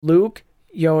Luke,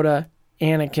 Yoda,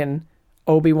 Anakin,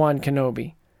 Obi-Wan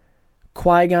Kenobi.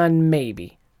 Qui-Gon,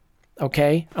 maybe.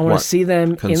 Okay? I want to see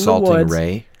them consulting in the woods.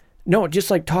 Rey? No, just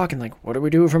like talking, like, what do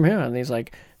we do from here? And he's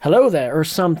like, hello there, or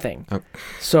something. Oh.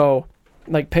 So,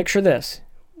 like, picture this.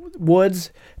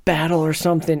 Woods, battle or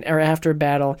something, or after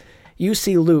battle, you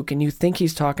see Luke and you think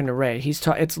he's talking to Rey.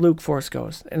 It's Luke Force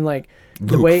Ghost. And like,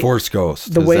 Force Ghost.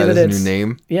 Is that his new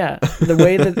name? Yeah. The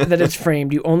way that it's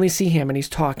framed, you only see him and he's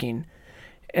talking.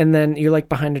 And then you're like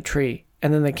behind a tree.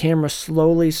 And then the camera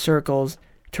slowly circles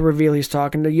to reveal he's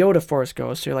talking to Yoda Force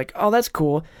Ghost. So you're like, oh, that's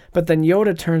cool. But then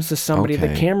Yoda turns to somebody. Okay.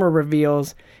 The camera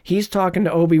reveals he's talking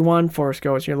to Obi-Wan Force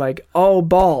Ghost. You're like, oh,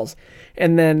 balls.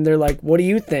 And then they're like, what do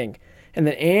you think? And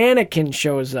then Anakin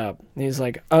shows up. And he's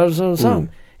like, oh.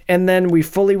 And then we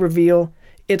fully reveal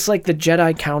it's like the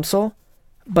Jedi Council,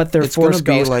 but they're Force Ghosts. It's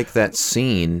going to be like that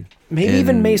scene. Maybe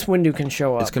even Mace Windu can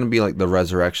show up. It's going to be like the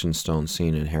Resurrection Stone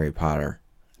scene in Harry Potter.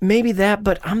 Maybe that,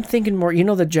 but I'm thinking more, you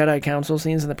know the Jedi Council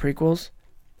scenes in the prequels?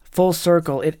 Full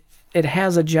circle. It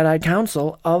has a Jedi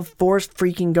Council of Force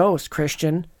freaking ghosts,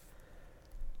 Christian.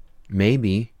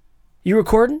 Maybe. You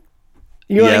recording?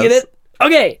 You want to get it?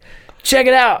 Okay, check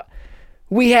it out.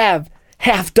 We have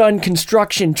half-done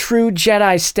construction, true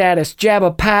Jedi status,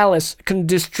 Jabba palace,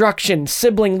 destruction,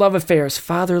 sibling love affairs,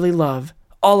 fatherly love.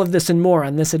 All of this and more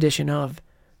on this edition of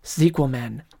Sequel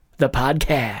Men, the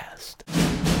podcast.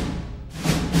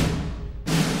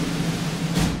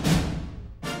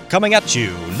 Coming at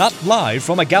you, not live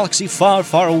from a galaxy far,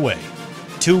 far away.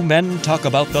 Two men talk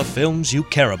about the films you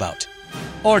care about.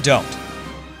 Or don't.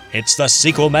 It's the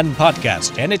Sequel Men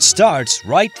podcast, and it starts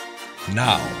right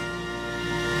now.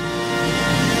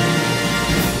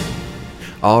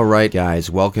 All right, guys,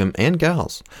 welcome, and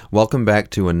gals, welcome back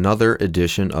to another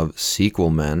edition of Sequel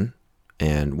Men.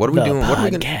 And what are we doing? What are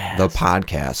we gonna, the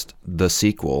podcast, the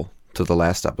sequel to the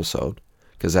last episode,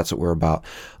 because that's what we're about.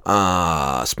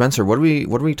 Spencer, what are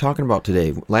we talking about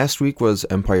today? Last week was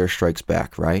Empire Strikes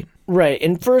Back, right? Right.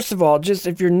 And first of all, just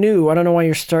if you're new, I don't know why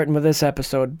you're starting with this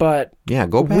episode, but yeah,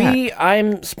 go back.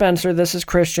 I'm Spencer. This is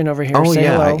Christian over here. Oh, say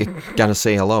yeah, hello. I gotta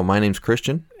say hello. My name's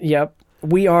Christian. Yep.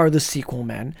 We are the Sequel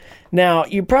Men. Now,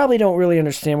 you probably don't really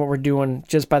understand what we're doing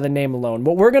just by the name alone.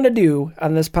 What we're going to do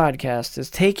on this podcast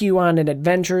is take you on an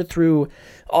adventure through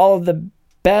all of the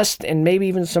best and maybe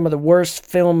even some of the worst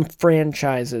film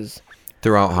franchises.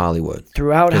 Throughout Hollywood.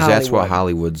 Because that's what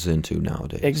Hollywood's into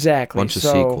nowadays. Exactly. A bunch of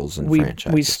sequels and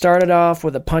franchises. We started off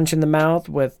with a punch in the mouth.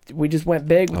 We just went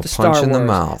big with the Star Wars. A punch in the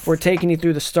mouth. We're taking you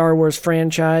through the Star Wars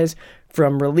franchise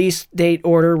from release date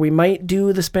order. We might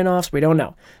do the spinoffs. We don't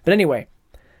know. But anyway,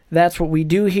 that's what we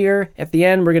do here. At the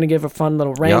end, we're going to give a fun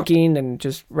little ranking and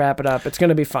just wrap it up. It's going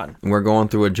to be fun. We're going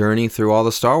through a journey through all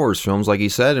the Star Wars films, like you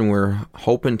said, and we're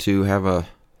hoping to have a...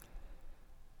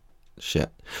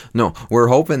 we're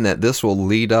hoping that this will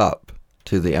lead up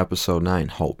to the episode 9,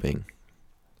 hoping.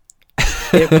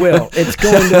 It will. It's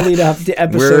going to lead up to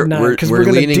episode 9, because we're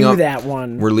going to do that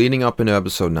one. We're leading up into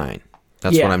episode 9.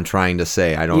 That's what I'm trying to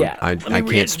say. I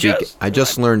can't speak. I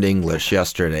just learned English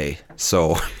yesterday,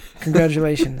 so...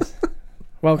 Congratulations.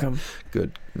 Welcome.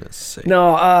 Goodness sake.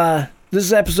 No,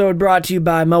 this episode brought to you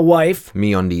by my wife.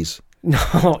 MeUndies. No.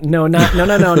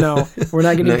 We're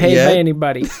not getting paid by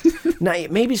anybody.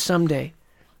 Maybe someday.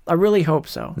 I really hope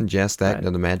so. Just that to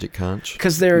the magic conch.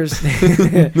 Because there's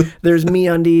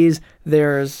MeUndies,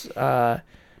 there's the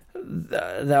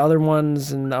other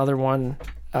ones, and the other one,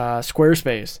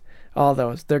 Squarespace. All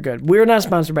those, they're good. We're not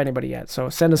sponsored by anybody yet, so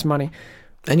send us money.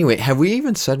 Anyway, have we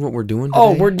even said what we're doing today?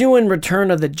 Oh, we're doing Return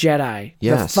of the Jedi.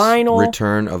 Yes, the final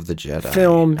Return of the Jedi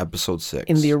film, episode 6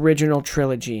 in the original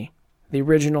trilogy, the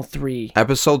original 3.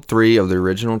 Episode 3 of the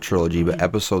original trilogy, but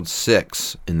episode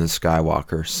 6 in the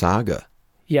Skywalker saga.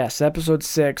 Yes, episode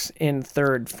 6 in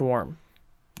third form.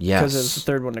 Yes, because it's the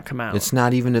third one to come out. It's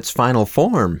not even its final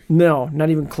form. No, not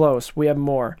even close. We have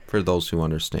more. For those who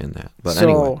understand that. But so,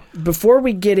 anyway, before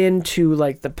we get into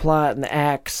like the plot and the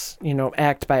acts,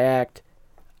 act by act,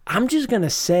 I'm just going to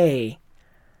say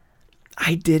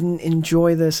I didn't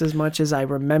enjoy this as much as I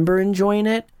remember enjoying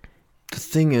it. The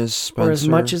thing is, Spencer... Or as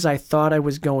much as I thought I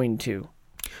was going to.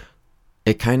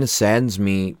 It kind of saddens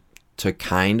me to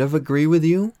kind of agree with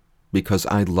you, because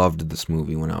I loved this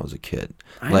movie when I was a kid.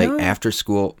 I know. After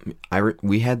school,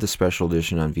 we had the special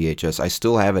edition on VHS. I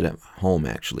still have it at home,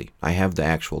 actually. I have the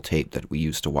actual tape that we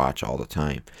used to watch all the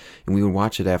time. And we would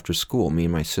watch it after school, me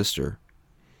and my sister.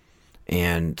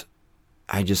 And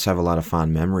I just have a lot of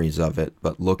fond memories of it.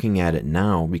 But looking at it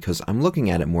now, because I'm looking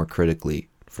at it more critically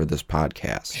for this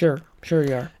podcast. Sure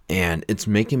you are. And it's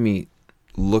making me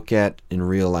look at and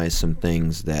realize some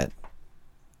things that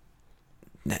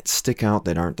stick out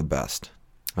that aren't the best.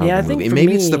 Yeah, I think for maybe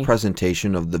me, it's the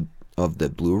presentation of the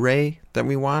Blu-ray that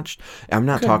we watched. I'm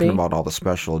not talking about all the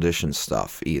special edition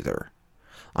stuff either.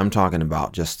 I'm talking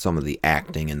about just some of the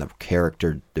acting and the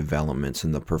character developments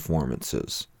and the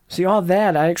performances. See, all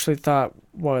that I actually thought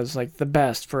was like the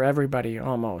best for everybody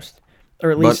almost. Or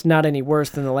at least not any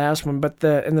worse than the last one. But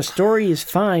the story is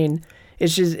fine.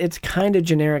 It's just, it's kind of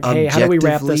generic. Hey, how do we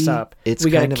wrap this up?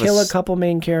 We got to kill a couple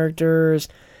main characters,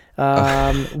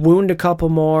 wound a couple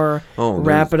more,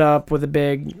 wrap it up with a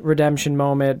big redemption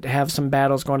moment, have some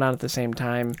battles going on at the same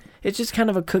time. It's just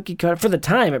kind of a cookie cutter. For the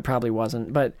time, it probably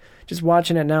wasn't. But just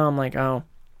watching it now, I'm like, oh,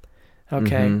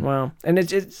 okay, well. And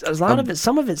it's a lot of it,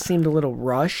 some of it seemed a little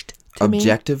rushed to me.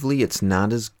 Objectively, it's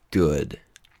not as good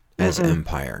as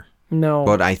Empire. No.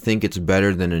 But I think it's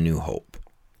better than A New Hope.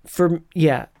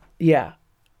 Yeah.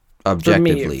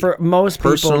 Objectively. For me, for most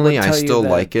people, personally, I still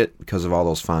like it because of all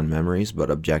those fond memories, but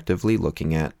objectively,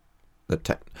 looking at the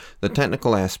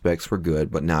technical aspects were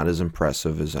good, but not as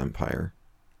impressive as Empire.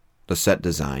 The set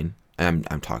design, I'm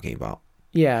talking about.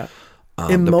 Yeah.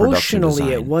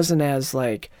 Emotionally, it wasn't as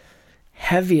like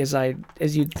heavy as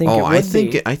you'd think it would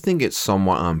be. I think it's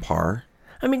somewhat on par.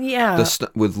 I mean, yeah,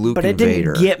 with Luke and Vader. But it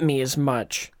didn't get me as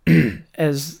much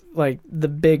as like the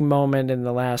big moment in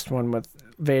the last one with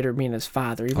Vader being his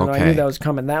father. Even though I knew that was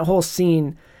coming, that whole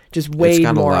scene just weighed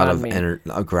more on me. It's got a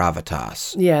lot of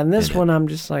gravitas. Yeah, and this one I'm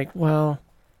just like, well,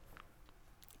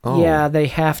 yeah, they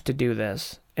have to do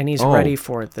this, and he's ready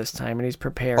for it this time, and he's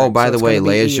prepared. Oh, by the way,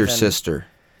 Leia's your sister.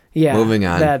 Yeah, moving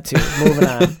on. That too. Moving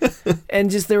on, and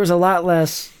just there was a lot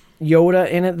less Yoda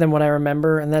in it than what I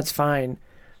remember, and that's fine,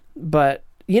 but.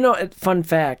 Fun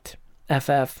fact,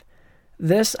 FF,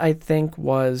 this I think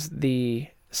was the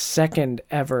second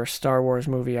ever Star Wars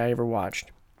movie I ever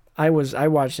watched. I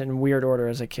watched it in weird order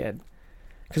as a kid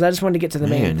because I just wanted to get to the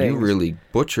main thing. You really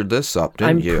butchered this up,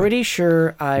 didn't you? I'm pretty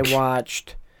sure I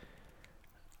watched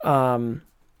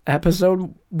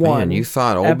episode 1. Man, you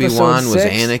thought Obi-Wan was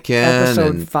Anakin.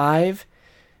 Episode 5.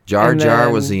 Jar Jar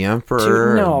was the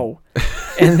Emperor. No.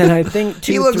 And then I think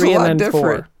 2, 3, and then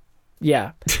different. 4.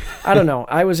 Yeah. I don't know.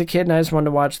 I was a kid and I just wanted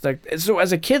to watch so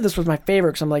as a kid, this was my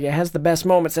favorite because I'm like, it has the best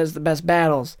moments, it has the best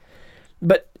battles.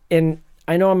 And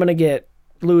I know I'm going to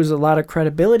lose a lot of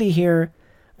credibility here,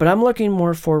 but I'm looking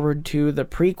more forward to the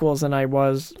prequels than I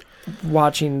was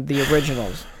watching the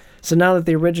originals. So now that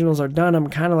the originals are done, I'm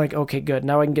kind of like, okay, good.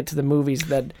 Now I can get to the movies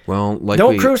that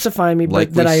don't crucify me,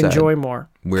 but that I enjoy more.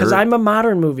 Because I'm a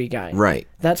modern movie guy. Right.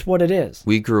 That's what it is.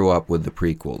 We grew up with the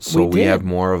prequels, so we have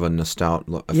more of a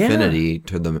nostalgia affinity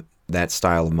to that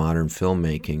style of modern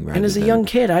filmmaking. And as a young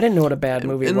kid, I didn't know what a bad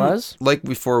movie was. Like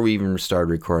before we even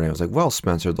started recording, I was like, well,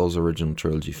 Spencer, those original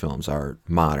trilogy films are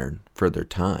modern for their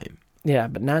time. Yeah,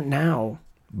 but not now.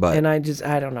 And I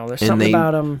don't know. There's something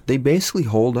about them. They basically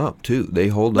hold up, too. They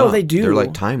hold up. No, they do. They're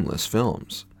like timeless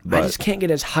films. I just can't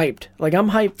get as hyped. Like, I'm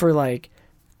hyped for, like,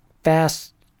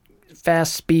 fast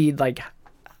speed, like,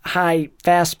 high,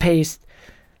 fast-paced,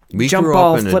 jump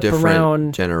ball, flip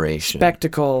around, generation.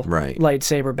 Spectacle,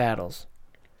 lightsaber battles.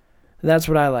 That's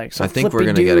what I like. So I think we're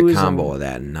going to get a combo of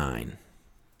that in 9.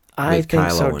 I think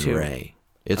Kylo so, and too. Rey.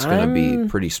 It's going to be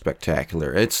pretty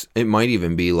spectacular. It might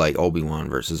even be like Obi-Wan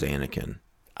versus Anakin.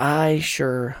 I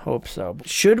sure hope so.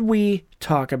 Should we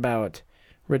talk about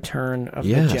Return of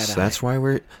the Jedi? Yes, that's why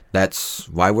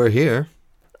we're here.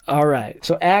 All right.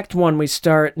 So Act 1, we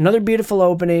start another beautiful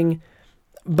opening,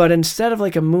 but instead of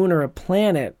like a moon or a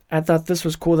planet, I thought this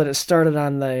was cool that it started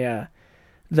on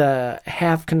the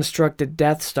half-constructed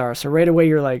Death Star. So right away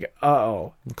you're like,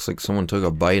 uh-oh. Looks like someone took a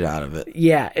bite out of it.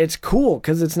 Yeah, it's cool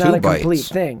because it's not a complete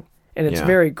thing. And it's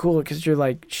very cool because you're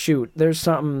like, shoot, there's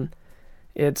something...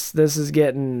 This is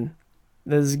getting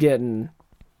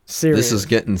serious.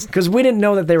 Because we didn't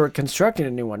know that they were constructing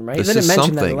a new one, right? They didn't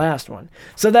mention that in the last one.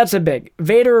 So that's a big...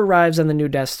 Vader arrives on the new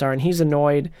Death Star, and he's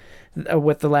annoyed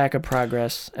with the lack of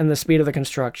progress and the speed of the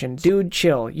construction. Dude,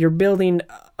 chill. You're building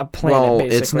a planet,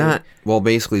 basically. It's not... Well,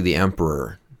 basically, the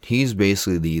Emperor... He's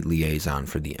basically the liaison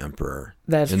for the Emperor.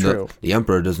 That's true. The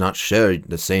Emperor does not share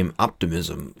the same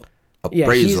optimism,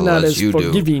 appraisal he's not as you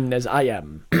forgiving as I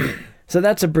am. So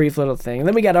that's a brief little thing. And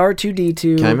then we got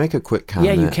R2-D2. Can I make a quick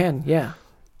comment? Yeah, you can. Yeah.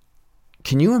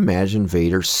 Can you imagine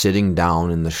Vader sitting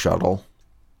down in the shuttle?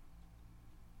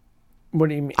 What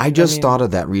do you mean? I just thought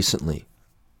of that recently.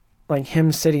 Like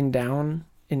him sitting down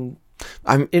in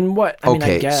what? I mean,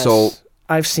 I guess. So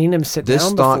I've seen him sit down before.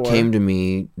 This thought came to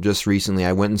me just recently.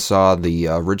 I went and saw the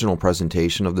original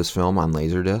presentation of this film on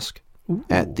Laserdisc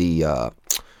at the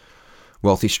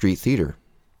Wealthy Street Theater.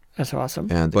 That's awesome.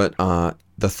 But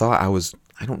the thought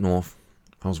I don't know if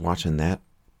I was watching that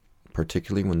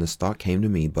particularly when this thought came to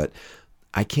me, but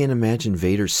I can't imagine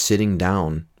Vader sitting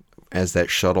down as that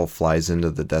shuttle flies into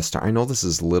the Death Star. I know this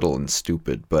is little and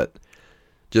stupid, but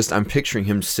just I'm picturing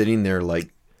him sitting there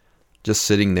like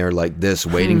this,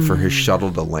 waiting for his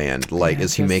shuttle to land. Like,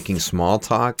 is he making small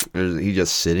talk? Or is he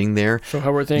just sitting there? So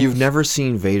how are things? You've never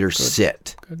seen Vader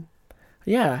sit. Good.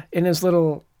 Yeah, in his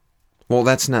little... Well,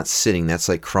 that's not sitting. That's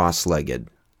like cross-legged.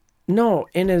 No,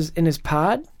 in his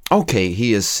pod? Okay,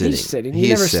 he is sitting. He's sitting. You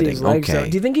never see his legs. Okay.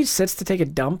 Do you think he sits to take a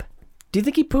dump? Do you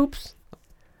think he poops?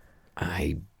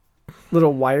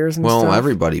 Little wires and stuff? Well,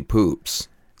 everybody poops.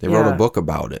 They wrote a book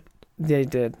about it. They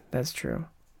did. That's true.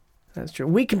 That's true.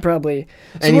 We can probably...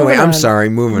 Anyway, I'm sorry.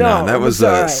 Moving on. That was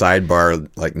a sidebar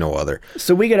like no other.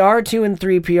 So we get R2 and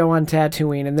 3PO on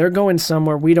Tatooine, and they're going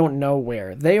somewhere we don't know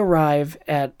where. They arrive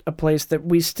at a place that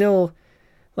we still...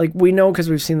 Like, we know because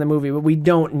we've seen the movie, but we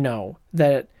don't know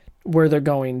that where they're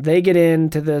going. They get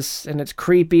into this, and it's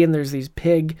creepy, and there's these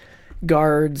pig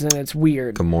guards, and it's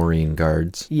weird. Gamorrean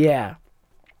guards. Yeah.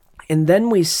 And then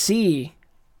we see...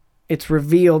 It's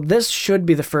revealed... This should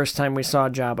be the first time we saw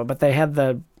Jabba, but they had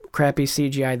the crappy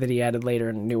CGI that he added later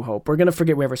in New Hope. We're going to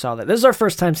forget we ever saw that. This is our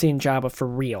first time seeing Jabba for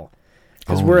real.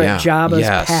 Because we're at Jabba's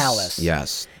palace.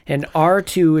 Yes. And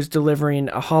R2 is delivering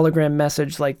a hologram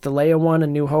message like the Leia one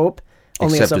in New Hope.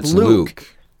 Only Except it's it's Luke.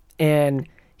 And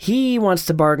he wants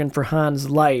to bargain for Han's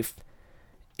life.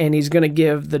 And he's going to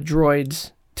give the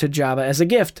droids to Jabba as a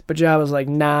gift. But Jabba's like,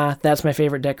 nah, that's my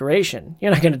favorite decoration.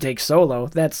 You're not going to take Solo.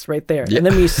 That's right there. Yeah. And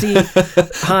then we see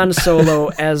Han Solo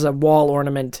as a wall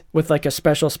ornament with like a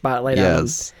special spotlight on him.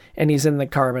 And he's in the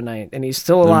carbonite. And he's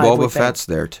still alive. And Boba Fett's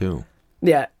there too.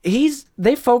 Yeah.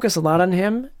 They focus a lot on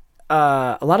him.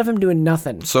 A lot of him doing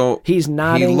nothing. So he's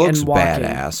nodding and walking. He looks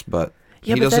badass, but...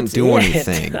 Yeah, he doesn't do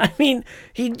anything. I mean,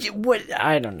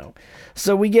 I don't know.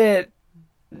 So they're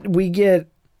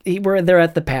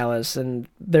at the palace, and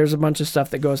there's a bunch of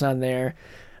stuff that goes on there.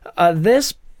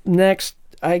 This next,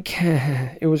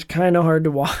 it was kind of hard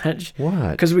to watch.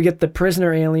 What? Because we get the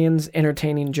prisoner aliens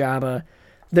entertaining Jabba.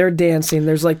 They're dancing.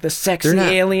 There's like the sexy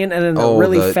alien, and then the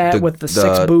really fat with the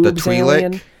six boobs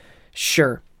alien.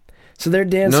 Sure. So they're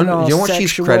dancing all you know what sexual.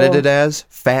 She's credited as?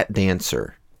 Fat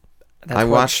dancer. I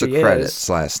watched the credits is.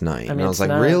 Last night, and I was like,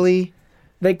 not, really?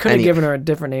 They could have given her a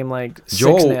different name, like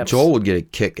Joel would get a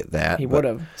kick at that. He would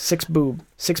have. Six boob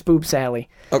Sally.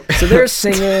 Okay. So they're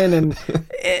singing,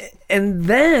 and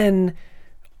then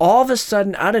all of a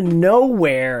sudden, out of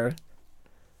nowhere,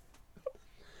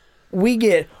 we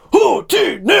get yeah,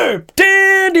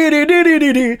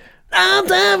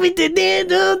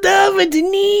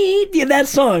 that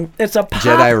song. It's a pop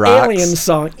alien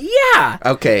song. Yeah.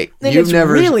 Okay. And you've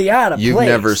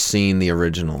never seen the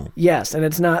original. Yes, and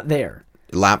it's not there.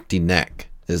 Lapti Nek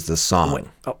is the song.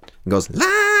 Oh. It goes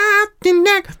Lapti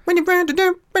Nek.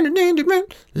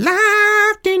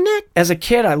 Lapti Nek. As a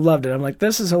kid, I loved it. I'm like,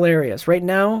 this is hilarious. Right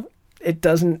now, it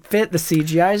doesn't fit. The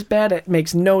CGI is bad. It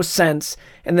makes no sense.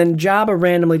 And then Jabba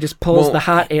randomly just pulls the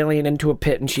hot alien into a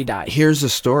pit and she dies. Here's the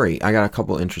story. I got a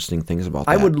couple interesting things about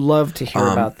that. I would love to hear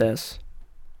about this.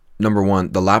 Number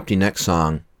one, the Lapti Nek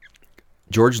song.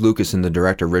 George Lucas and the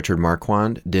director Richard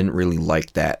Marquand didn't really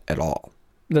like that at all.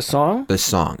 The song? The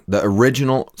song. The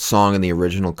original song in the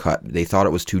original cut. They thought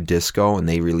it was too disco, and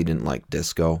they really didn't like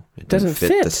disco. It doesn't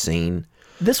fit the scene.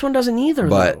 This one doesn't either,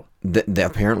 though. But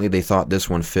apparently they thought this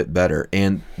one fit better.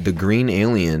 And the green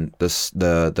alien,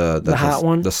 the hot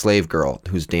one, the slave girl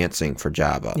who's dancing for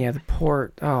Jabba. Yeah, the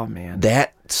poor. Oh man.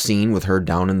 That scene with her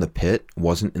down in the pit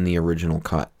wasn't in the original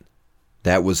cut.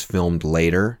 That was filmed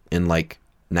later in like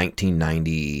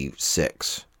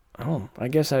 1996. Oh, I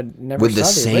guess I'd never with saw the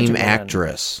same original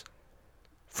actress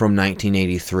from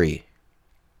 1983.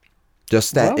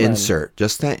 Just that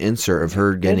insert of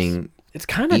her getting. It's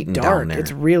kind of dark.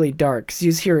 It's really dark. Because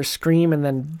you hear her scream and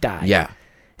then die. Yeah.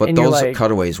 But and those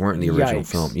cutaways weren't in the original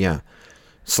yikes. film. Yeah.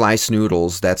 Sly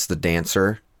Snoodles, that's the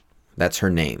dancer. That's her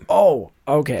name. Oh,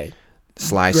 okay.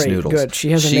 Sly Great, Snoodles. Good.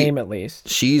 She has a name at least.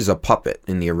 She's a puppet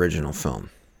in the original film.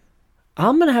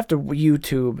 I'm going to have to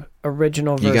YouTube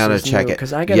original versus you gotta check it.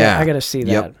 Because I gotta see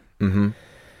that. Yep. Mm-hmm.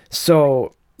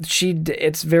 So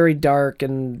it's very dark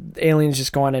and aliens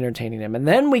just go on entertaining him. And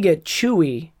then we get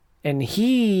Chewie, and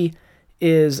he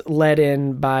is led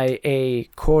in by a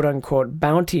quote-unquote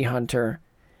bounty hunter,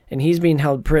 and he's being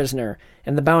held prisoner.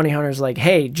 And the bounty hunter's like,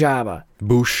 hey, Jabba.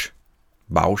 Bouche.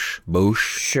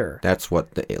 Sure. That's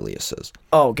what the alias is.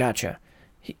 Oh, gotcha.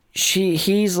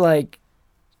 He's like,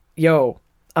 yo,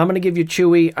 I'm going to give you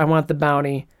Chewie. I want the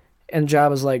bounty. And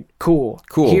Jabba's like, cool.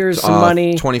 Here's some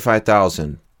money.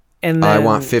 $25,000. And then, I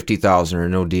want $50,000 or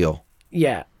no deal.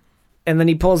 Yeah. And then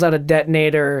he pulls out a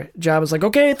detonator. Jabba's like,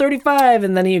 okay, 35.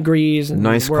 And then he agrees. And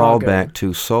nice callback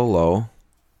to Solo.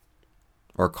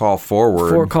 Or Call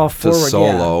Forward. Call Forward, to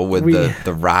Solo with We-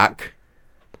 the Rock.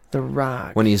 The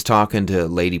Rock. When he's talking to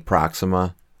Lady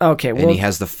Proxima. Okay, well, And he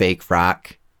has the fake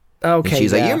rock. okay, And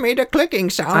she's like, yeah. you made a clicking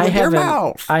sound with your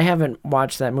mouth. I haven't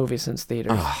watched that movie since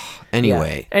theaters.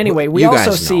 Anyway. Yeah. Anyway, we you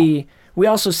also guys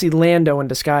know. see Lando in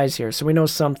disguise here, so we know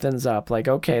something's up. Like,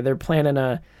 okay, they're planning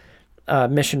a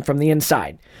mission from the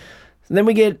inside. And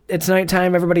then it's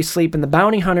nighttime, everybody's sleeping. The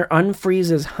bounty hunter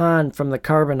unfreezes Han from the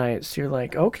carbonite. So you're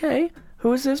like, okay,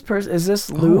 who is this person? Is this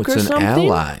Luke it's or an something?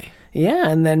 ally. Yeah,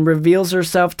 and then reveals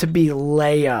herself to be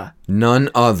Leia. None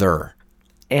other.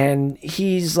 And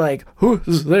he's like,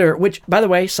 who's there? Which, by the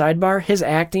way, sidebar, his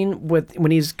acting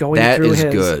when he's going That through is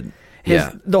his good.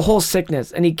 Yeah. the whole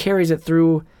sickness, and he carries it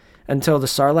through until the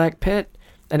Sarlacc pit,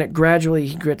 and it gradually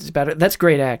he gets better. That's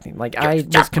great acting. Like, I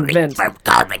was convinced.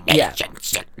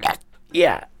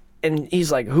 Yeah. And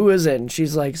he's like, who is it? And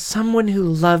she's like, someone who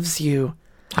loves you.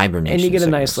 Hibernation And you get a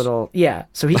nice sickness. little,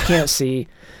 so he can't see.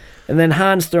 And then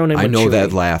Han's thrown in I with know Chewie.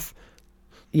 that laugh.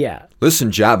 Yeah. Listen,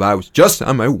 Jabba, I was just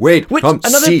on my way to Which, come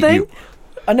see you.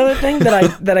 Another thing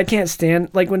that I can't stand,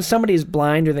 like when somebody's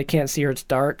blind or they can't see or it's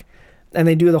dark, and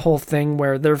they do the whole thing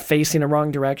where they're facing a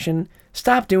wrong direction.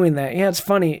 Stop doing that. Yeah, it's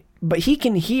funny, but he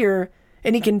can hear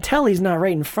and he can tell he's not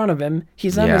right in front of him.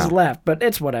 He's on his left, but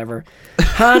it's whatever.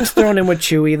 Han's thrown in with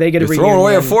Chewie. They get a You're reunion. throwing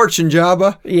away a fortune,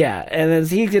 Jabba. Yeah, and as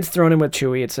he gets thrown in with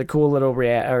Chewie, it's a cool little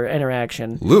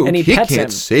interaction. Luke, and he he pets can't him.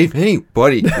 save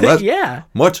anybody, Yeah,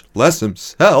 much less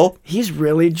himself. he's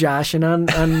really joshing on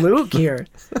Luke here.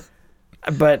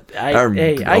 But I'm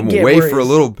I get away where for a he's-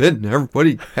 little bit, and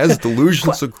everybody has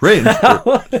delusions of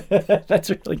grandeur. That's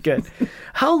really good.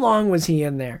 How long was he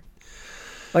in there?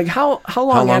 Like how long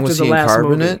long after was the he in last movie?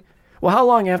 carbonate? Well, how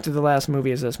long after the last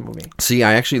movie is this movie? See,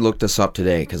 I actually looked this up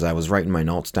today because I was writing my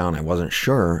notes down. I wasn't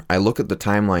sure. I look at the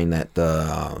timeline that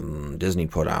Disney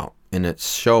put out, and it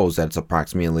shows that it's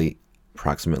approximately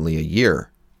a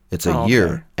year. It's a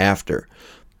year after.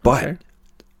 But Okay.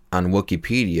 on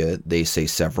Wikipedia, they say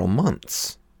several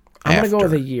months. I'm after. gonna go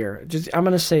with a year. I'm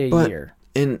gonna say a year.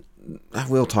 And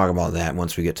we'll talk about that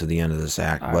once we get to the end of this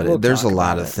act. right, But we'll there's a talk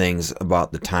lot about of it. things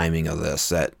about the timing of this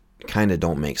that kind of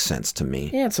don't make sense to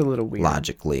me. Yeah, it's a little weird.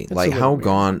 Logically, a like little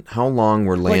weird. how long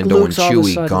were Like Lando Luke's and all of a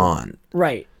Chewie sudden- gone?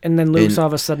 Right, and then Luke's And- all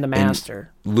of a sudden a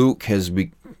master. Luke has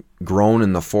grown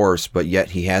in the Force, but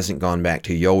yet he hasn't gone back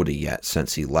to Yoda yet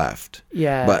since he left.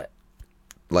 Yeah, But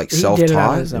like he did it on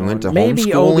self-taught his and own. went to Maybe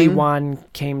homeschooling. Obi-Wan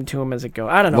came to him as a go.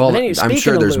 I don't know. Well, but anyway, I'm speaking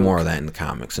sure of there's Luke, more of that in the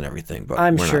comics and everything, but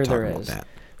I'm we're sure not talking there about is. that.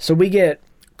 So we get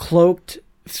cloaked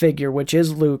figure, which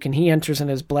is Luke, and he enters in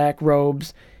his black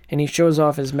robes, and he shows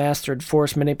off his mastered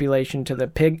Force manipulation to the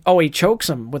pig. Oh, he chokes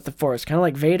him with the Force, kind of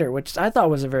like Vader, which I thought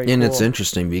was a very And cool. it's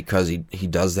interesting because he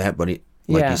does that, but like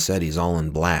Yeah. you said, he's all in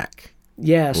black.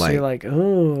 Yeah, so like- you're like,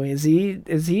 oh, is he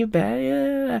bad?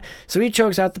 Yeah. So he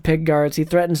chokes out the pig guards. He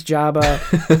threatens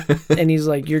Jabba, and he's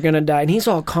like, "You're gonna die." And he's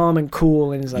all calm and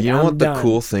cool, and he's like, You know "I'm what the done."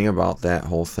 cool thing about that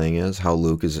whole thing is? How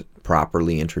Luke is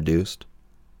properly introduced.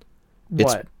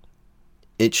 What?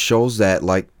 It shows that,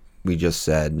 like we just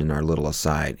said in our little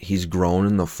aside, he's grown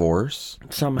in the Force.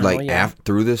 Somehow, Like yeah.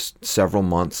 through this several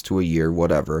months to a year,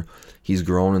 whatever, he's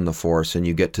grown in the Force, and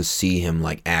you get to see him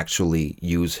like actually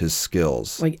use his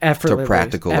skills Like effortlessly, to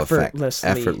practical effect, effortlessly,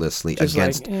 effortlessly Just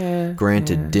against like, eh,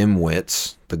 granted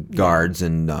dimwits, the guards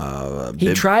and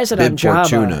He tries it on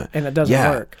Jabba, and it doesn't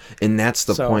work. And that's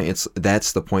the So- point.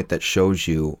 That's the point that shows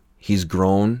you he's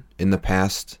grown in the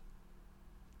past.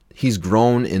 He's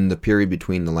grown in the period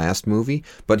between the last movie,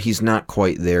 but he's not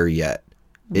quite there yet.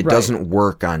 It Right. doesn't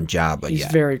work on Jabba He's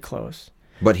yet, very close.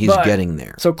 but he's but- getting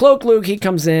there. So Cloak Luke, he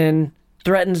comes in,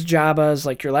 threatens Jabba's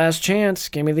like, "Your last chance.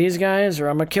 Give me these guys, or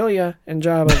I'm gonna kill you." And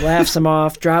Jabba laughs him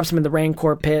off, drops him in the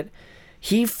Rancor pit.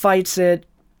 He fights it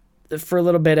for a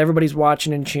little bit. Everybody's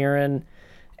watching and cheering,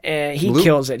 and he Luke,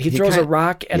 kills it. He throws a kinda-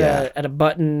 rock at yeah. a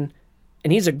button,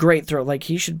 and he's a great thrower. Like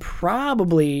he should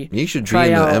probably He should be try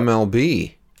in the out,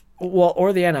 MLB. well,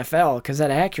 or the NFL, because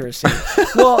that accuracy.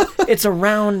 Well, it's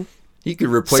around. He could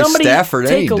replace Somebody Stafford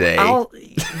any take day.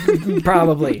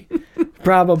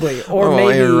 Probably, or Oh,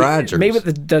 Aaron Rodgers. maybe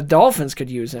the Dolphins could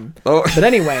use him. Oh. But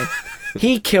anyway,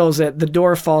 he kills it. The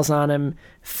door falls on him.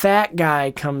 Fat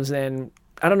guy comes in.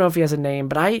 I don't know if he has a name,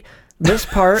 but this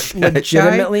part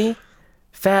legitimately,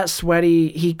 fat, sweaty.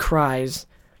 He cries,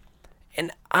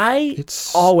 and I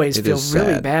always it feel is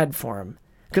really sad. bad for him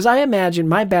because I imagine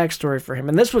my backstory for him,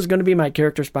 and this was going to be my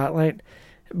character spotlight,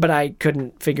 but I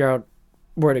couldn't figure out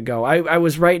where to go. I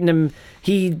was writing him.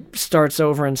 He starts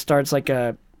over and starts like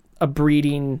a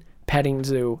breeding petting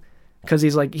zoo because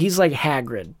he's like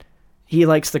Hagrid. He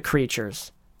likes the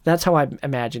creatures. That's how I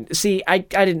imagined. See, I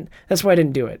didn't. That's why I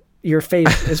didn't do it. Your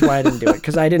face is why I didn't do it,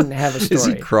 because I didn't have a story. Is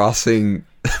he crossing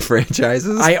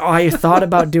franchises? I thought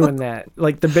about doing that.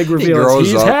 Like the big reveal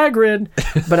is he's Hagrid,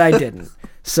 but I didn't.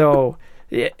 So,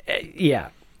 yeah.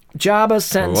 Jabba sentences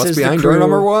the crew. What's behind door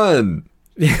number 1?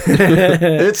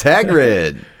 It's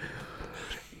Hagrid.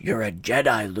 You're a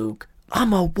Jedi, Luke.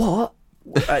 I'm a what?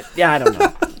 Yeah, I don't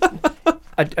know.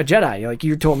 A Jedi, like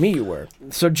you told me you were.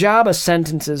 So Jabba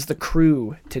sentences the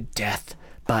crew to death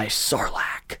by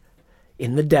Sarlacc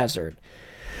in the desert.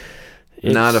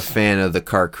 Not a fan of the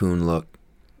carcoon look.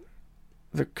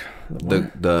 The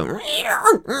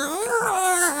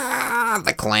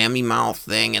clammy mouth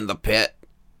thing in the pit.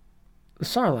 The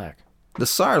Sarlacc. The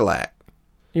Sarlacc.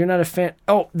 You're not a fan.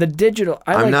 Oh, the digital.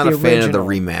 I'm not a fan of the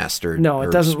remastered. No,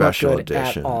 it doesn't look good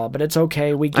edition at all. But it's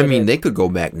okay. We get they could go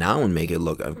back now and make it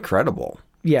look incredible.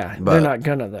 Yeah, they're not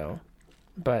gonna though.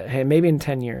 But hey, maybe in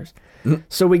 10 years.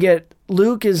 So we get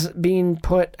Luke is being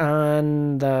put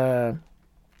on the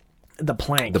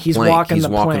plank. He's walking the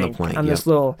plank on this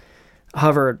little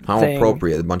hover thing. How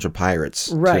appropriate, a bunch of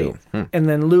pirates, right? Too. And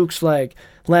then Luke's like,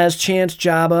 "Last chance,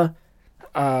 Jabba,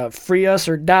 free us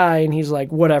or die." And he's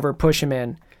like, "Whatever, push him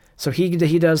in." So he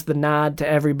does the nod to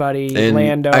everybody. And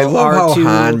Lando, I love R2. how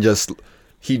Han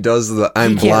he does the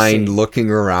I'm blind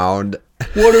looking around.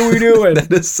 What are we doing?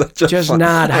 That is such a just fun.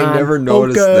 nod. Han. I never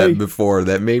noticed okay. that before.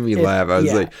 That made me laugh. I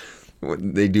was like,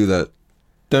 they do the.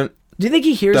 Dun, do you think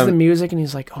he hears the music and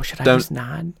he's like, "Oh, should I just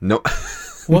nod?" No.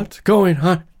 What's going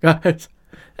on, guys?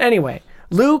 Anyway,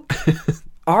 Luke,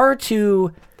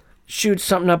 R2 shoots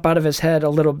something up out of his head a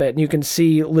little bit, and you can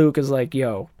see Luke is like,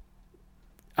 "Yo,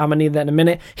 I'm gonna need that in a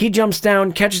minute." He jumps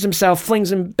down, catches himself,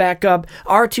 flings him back up.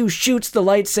 R2 shoots the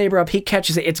lightsaber up. He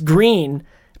catches it. It's green.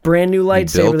 Brand new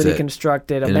lightsaber that he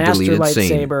constructed, a master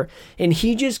lightsaber. And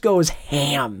he just goes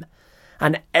ham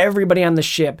on everybody on the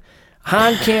ship.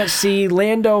 Han can't see.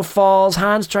 Lando falls.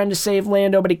 Han's trying to save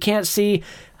Lando, but he can't see.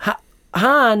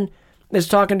 Han is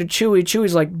talking to Chewie.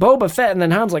 Chewie's like, "Boba Fett." And then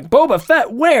Han's like, "Boba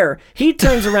Fett, where?" He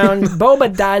turns around.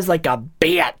 Boba dies like a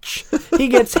bitch. He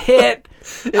gets hit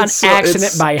on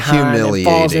accident by Han and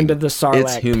falls into the Sarlacc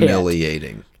It's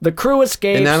humiliating. pit. The crew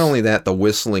escapes. And not only that, the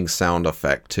whistling sound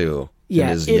effect, too.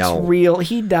 Yeah, it's real.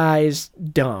 He dies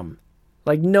dumb.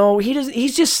 Like, no,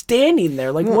 he's just standing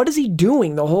there. Like, what is he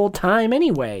doing the whole time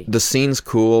anyway? The scene's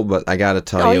cool, but I gotta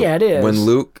tell you, yeah, it is. When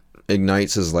Luke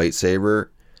ignites his lightsaber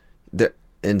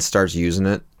and starts using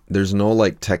it, there's no,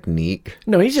 like, technique.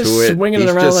 No, he's just swinging it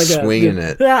around like swinging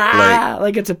it.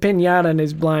 Like it's a piñata and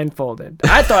he's blindfolded.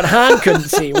 I thought Han couldn't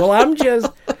see. Well, I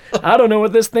don't know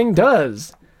what this thing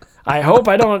does. I hope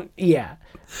I don't, yeah.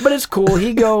 But it's cool.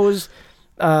 He goes...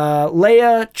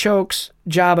 Leia chokes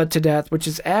Jabba to death, which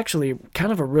is actually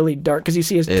kind of a really dark, because you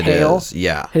see his tail.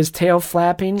 Yeah. His tail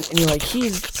flapping, and you're like,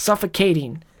 he's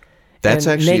suffocating. That's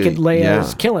and actually naked Leia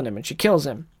is killing him, and she kills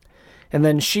him. And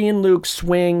then she and Luke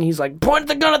swing. He's like, "Point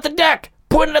the gun at the deck!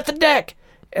 Point it at the deck!"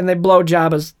 And they blow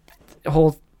Jabba's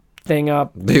whole thing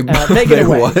up. They get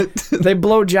away. What? They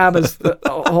blow Jabba's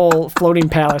whole floating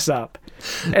palace up.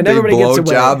 And everybody gets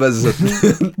away.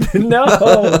 Jabba's...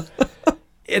 No.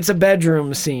 It's a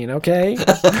bedroom scene, okay?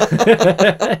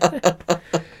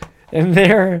 And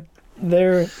they're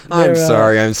I'm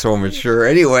sorry, I'm so mature.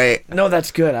 Anyway. No,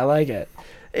 that's good. I like it.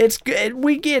 It's good.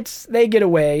 They get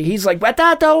away. He's like, "But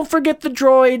don't forget the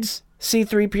droids."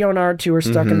 C-3PO and R2 are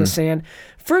stuck in the sand.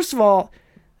 First of all,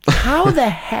 how the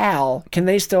hell can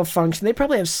they still function? They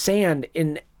probably have sand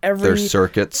in every... Their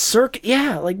circuits.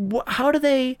 Yeah, like, how do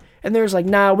they... And there's like,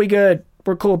 "Nah, we good.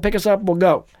 We're cool. Pick us up. We'll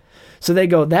go." So they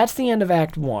go, that's the end of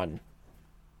Act 1.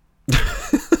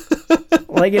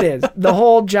 Like it is. The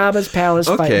whole Jabba's palace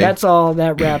fight, that's all.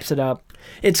 That wraps it up.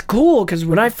 It's cool, because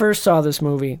when I first saw this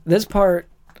movie, this part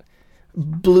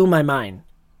blew my mind.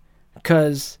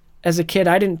 Because as a kid,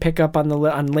 I didn't pick up on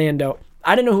Lando.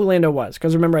 I didn't know who Lando was,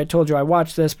 because remember I told you I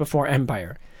watched this before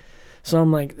Empire. So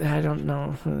I'm like, I don't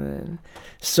know.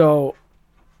 So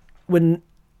when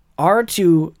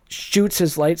R2 shoots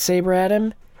his lightsaber at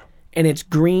him, and it's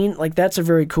green, like that's a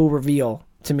very cool reveal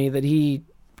to me, that he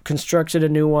constructed a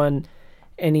new one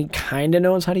and he kind of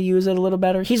knows how to use it a little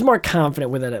better. He's more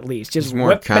confident with it, at least. Just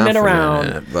whipping it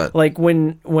around. But like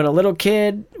when a little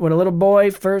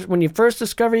boy, when you first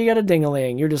discover you got a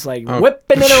ding-a-ling, you're just like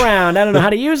whipping it around. I don't know how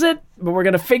to use it, but we're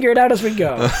going to figure it out as we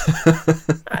go.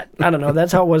 I don't know.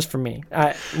 That's how it was for me.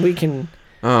 We can...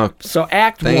 So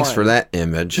Act 1. Thanks for that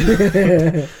image.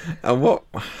 What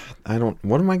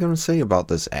am I going to say about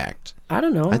this act? I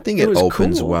don't know. I think it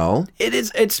opens cool. well. It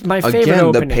is. It's my favorite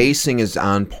opening. The pacing is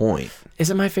on point. Is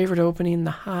it my favorite opening?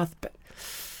 The Hoth.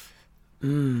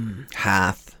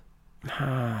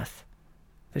 Hoth.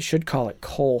 They should call it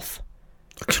Kolth.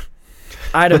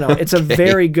 I don't know. It's a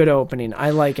very good opening. I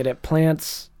like it. It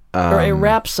plants, or it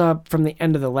wraps up from the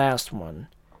end of the last one,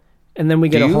 and then we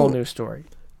get a whole new story.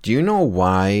 Do you know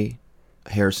why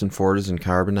Harrison Ford is in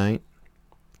Carbonite?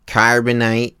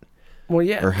 Carbonite. Well,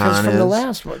 yeah, because from the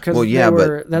last one. Well, yeah,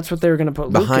 but that's what they were going to put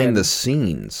Luke in. Behind the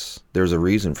scenes, there's a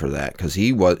reason for that, because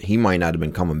he might not have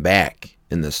been coming back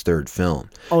in this third film.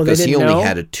 Oh, they didn't know? Because he only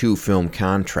had a 2-film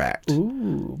contract.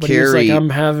 Ooh, but Carrie, he was like, I'm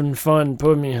having fun,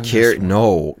 put me in this one.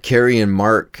 No, Carrie and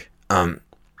Mark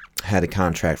had a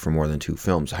contract for more than 2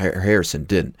 films. Harrison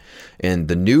didn't. And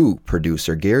the new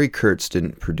producer, Gary Kurtz,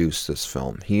 didn't produce this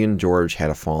film. He and George had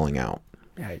a falling out.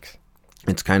 Yikes.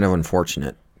 It's kind of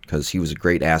unfortunate, because he was a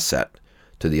great asset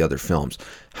to the other films.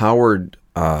 Howard,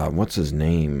 what's his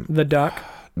name? The Duck?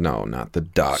 No, not the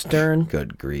Duck. Stern?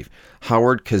 Good grief.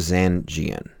 Howard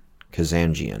Kazanjian.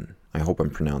 I hope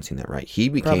I'm pronouncing that right. He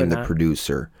became the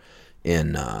producer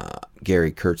in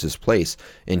Gary Kurtz's place,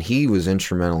 and he was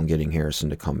instrumental in getting Harrison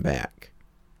to come back.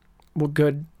 Well,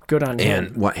 good on him.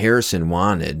 And what Harrison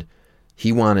wanted,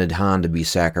 he wanted Han to be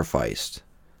sacrificed.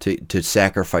 To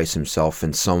sacrifice himself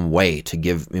in some way to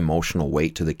give emotional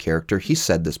weight to the character. He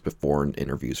said this before in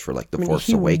interviews for like The Force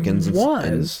Awakens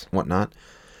and whatnot.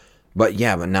 But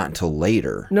not until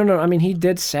later. No. I mean, he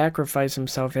did sacrifice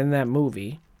himself in that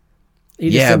movie.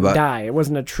 He just didn't die. It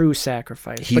wasn't a true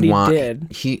sacrifice. But he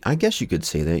did. I guess you could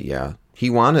say that, yeah. He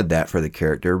wanted that for the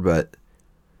character, but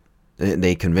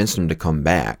they convinced him to come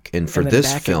back. And for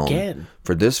this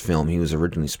film, he was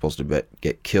originally supposed to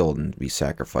get killed and be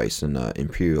sacrificed in an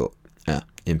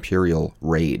Imperial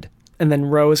raid. And then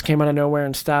Rose came out of nowhere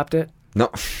and stopped it?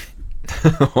 No.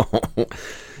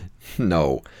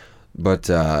 No.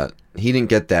 But he didn't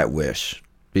get that wish.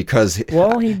 Because he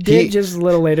did just a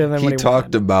little later than what he wanted. He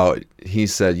talked about, he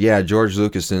said, George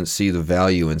Lucas didn't see the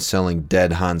value in selling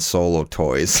dead Han Solo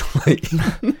toys.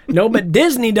 No, but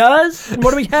Disney does. What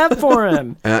do we have for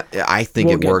him? I think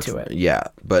it worked. Yeah,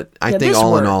 but I think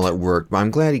all in all it worked. But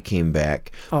I'm glad he came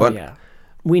back. Yeah.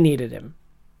 We needed him.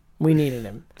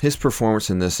 His performance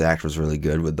in this act was really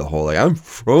good with the whole, I'm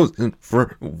frozen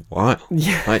for a while.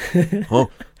 Yeah.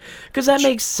 Because that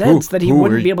makes sense that he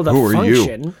wouldn't be able to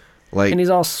function. And he's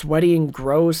all sweaty and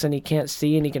gross, and he can't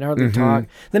see, and he can hardly talk.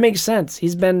 That makes sense.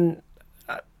 He's been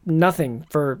nothing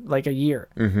for like a year.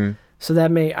 Mm-hmm.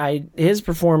 So his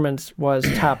performance was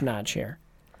top notch here,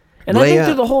 and Leia, I think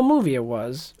through the whole movie it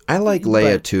was. I like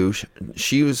Leia too.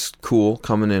 She was cool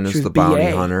coming in as the bounty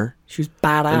hunter. She was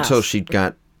badass until she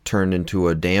got turned into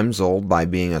a damsel by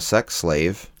being a sex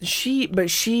slave. She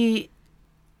didn't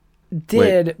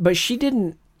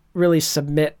really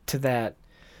submit to that.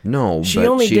 No, she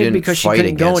only did because she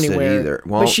couldn't go anywhere.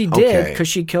 Well, but she did because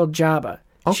she killed Jabba.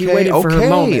 She waited for her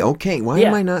moment. Okay, why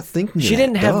am I not thinking She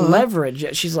didn't have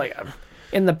leverage. She's like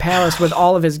in the palace with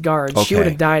all of his guards. She would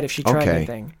have died if she tried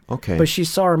anything. Okay. But she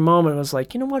saw her moment and was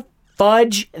like, you know what?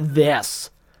 Fudge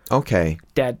this. Okay.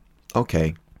 Dead.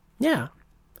 Okay. Yeah.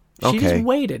 She just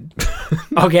waited.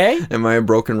 Okay? Am I a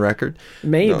broken record?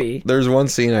 Maybe. No, there's one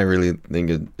scene I really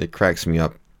think it cracks me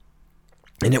up.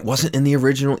 And it wasn't in the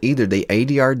original either. They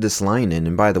ADR'd this line in.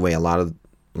 And by the way, a lot of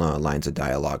lines of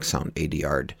dialogue sound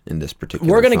ADR'd in this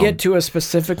particular We're going to get to a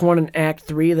specific one in Act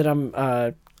 3 that I'm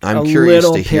curious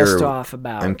little to hear, pissed off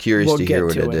about. I'm curious to hear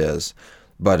what it is.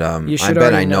 But I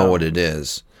bet I know what it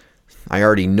is. I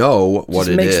already know what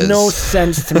it is. It makes no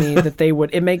sense to me that they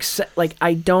would. It makes,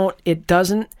 it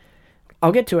doesn't.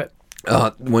 I'll get to it.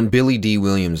 When Billy D.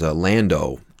 Williams,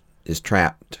 Lando, is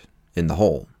trapped in the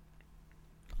hole.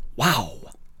 Wow.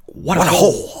 What a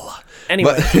hole!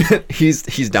 Anyway, but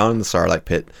he's down in the Sarlacc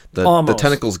pit. The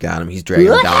tentacles got him. He's dragging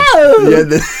him down.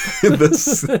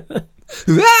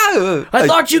 I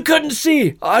thought you couldn't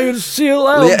see. I can see a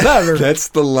little better. That's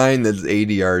the line that's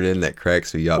ADR'd in that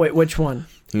cracks me up. Wait, which one?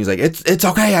 He was like, "It's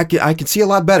okay. I can see a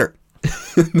lot better."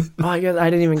 I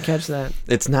didn't even catch that.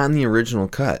 It's not in the original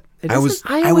cut. I was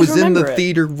in the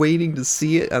theater waiting to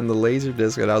see it on the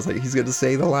Laserdisc, and I was like, "He's gonna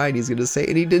say the line. He's gonna say,"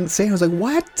 and he didn't say it. I was like,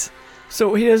 "What?"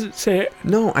 So he doesn't say it?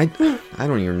 No, I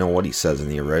don't even know what he says in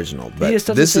the original. But he just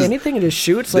doesn't say anything and just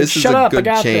shoots. Like, shut up, I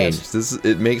got this.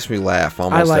 It makes me laugh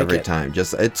almost every time.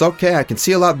 Just, it's okay, I can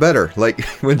see a lot better. Like,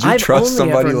 would you trust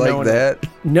somebody like that?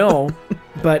 No,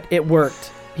 but it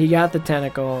worked. He got the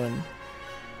tentacle and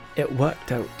it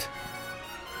worked out.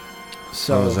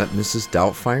 So was that Mrs.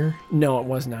 Doubtfire? No, it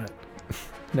was not.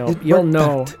 No, you'll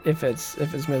know if it's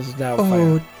Mrs.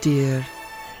 Doubtfire. Oh dear.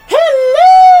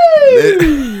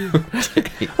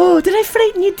 Oh, did I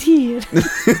frighten you, dear?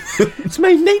 It's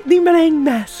my nightly meringue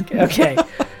mask. Okay,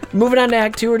 moving on to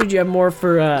Act 2, or did you have more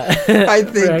for? I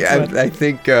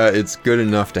think it's good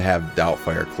enough to have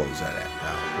Doubtfire close that act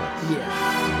out. Yeah.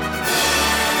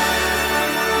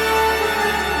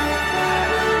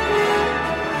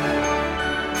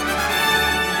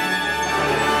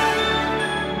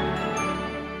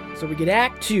 So we get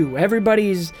Act 2.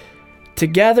 Everybody's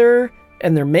together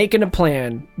and they're making a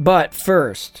plan. But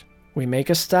first, we make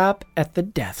a stop at the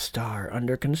Death Star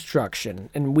under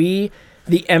construction. And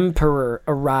the Emperor,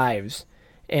 arrives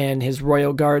and his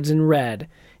royal guards in red.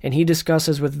 And he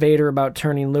discusses with Vader about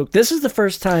turning Luke. This is the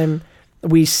first time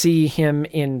we see him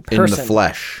in person. In the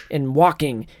flesh. And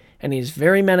walking. And he's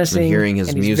very menacing. And hearing his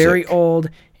and he's music. very old.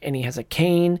 And he has a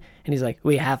cane. And he's like,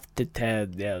 we have to tell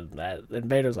that. And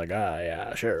Vader's like,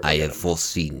 yeah, sure. I have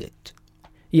foreseen it.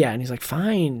 Yeah, and he's like,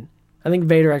 fine. I think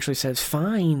Vader actually says,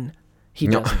 fine. He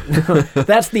doesn't.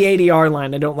 That's the ADR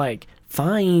line I don't like.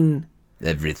 Fine.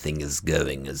 Everything is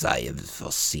going as I have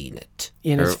foreseen it.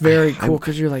 And it's very cool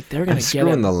because you're like, they're going to get it. I'm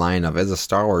screwing the line up. As a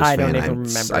Star Wars I fan, don't even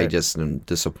remember I it. just am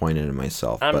disappointed in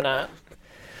myself. I'm not.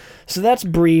 So that's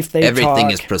brief. They Everything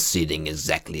talk. is proceeding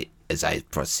exactly as I've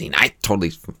foreseen. I totally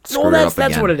screwed it up again.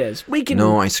 That's what it is. We can.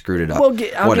 No, I screwed it up. I'll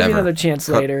give you another chance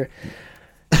later.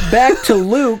 Back to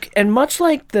Luke, and much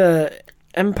like the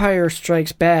Empire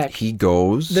Strikes Back, He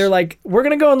goes. they're like, we're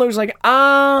gonna go, and Luke's like,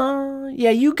 yeah,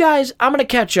 you guys, I'm gonna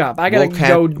catch up. I gotta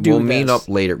go do this. We'll meet up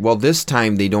later. Well, this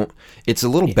time they don't. It's a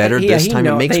little better Yeah, this time.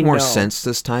 It makes they more know. sense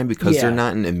this time because Yeah. they're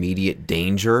not in immediate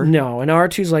danger. No, and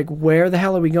R2's like, where the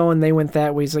hell are we going? They went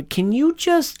that way. He's like, can you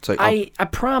just, like, I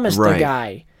promised the right.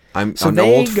 guy. I'm So an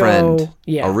they old friend, go-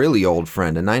 yeah. a really old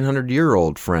friend, a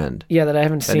 900-year-old friend Yeah, that I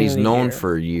haven't that seen he's in a known year.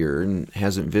 for a year and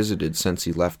hasn't visited since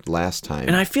he left last time.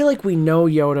 And I feel like we know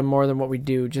Yoda more than what we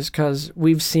do just because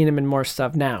we've seen him in more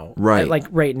stuff now. Right. Like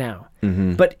right now.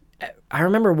 Mm-hmm. But I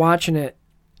remember watching it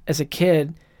as a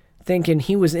kid thinking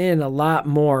he was in a lot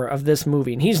more of this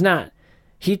movie. And he's not.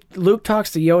 Luke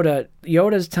talks to Yoda.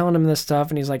 Yoda's telling him this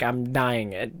stuff and he's like, I'm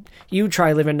dying. You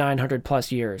try living 900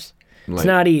 plus years. It's Like,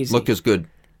 not easy. Look is good.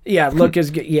 Yeah, look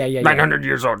is good. Yeah. 900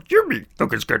 years old. You mean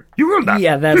look is good. You will not.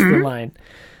 Yeah, that's the line.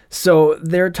 So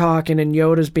they're talking, and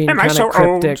Yoda's being Am I kind so of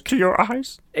cryptic. old to your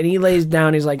eyes? And he lays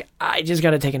down. He's like, I just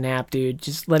got to take a nap, dude.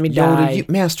 Just let me die. Yoda,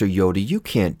 Master Yoda, you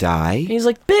can't die. And he's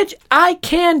like, bitch, I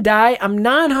can die. I'm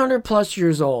 900 plus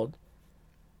years old.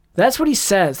 That's what he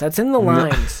says. That's in the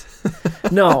lines.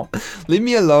 No. Leave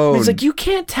me alone. He's like, you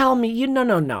can't tell me.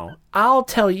 No. I'll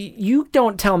tell you. You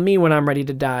don't tell me when I'm ready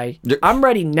to die. Yeah. I'm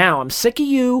ready now. I'm sick of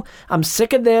you. I'm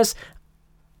sick of this.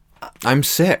 I'm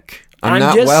sick. I'm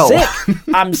not just well. sick.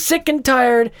 I'm sick and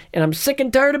tired, and I'm sick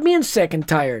and tired of being sick and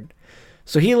tired.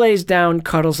 So he lays down,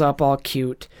 cuddles up all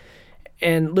cute,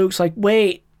 and Luke's like,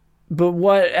 wait, but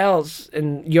what else?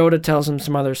 And Yoda tells him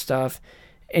some other stuff,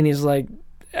 and he's like,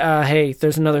 hey,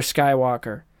 there's another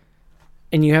Skywalker,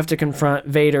 and you have to confront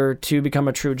Vader to become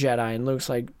a true Jedi. And Luke's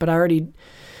like, but I already...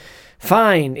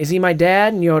 Fine. Is he my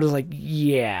dad? And Yoda's like,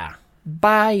 yeah.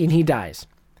 Bye. And he dies.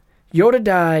 Yoda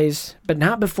dies, but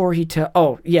not before he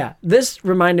Oh, yeah. This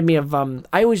reminded me of,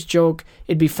 I always joke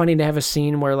it'd be funny to have a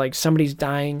scene where, like, somebody's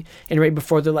dying, and right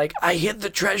before they're like, I hid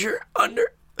the treasure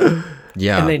under...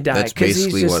 Yeah, and they die. that's 'Cause he's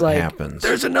basically just what like, happens.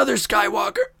 There's another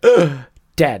Skywalker.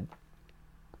 Dead.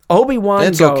 Obi-Wan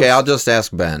It's goes... okay. I'll just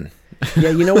ask Ben.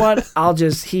 Yeah, you know what?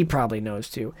 He probably knows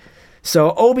too.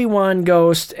 So Obi-Wan,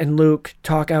 Ghost, and Luke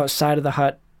talk outside of the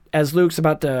hut as Luke's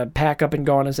about to pack up and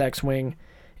go on his X-Wing.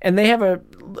 And they have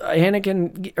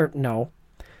Anakin, or no.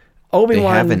 Obi-Wan. They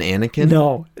have an Anakin?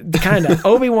 No, kind of.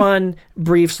 Obi-Wan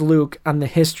briefs Luke on the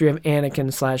history of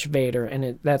Anakin / Vader,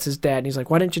 and that's his dad. And he's like,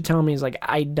 why didn't you tell me? He's like,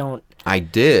 I don't. I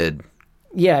did.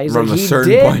 Yeah, he's From like, a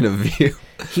certain point of view.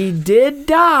 He did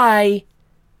die.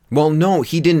 Well, no,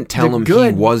 he didn't tell him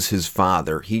good- he was his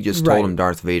father. He just Right. told him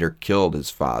Darth Vader killed his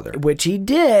father. Which he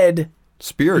did.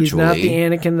 Spiritually. He's not the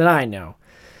Anakin that I know.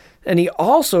 And he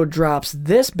also drops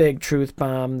this big truth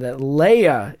bomb that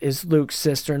Leia is Luke's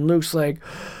sister. And Luke's like,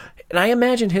 and I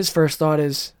imagine his first thought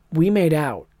is, we made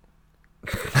out.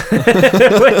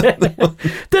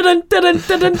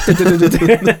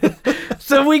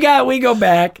 So we go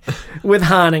back with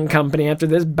Han and company after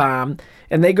this bomb.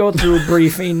 And they go through a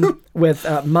briefing with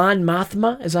Mon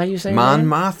Mothma. Is that how you say Mon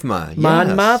that? Mothma. Yes. Mon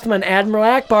Mothma and Admiral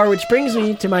Akbar, which brings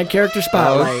me to my character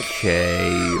spotlight. Okay.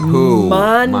 Who?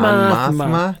 Mon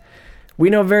Mothma. We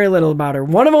know very little about her.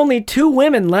 One of only 2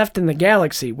 women left in the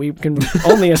galaxy, we can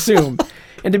only assume.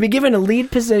 And to be given a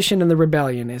lead position in the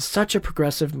rebellion is such a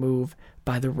progressive move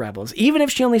by the rebels, even if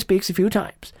she only speaks a few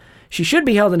times. She should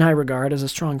be held in high regard as a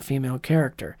strong female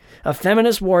character, a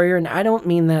feminist warrior, and I don't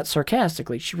mean that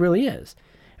sarcastically. She really is.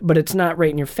 But it's not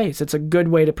right in your face. It's a good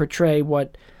way to portray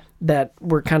what that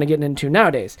we're kind of getting into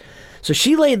nowadays. So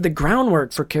she laid the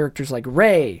groundwork for characters like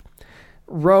Rey,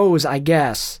 Rose, I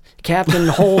guess, Captain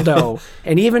Holdo,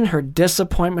 and even her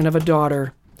disappointment of a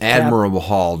daughter, Admiral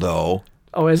Holdo.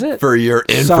 Oh, is it? For your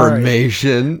Sorry.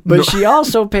 information. But she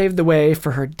also paved the way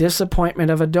for her disappointment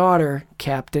of a daughter,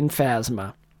 Captain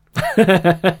Phasma.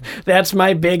 That's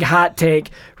my big hot take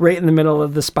right in the middle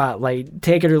of the spotlight.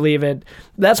 Take it or leave it.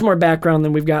 That's more background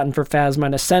than we've gotten for Phasma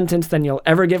in a sentence than you'll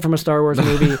ever get from a Star Wars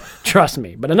movie. Trust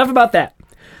me. But enough about that.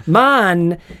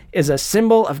 Mon is a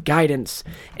symbol of guidance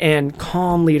and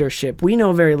calm leadership. We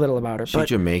know very little about her. She but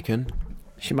Jamaican?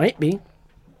 she might be.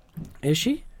 Is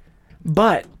she?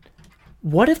 But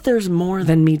what if there's more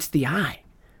than meets the eye?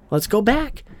 Let's go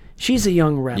back. She's a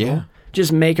young rebel. Yeah.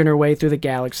 Just making her way through the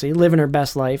galaxy, living her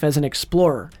best life as an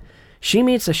explorer. She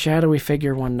meets a shadowy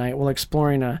figure one night while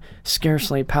exploring a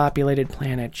scarcely populated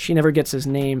planet. She never gets his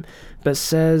name, but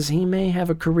says he may have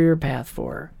a career path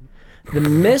for her. The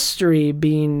mystery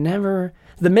being never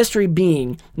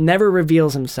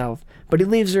reveals himself, but he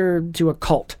leaves her to a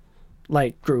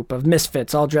cult-like group of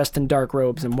misfits all dressed in dark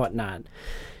robes and whatnot.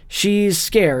 She's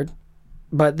scared,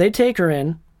 but they take her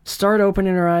in, start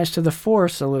opening her eyes to the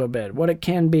Force a little bit, what it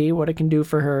can be, what it can do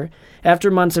for her.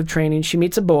 After months of training, she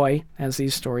meets a boy, as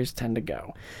these stories tend to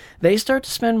go. They start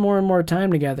to spend more and more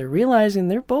time together, realizing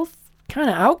they're both kind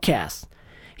of outcasts.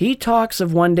 He talks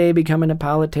of one day becoming a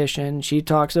politician. She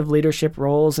talks of leadership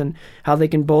roles and how they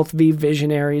can both be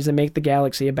visionaries and make the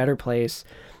galaxy a better place.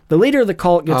 The leader of the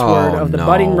cult gets word of the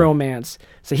budding romance,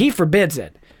 so he forbids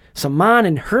it. So Mon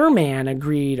and her man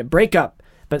agree to break up,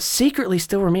 but secretly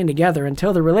still remain together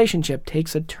until the relationship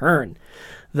takes a turn.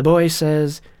 The boy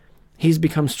says he's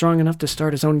become strong enough to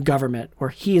start his own government,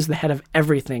 where he is the head of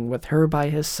everything with her by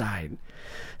his side.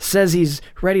 Says he's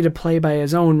ready to play by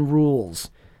his own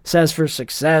rules. Says for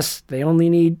success, they only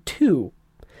need 2.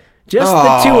 Just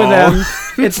the 2 of them.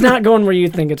 It's not going where you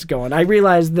think it's going. I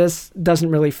realize this doesn't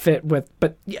really fit with,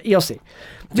 but you'll see.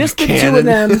 Just the 2 of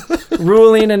them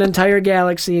ruling an entire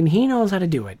galaxy, and he knows how to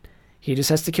do it. He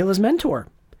just has to kill his mentor.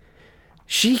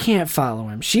 She can't follow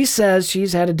him. She says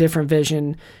she's had a different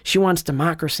vision. She wants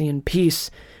democracy and peace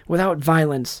without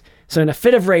violence. So in a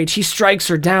fit of rage, he strikes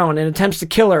her down and attempts to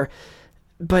kill her.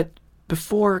 But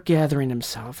before gathering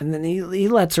himself, and then he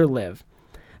lets her live.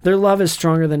 Their love is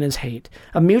stronger than his hate.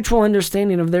 A mutual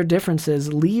understanding of their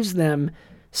differences leaves them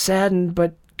saddened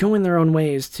but going their own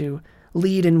ways to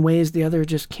lead in ways the other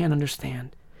just can't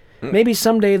understand. Maybe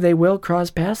someday they will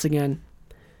cross paths again.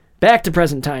 Back to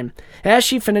present time. As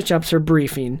she finishes up her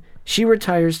briefing, she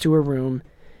retires to her room,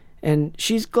 and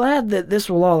she's glad that this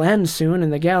will all end soon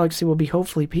and the galaxy will be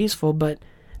hopefully peaceful, but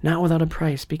not without a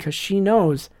price, because she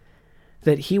knows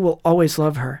that he will always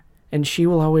love her, and she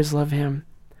will always love him.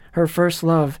 Her first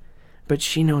love, but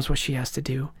she knows what she has to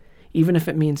do, even if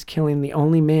it means killing the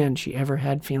only man she ever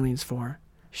had feelings for.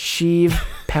 Sheev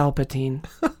Palpatine.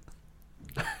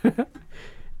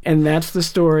 And that's the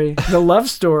story, the love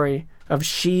story of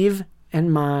Sheev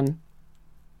and Mon.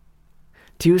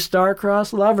 2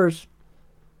 star-crossed lovers,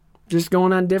 just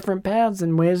going on different paths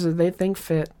in ways that they think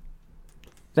fit.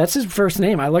 That's his first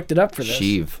name. I looked it up for this.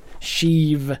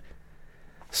 Sheev.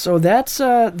 So that's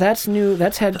new.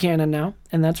 That's headcanon now,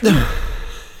 and that's right.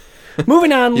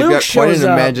 Moving on, Luke got shows quite an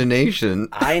up. imagination.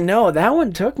 I know that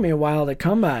one took me a while to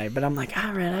come by, but I'm like,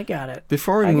 all right, I got it.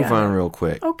 Before we move on real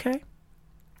quick, Okay.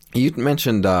 you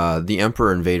mentioned the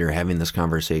Emperor and Vader having this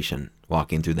conversation,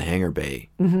 walking through the hangar bay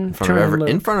in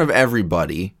front of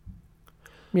everybody.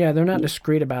 Yeah, they're not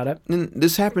discreet about it. And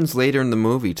this happens later in the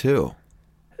movie too.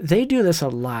 They do this a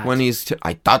lot. When he's,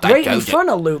 I thought I right told in front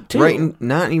you. of Luke too. Right,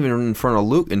 not even in front of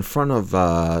Luke, in front of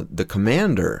the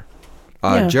commander,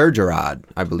 Jar Jar,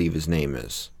 I believe his name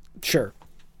is. Sure.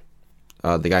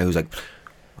 The guy who's like,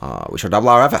 we shall double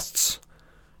our efforts.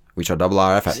 We shall double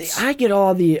our efforts. See, I get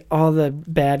all the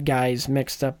bad guys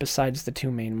mixed up besides the 2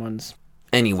 main ones.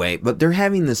 Anyway, but they're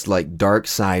having this like dark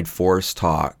side Force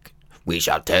talk. We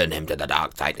shall turn him to the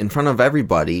dark side in front of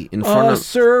everybody. In front of,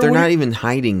 sir, they're not even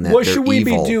hiding that. What they're should we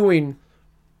evil. be doing?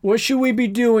 What should we be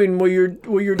doing while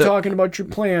you're talking about your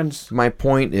plans? My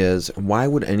point is, why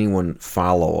would anyone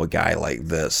follow a guy like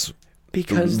this?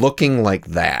 Because looking like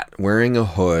that, wearing a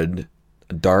hood,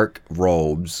 dark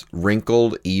robes,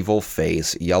 wrinkled, evil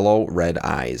face, yellow, red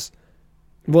eyes.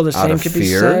 well, the same of could be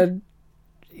fear? said.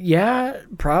 Yeah,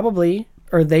 probably.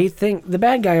 Or they think the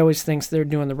bad guy always thinks they're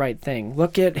doing the right thing.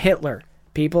 Look at Hitler.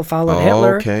 People followed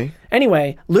Hitler. Okay.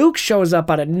 Anyway, Luke shows up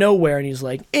out of nowhere and he's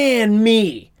like, "And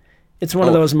me." It's one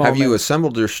of those moments. Have you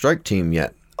assembled your strike team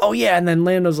yet? Oh yeah, and then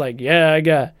Lando's like, "Yeah, I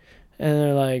got," and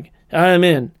they're like, "I'm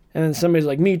in," and then somebody's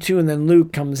like, "Me too," and then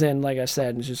Luke comes in, like I said,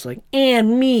 and it's just like,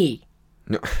 "And me,"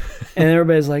 No. and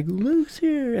everybody's like, "Luke's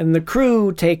here," and the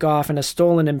crew take off in a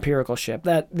stolen Imperial ship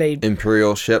that they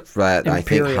Imperial ship that I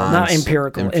think Imperial, Hans... not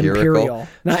empirical, Imperial,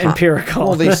 not empirical.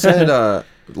 Well, they said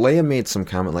Leia made some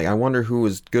comment like, I wonder who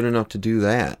was good enough to do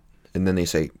that. And then they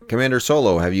say, Commander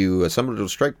Solo, have you assembled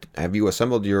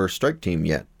your strike team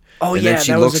yet? Oh, and yeah. then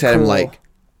she looks at him like,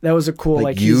 that was a cool,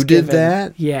 like you he's did given,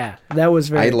 that? Yeah, that was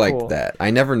very cool. I liked that. I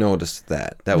never noticed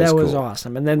that. That was cool. cool.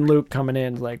 Awesome. And then Luke coming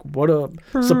in like, what a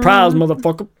surprise,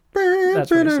 motherfucker. That's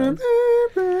what he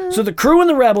said. So the crew and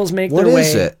the rebels make their way. What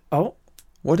is it? Oh.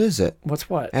 What is it? What's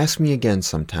what? Ask me again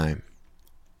sometime.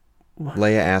 What?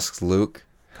 Leia asks Luke,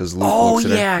 because Luke looks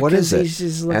at her. What is it? He's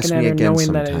just looking Ask at me her again knowing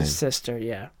sometime. that his sister,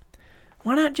 yeah.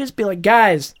 Why not just be like,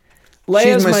 guys,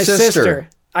 Leia's my my sister. sister.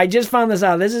 I just found this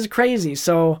out. This is crazy.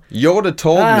 So Yoda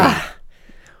told me.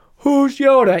 Who's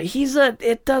Yoda? He's a.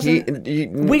 It doesn't.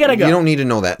 We gotta go. You don't need to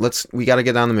know that. We gotta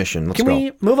get on the mission. Let's go. Can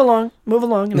we move along? Move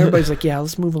along. And everybody's like, yeah,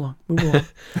 let's move along. Move along.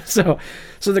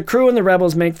 So the crew and the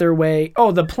rebels make their way.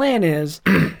 Oh, the plan is,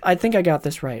 I think I got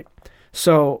this right.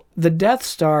 So the Death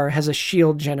Star has a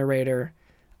shield generator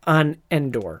on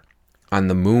Endor. On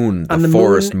the moon, the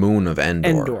forest moon of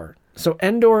Endor. So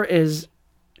Endor is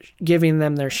giving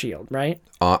them their shield, right?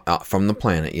 From the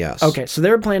planet, yes. Okay, so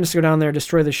their plan is to go down there,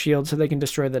 destroy the shield so they can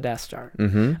destroy the Death Star.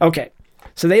 Mm-hmm. Okay,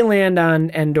 so they land on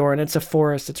Endor, and it's a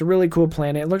forest. It's a really cool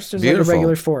planet. It looks just like a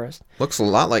regular forest. Looks a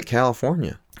lot like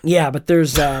California. Yeah, but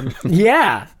there's...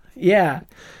 yeah.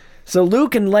 So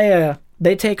Luke and Leia,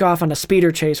 they take off on a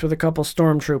speeder chase with a couple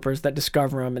stormtroopers that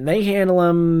discover them, and they handle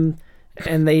them,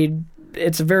 and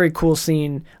it's a very cool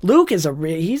scene. Luke he's a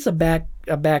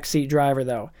backseat driver,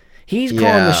 though. He's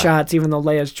calling the shots even though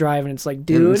Leia's driving. It's like,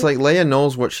 dude. And it's like Leia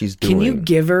knows what she's doing. Can you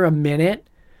give her a minute?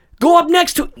 Go up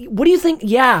next to... What do you think?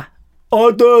 Yeah.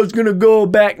 I thought I was going to go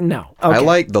back. No. Okay. I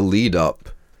like the lead up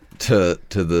to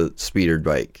the speeder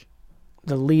bike.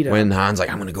 The lead up. When Han's like,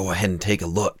 I'm going to go ahead and take a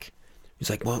look. He's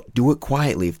like, well, do it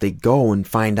quietly. If they go and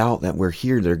find out that we're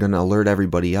here, they're going to alert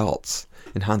everybody else.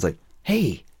 And Han's like,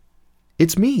 hey,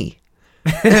 it's me.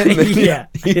 And then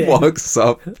he walks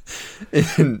up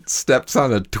and steps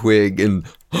on a twig and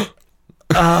gets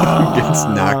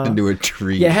knocked into a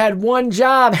tree. You had one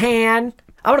job, Han.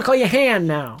 I'm gonna call you Han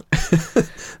now.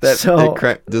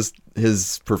 Just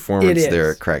his performance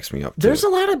there cracks me up. There's a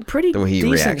lot of pretty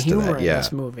decent humor in that,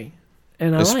 this movie,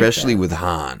 and I especially like with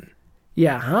Han.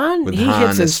 Yeah, Han. He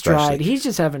hits his stride. He's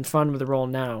just having fun with the role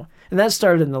now, and that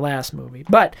started in the last movie.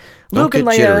 But Luke and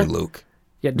Leia. Jittery, Luke.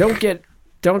 Yeah, don't get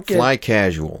fly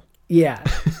casual. Yeah,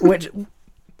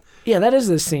 that is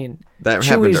the scene. That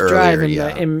happened earlier, driving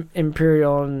the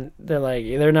Imperial, and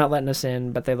they're not letting us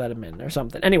in, but they let him in or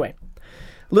something. Anyway,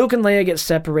 Luke and Leia get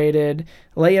separated.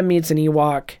 Leia meets an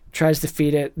Ewok, tries to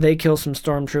feed it. They kill some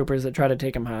stormtroopers that try to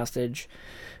take him hostage.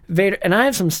 Vader, and I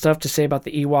have some stuff to say about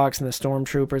the Ewoks and the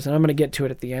stormtroopers, and I'm going to get to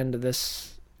it at the end of this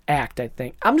act, I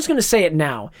think. I'm just going to say it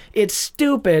now. It's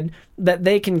stupid that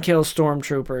they can kill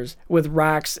stormtroopers with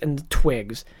rocks and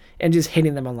twigs and just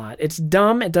hitting them a lot. It's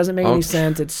dumb. It doesn't make any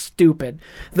sense. It's stupid.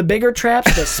 The bigger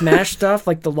traps that smash stuff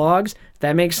like the logs,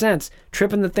 that makes sense.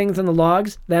 Tripping the things on the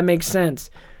logs, that makes sense.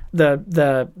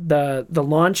 The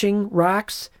launching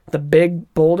rocks, the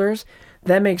big boulders,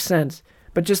 that makes sense.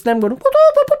 But just them going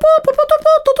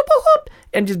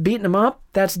and just beating them up,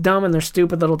 that's dumb, and they're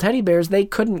stupid little teddy bears. They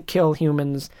couldn't kill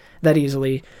humans that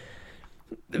easily.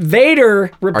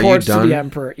 Vader reports to the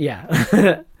Emperor.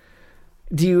 Yeah.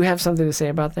 Do you have something to say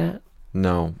about that?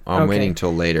 No, I'm waiting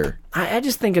till later. I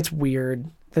just think it's weird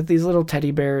that these little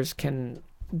teddy bears can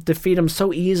defeat them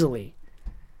so easily.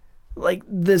 Like,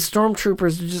 the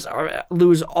stormtroopers just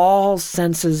lose all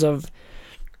senses of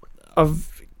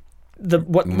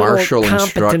what martial little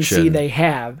competency instruction they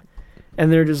have, and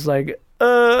they're just like,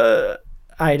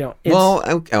 I don't.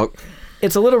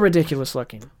 It's a little ridiculous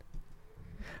looking,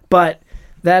 but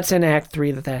that's in Act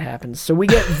 3 that happens. So we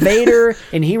get Vader,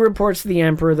 and he reports to the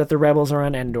Emperor that the rebels are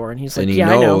on Endor, and he's like, and he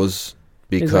knows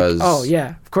because like, oh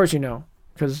yeah, of course you know,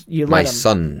 because you let him. My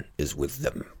son is with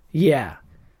them. Yeah.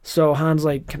 So Han's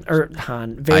like,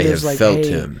 Vader's I have like, felt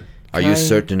hey, him. Are you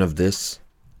certain of this?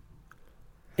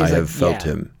 I have felt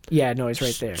him. Yeah, no, he's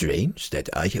right there. Strange that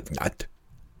I have not.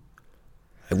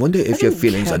 I wonder if your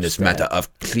feelings on this matter are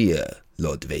clear,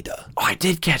 Lord Vader. Oh, I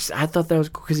did catch that. I thought that was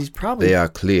cool because he's probably... They are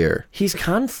clear. He's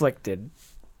conflicted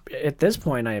at this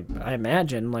point, I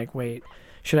imagine. Like, wait,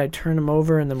 should I turn him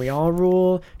over and then we all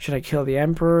rule? Should I kill the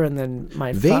Emperor and then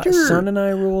my son and I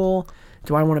rule?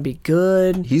 Do I want to be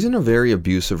good? He's in a very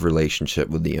abusive relationship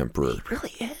with the Emperor. He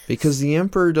really is. Because the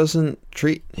Emperor doesn't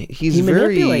treat... He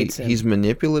manipulates him. He's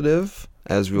manipulative,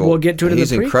 as we'll get to it in the prequels.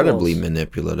 He's incredibly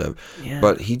manipulative. Yeah.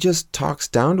 But he just talks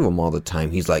down to him all the time.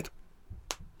 He's like,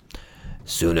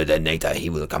 sooner than later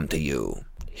he will come to you.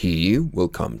 He will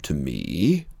come to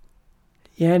me.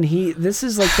 Yeah, and this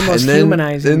is like the most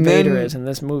humanizing Vader is in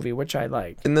this movie, which I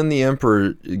like. And then the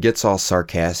Emperor gets all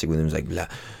sarcastic with him. He's like, blah,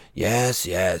 yes,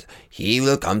 he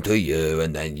will come to you,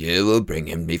 and then you will bring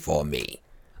him before me.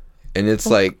 And it's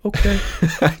okay.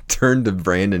 I turned to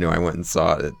Brandon, who I went and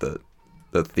saw it at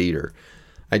the theater.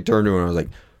 I turned to him and I was like,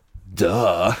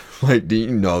 duh. Like, do you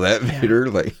know that,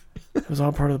 Vader? Like, it was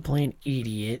all part of the plan,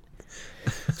 idiot.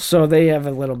 So they have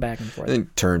a little back and forth. And he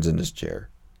turns in his chair.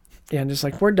 Yeah, and just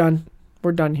like, we're done.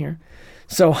 We're done here.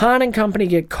 So Han and company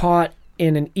get caught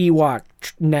in an Ewok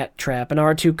net trap, and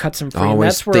R2 cuts him free. Always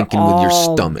that's where thinking with your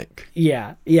stomach.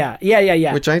 Yeah.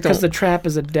 Which I don't... Because the trap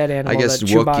is a dead animal. I guess that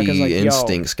Wookiee like,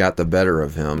 instincts got the better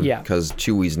of him. Yeah. Because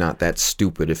Chewie's not that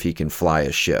stupid if he can fly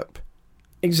a ship.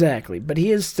 Exactly. But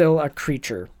he is still a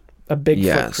creature. A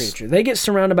Bigfoot creature. They get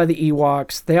surrounded by the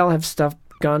Ewoks. They all have stuffed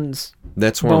guns.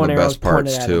 That's one of the best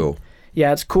parts, too.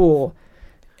 Yeah, it's cool.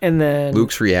 And then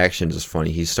Luke's reaction is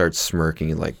funny. He starts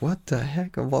smirking like, what the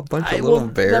heck? A bunch of little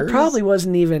bears? That probably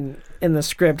wasn't even in the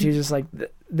script. He was just like,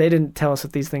 they didn't tell us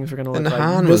what these things were going to look like. And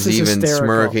Han was even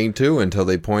smirking too until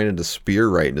they pointed a spear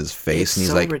right in his face. And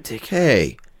he's like, ridiculous.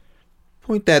 Hey,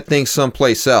 point that thing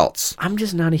someplace else. I'm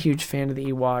just not a huge fan of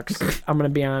the Ewoks. I'm going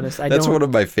to be honest. That's one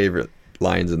of my favorite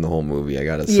lines in the whole movie, I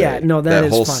got to say. Yeah, no, that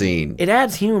is whole funny. Scene. It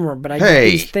adds humor, but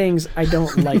these things, I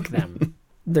don't like them.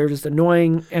 They're just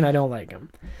annoying, and I don't like them.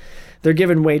 They're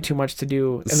given way too much to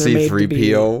do. And they're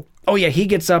C-3PO? Oh, yeah, he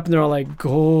gets up, and they're all like,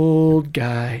 gold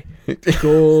guy,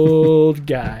 gold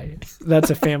guy. That's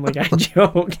a Family Guy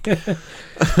joke.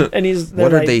 And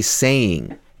what are they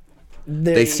saying?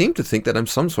 They seem to think that I'm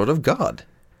some sort of god.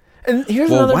 And here's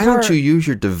why don't you use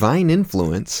your divine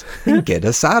influence and get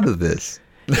us out of this?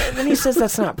 And then he says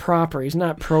that's not proper. He's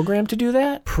not programmed to do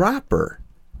that. Proper?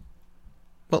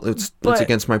 Well, it's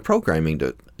against my programming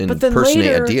to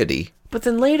impersonate a deity. But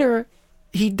then later,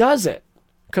 he does it.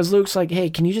 Because Luke's like, hey,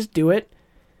 can you just do it?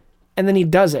 And then he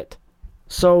does it.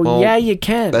 So, yeah, you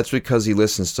can. That's because he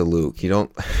listens to Luke. You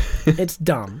don't... It's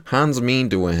dumb. Han's mean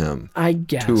to him. I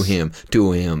guess. To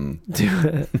him.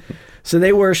 So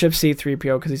they worship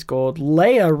C-3PO because he's gold.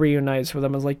 Leia reunites with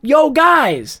them and is like, yo,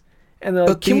 guys! And they're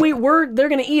like, they're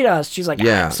going to eat us. She's like,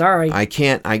 sorry. I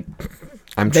can't,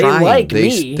 I'm they trying. Like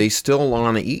me. They still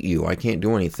want to eat you. I can't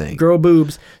do anything. Grow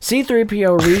boobs.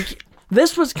 C-3PO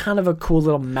This was kind of a cool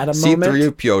little meta moment.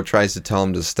 C-3PO tries to tell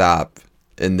him to stop,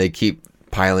 and they keep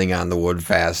piling on the wood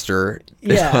faster.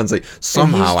 Yeah. And Han's like,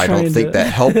 somehow I don't think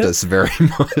that helped us very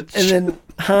much. And then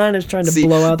Han is trying to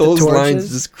blow out the torches. Those lines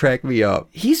just crack me up.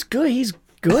 He's good. He's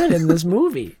good in this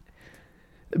movie.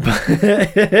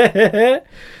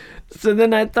 So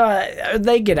then I thought,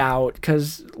 they get out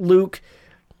because Luke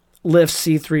lifts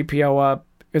C-3PO up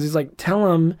because he's like,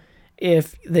 tell him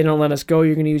if they don't let us go,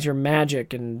 you're going to use your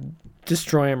magic and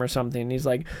destroy him or something. And he's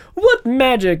like, what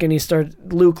magic? And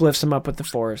Luke lifts him up with the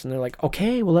Force. And they're like,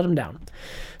 okay, we'll let him down.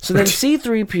 So then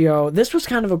C-3PO, this was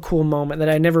kind of a cool moment that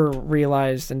I never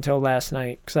realized until last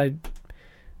night because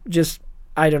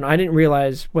I didn't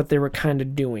realize what they were kind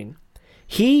of doing.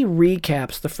 He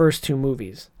recaps the first two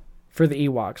movies for the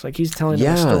Ewoks. Like, he's telling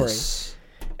them a story.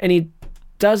 And he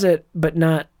does it, but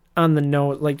not on the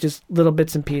note, like just little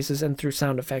bits and pieces and through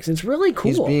sound effects. It's really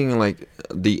cool. He's being like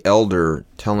the elder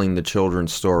telling the children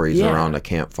stories around a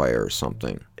campfire or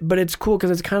something. But it's cool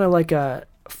because it's kind of like a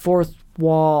fourth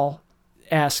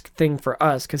wall-esque thing for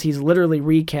us because he's literally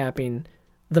recapping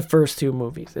the first two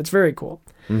movies. It's very cool.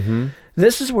 Mm-hmm.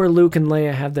 This is where Luke and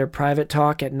Leia have their private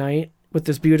talk at night with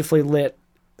this beautifully lit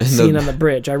scene on the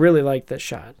bridge. I really like this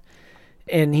shot.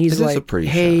 And he's like,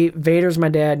 hey, Vader's my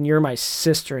dad and you're my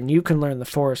sister and you can learn the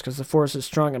Force because the Force is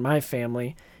strong in my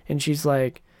family. And she's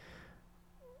like,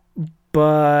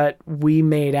 but we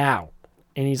made out.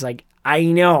 And he's like, I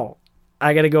know.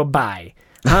 I got to go bye.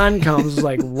 Han comes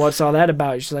like, what's all that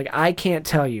about? She's like, I can't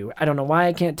tell you. I don't know why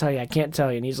I can't tell you. I can't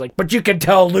tell you. And he's like, but you can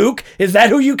tell Luke. Is that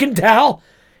who you can tell?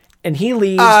 And he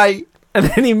leaves. And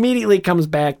then he immediately comes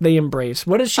back. They embrace.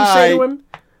 What does she say to him?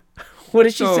 What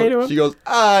does she say to him? She goes,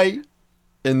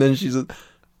 and then she says,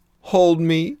 hold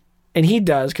me. And he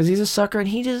does, because he's a sucker, and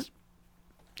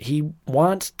he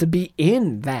wants to be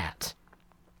in that.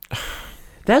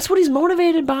 That's what he's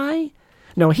motivated by.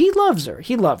 No, he loves her.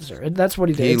 He loves her. That's what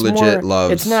he did. He legit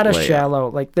loves It's not a Leia. shallow,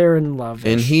 like they're in love.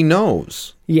 And he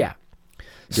knows. Yeah.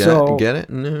 Get it?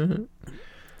 No.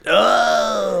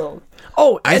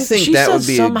 Oh, I think she that says would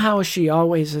be somehow she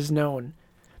always has known.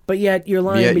 But yet you're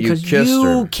lying because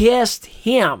you kissed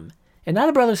him. And not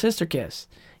a brother-sister kiss.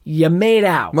 You made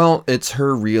out. Well, it's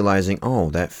her realizing,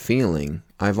 that feeling.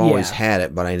 I've always had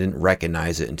it, but I didn't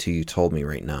recognize it until you told me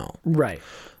right now. Right.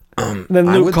 Then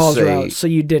Luke calls her out, so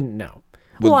you didn't know.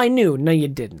 Well, I knew. No, you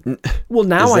didn't. Well,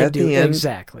 now I do.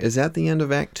 Exactly. Is that the end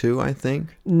of Act 2, I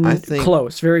think?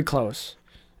 Close. Very close.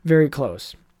 Very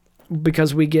close.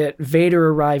 Because we get Vader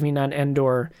arriving on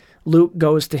Endor. Luke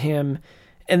goes to him.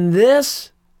 And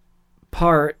this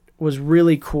part was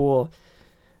really cool.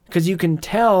 Because you can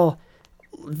tell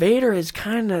Vader is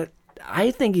kind of...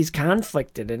 I think he's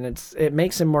conflicted. And it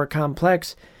makes him more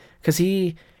complex. Because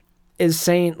he is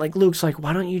saying... Like, Luke's like,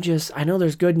 why don't you just... I know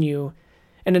there's good in you.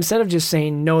 And instead of just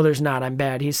saying, no, there's not, I'm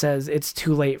bad, he says, it's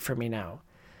too late for me now.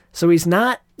 So he's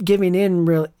not giving in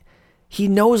really. He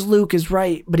knows Luke is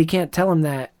right, but he can't tell him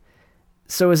that.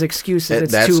 So his excuse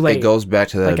is it's too late. It goes back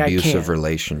to that abusive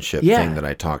relationship thing that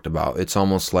I talked about. It's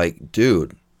almost like,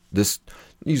 dude,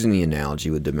 using the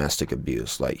analogy with domestic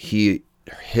abuse, like he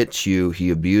hits you, he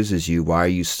abuses you, why are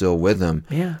you still with him?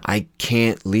 Yeah. I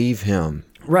can't leave him.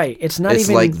 Right. It's not it's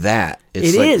even. It's like that.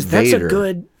 It's it like is.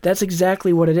 Vader. That's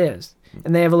exactly what it is.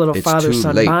 And they have a little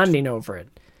father-son bonding over it.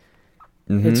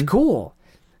 Mm-hmm. It's cool.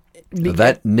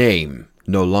 That name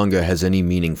no longer has any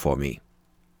meaning for me.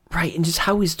 Right, and just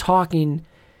how he's talking.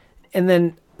 And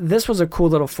then this was a cool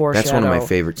little foreshadow. That's one of my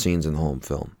favorite scenes in the whole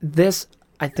film. This,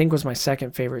 I think, was my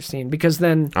second favorite scene. Because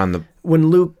then when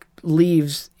Luke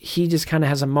leaves, he just kind of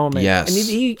has a moment. Yes. And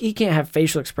he can't have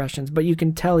facial expressions, but you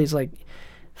can tell he's like...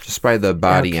 Just by the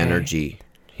body energy.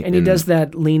 And he does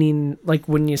that leaning, like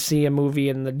when you see a movie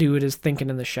and the dude is thinking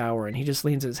in the shower and he just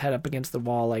leans his head up against the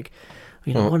wall like,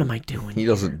 what am I doing? He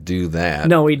doesn't do that.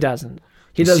 No, he doesn't.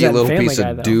 He does see that a little in Family piece Guy,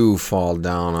 of though. dew fall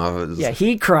down off it. Yeah,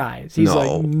 he cries. He's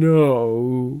like,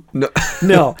 no.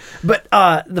 No. But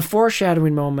the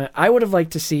foreshadowing moment, I would have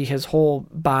liked to see his whole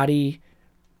body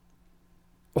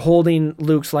holding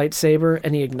Luke's lightsaber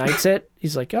and he ignites it.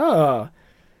 He's like, oh,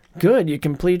 good. You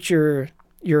complete your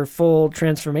full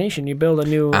transformation. You build a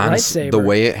new lightsaber. The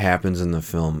way it happens in the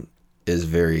film is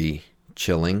very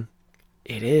chilling.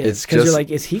 It is. Because you're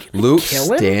like, is he going to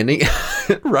kill him? Standing,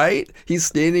 right? He's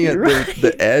standing at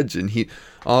the edge and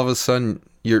all of a sudden,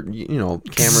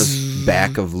 camera's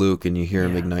back of Luke and you hear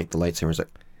him ignite the lightsaber. It's like,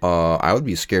 I would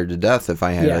be scared to death if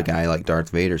I had a guy like Darth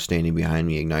Vader standing behind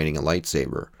me igniting a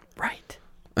lightsaber. Right.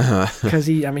 Because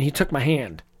he took my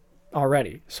hand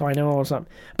already, so I know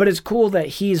something. But it's cool that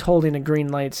he's holding a green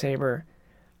lightsaber,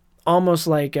 almost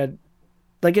like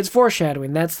it's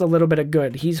foreshadowing. That's the little bit of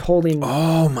good. He's holding.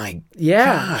 Oh my!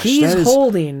 Yeah, gosh, he's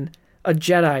holding a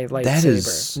Jedi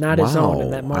lightsaber, not his own.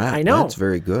 In that moment, I know that's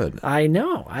very good. I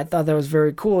know. I thought that was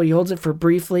very cool. He holds it for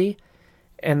briefly,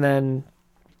 and then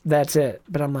that's it.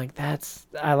 But I'm like,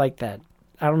 I like that.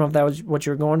 I don't know if that was what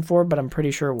you were going for, but I'm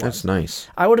pretty sure it was. That's nice.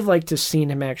 I would have liked to seen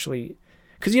him actually.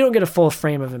 Because you don't get a full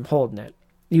frame of him holding it.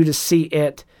 You just see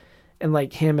it, and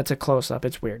like him, it's a close-up.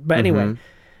 It's weird. But anyway,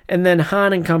 and then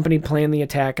Han and company plan the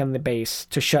attack on the base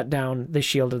to shut down the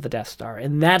shield of the Death Star.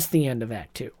 And that's the end of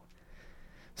Act 2.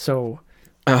 So,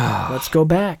 let's go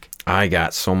back. I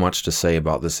got so much to say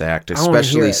about this act,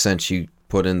 especially since you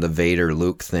put in the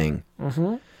Vader-Luke thing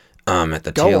at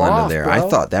the tail end of there. Bro. I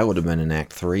thought that would have been in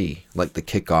Act 3, like the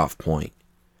kickoff point.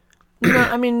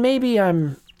 I mean, maybe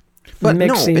I'm... But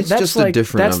mixing. No, it's that's just like, a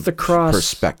different that's the cross,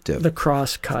 perspective. The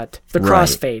cross cut. The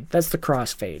crossfade. That's the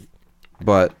crossfade.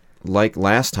 But like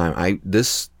last time, the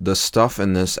stuff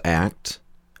in this act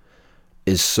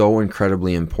is so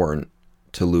incredibly important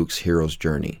to Luke's hero's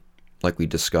journey, like we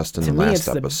discussed in the last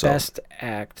episode. To me, it's the best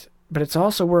act, but it's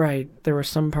also where there were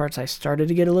some parts I started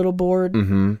to get a little bored.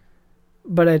 Mm-hmm.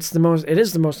 But it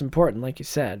is the most important, like you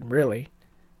said, really.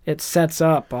 It sets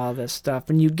up all this stuff,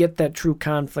 and you get that true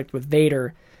conflict with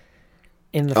Vader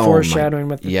in the foreshadowing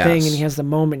with the thing, and he has the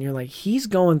moment, and you're like, he's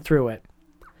going through it.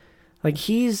 Like,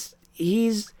 he's,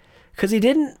 because he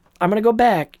didn't, I'm going to go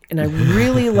back, and I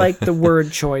really like the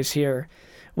word choice here,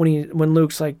 when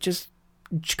Luke's like, just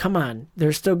come on,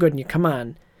 there's still good in you, come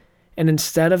on. And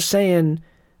instead of saying,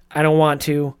 I don't want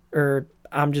to, or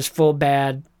I'm just full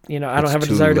bad, I don't have a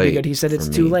desire to be good, he said, it's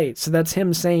too late. So that's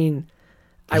him saying,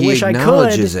 I wish I could. He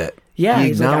acknowledges it. Yeah,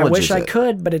 he's like, I wish I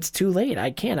could, but it's too late.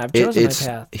 I can't. I've chosen my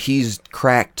path. He's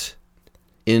cracked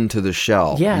into the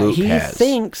shell. Yeah, Luke he has.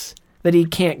 thinks that he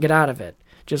can't get out of it.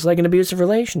 Just like an abusive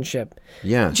relationship.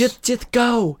 Yes. Just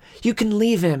go. You can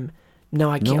leave him.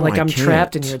 No, I can't. No, I'm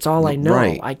trapped in here. It's all I know.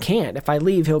 Right. I can't. If I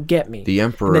leave, he'll get me. The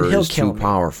Emperor is too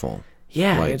powerful.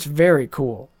 Yeah, it's very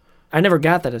cool. I never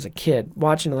got that as a kid.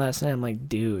 Watching it last night, I'm like,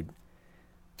 dude.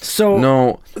 So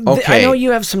no, okay. I know you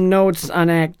have some notes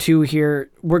on Act 2 here.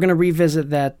 We're going to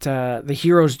revisit that the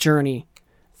hero's journey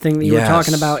thing that you were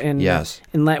talking about.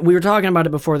 We were talking about it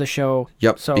before the show.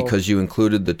 Yep, because you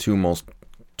included the two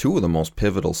of the most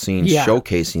pivotal scenes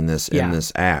showcasing this in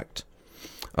this act.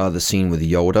 The scene with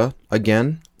Yoda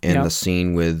again and Yep. the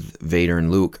scene with Vader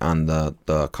and Luke on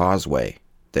the causeway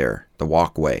there, the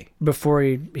walkway. Before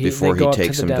he Before they he go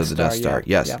takes up him to the Death Star.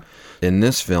 Yeah. Yes. Yeah. In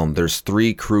this film, there's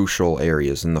 3 crucial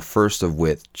areas, and the first of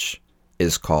which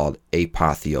is called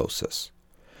apotheosis.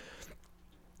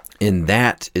 And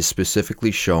that is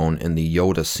specifically shown in the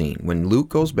Yoda scene. When Luke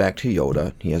goes back to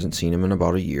Yoda, he hasn't seen him in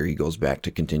about a year. He goes back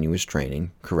to continue his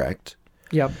training, correct?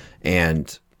 Yep.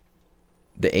 And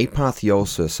the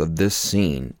apotheosis of this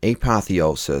scene,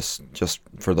 apotheosis, just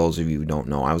for those of you who don't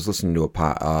know, I was listening to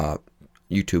a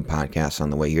YouTube podcast on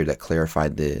the way here that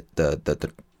clarified the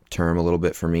term a little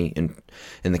bit for me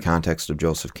in the context of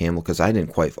Joseph Campbell, because I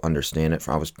didn't quite understand it.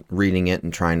 I was reading it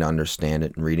and trying to understand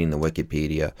it and reading the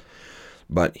Wikipedia.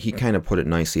 But he kind of put it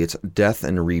nicely. It's death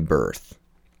and rebirth.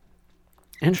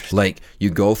 Interesting. Like, you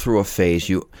go through a phase,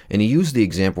 and he used the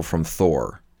example from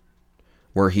Thor,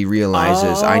 where he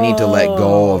realizes, I need to let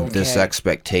go of this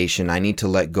expectation. I need to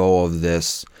let go of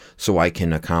this so I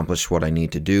can accomplish what I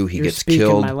need to do. He You're gets speaking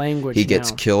killed. my language He gets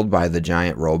now. killed by the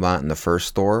giant robot in the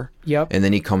first Thor. Yep. And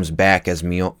then he comes back as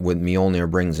with Mjolnir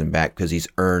brings him back because he's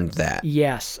earned that.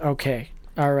 Yes. Okay.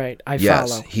 All right. I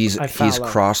Yes, follow. he's follow.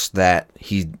 crossed that.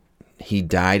 He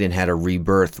died and had a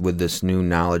rebirth with this new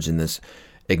knowledge and this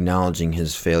acknowledging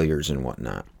his failures and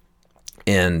whatnot.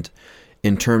 And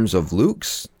in terms of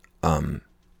Luke's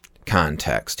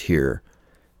context here,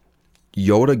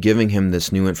 Yoda giving him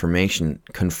this new information,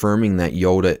 confirming that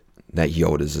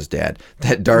Yoda's his dad,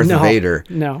 that Vader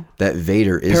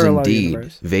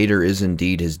Vader is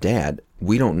indeed his dad.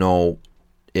 We don't know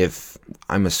if,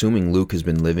 I'm assuming Luke has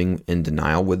been living in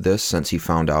denial with this since he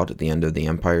found out at the end of The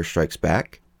Empire Strikes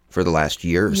Back for the last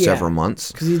year or several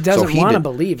months. Because he doesn't want to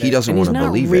believe it. He doesn't want to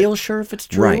believe it. He's not real sure if it's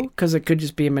true, Right. because it could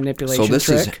just be a manipulation So this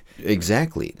trick.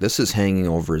 this is hanging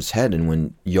over his head, and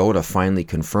when Yoda finally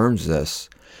confirms this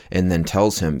and then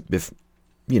tells him,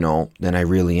 then I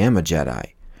really am a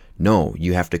Jedi. No,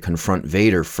 you have to confront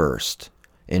Vader first,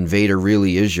 and Vader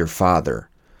really is your father.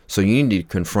 So you need to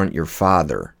confront your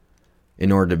father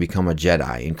in order to become a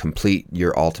Jedi and complete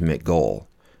your ultimate goal.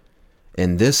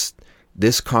 And this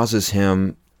causes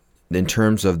him, in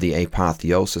terms of the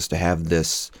apotheosis, to have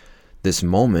this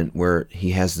moment where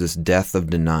he has this death of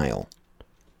denial.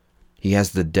 He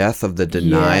has the death of the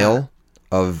denial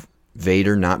of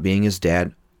Vader not being his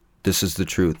dad. This is the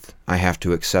truth. I have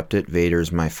to accept it. Vader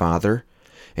is my father.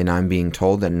 And I'm being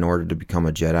told that in order to become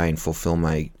a Jedi and fulfill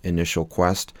my initial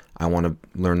quest, I want to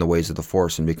learn the ways of the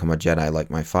Force and become a Jedi like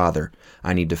my father.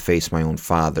 I need to face my own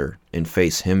father and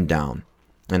face him down.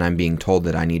 And I'm being told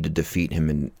that I need to defeat him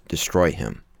and destroy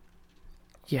him.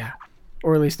 Yeah.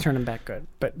 Or at least turn him back good.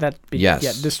 But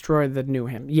destroy the new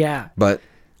him. Yeah. But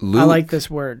Luke, I like this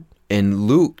word. And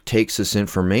Luke takes this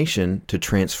information to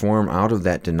transform out of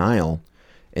that denial,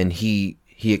 and he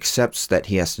accepts that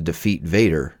he has to defeat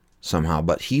Vader somehow,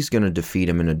 but he's going to defeat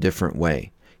him in a different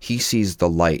way. He sees the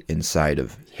light inside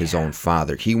of his own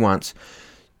father. He wants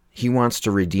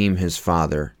to redeem his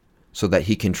father so that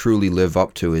he can truly live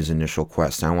up to his initial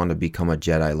quest. I want to become a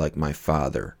Jedi like my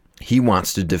father. He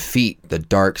wants to defeat the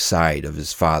dark side of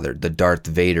his father, the Darth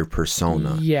Vader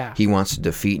persona. Yeah. He wants to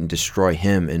defeat and destroy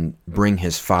him and bring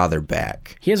his father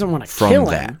back. He doesn't want to from kill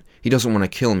that. him. He doesn't want to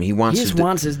kill him. He wants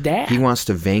his dad. He wants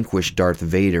to vanquish Darth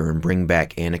Vader and bring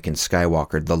back Anakin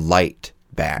Skywalker, the light,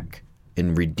 back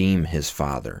and redeem his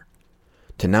father.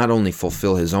 To not only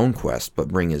fulfill his own quest, but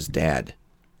bring his dad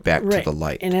back to the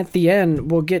light. And at the end,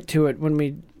 we'll get to it when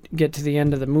we get to the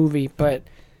end of the movie, but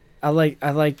I like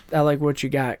what you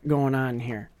got going on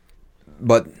here.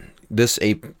 But this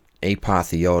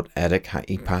apotheotic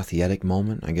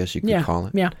moment, I guess you could call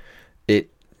it. Yeah.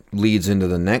 It leads into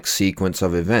the next sequence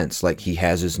of events. Like, he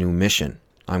has his new mission.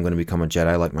 I'm going to become a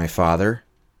Jedi like my father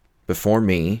before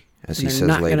me, as he says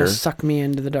later. They're not going to suck me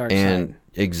into the dark side.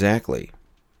 Exactly.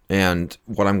 And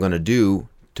what I'm going to do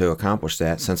to accomplish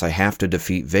that, since I have to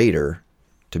defeat Vader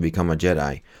to become a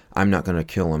Jedi, I'm not going to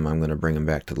kill him. I'm going to bring him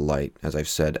back to the light, as I've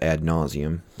said ad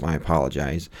nauseum. I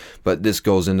apologize. But this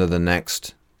goes into the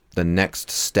next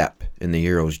step in the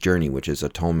hero's journey, which is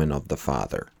atonement of the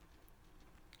father.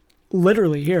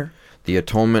 Literally here. The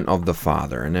atonement of the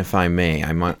father. And if I may,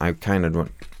 I kind of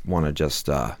want to just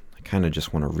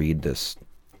want to read this.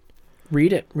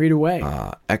 Read it. Read away.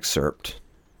 Excerpt.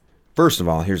 First of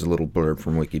all, here's a little blurb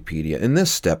from Wikipedia. In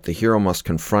this step, the hero must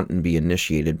confront and be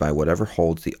initiated by whatever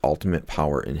holds the ultimate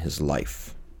power in his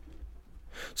life.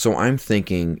 So I'm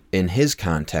thinking, in his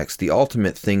context, the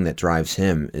ultimate thing that drives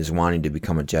him is wanting to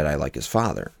become a Jedi like his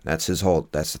father. That's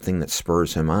the thing that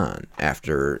spurs him on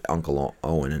after Uncle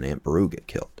Owen and Aunt Beru get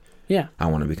killed. Yeah. I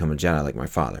want to become a Jedi like my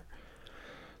father.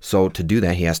 So to do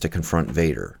that, he has to confront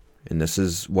Vader. And this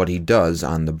is what he does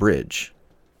on the bridge.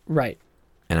 Right.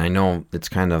 And I know it's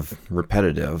kind of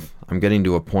repetitive. I'm getting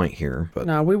to a point here, but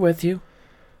No, we with you.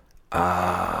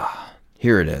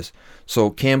 here it is. So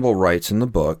Campbell writes in the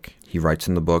book,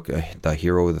 The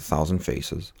Hero with 1,000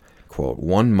 Faces, quote,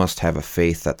 "One must have a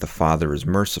faith that the Father is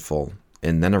merciful,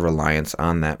 and then a reliance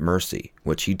on that mercy,"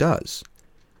 which he does.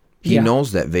 He Yeah.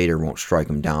 knows that Vader won't strike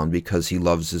him down because he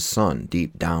loves his son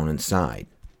deep down inside.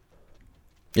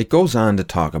 It goes on to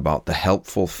talk about the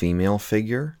helpful female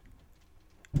figure,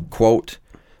 quote,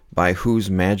 "by whose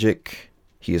magic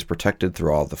he is protected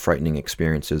through all the frightening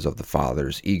experiences of the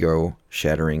Father's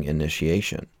ego-shattering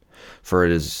initiation. For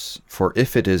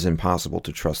if it is impossible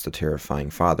to trust the terrifying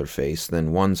Father face,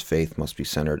 then one's faith must be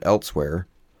centered elsewhere,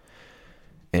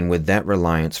 and with that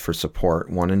reliance for support,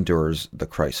 one endures the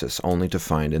crisis, only to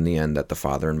find in the end that the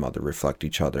Father and Mother reflect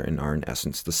each other and are in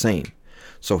essence the same."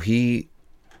 So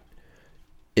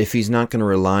if he's not going to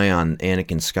rely on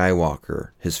Anakin Skywalker,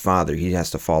 his father, he has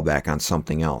to fall back on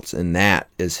something else. And that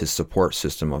is his support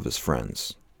system of his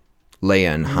friends,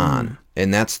 Leia and Han.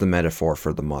 And that's the metaphor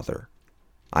for the mother,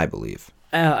 I believe.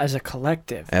 As a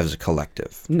collective. As a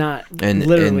collective. Not And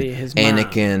literally his mom.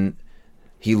 Anakin,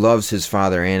 he loves his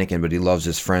father, Anakin, but he loves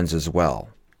his friends as well.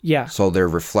 Yeah. So they're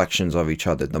reflections of each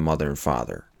other, the mother and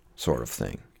father sort of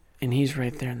thing. And he's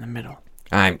right there in the middle.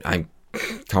 I'm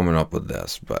coming up with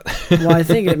this, but Well, I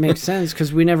think it makes sense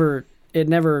because it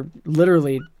never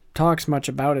literally talks much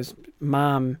about his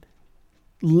mom,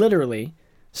 literally.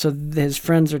 So his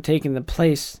friends are taking the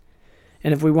place.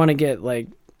 And if we want to get like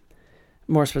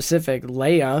more specific,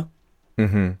 Leia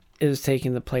is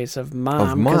taking the place of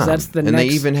mom. Because that's the and next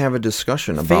they even have a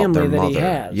discussion about family their that mother. he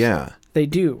has. Yeah. They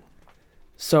do.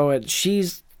 So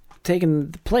she's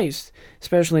taking the place,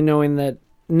 especially knowing that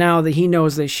now that he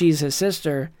knows that she's his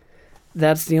sister,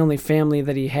 that's the only family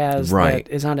that he has Right.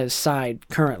 that is on his side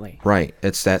currently. Right.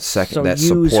 It's that second, So that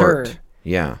use support. her.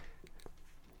 Yeah.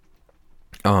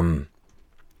 And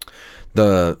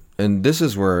this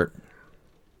is where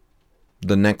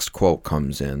the next quote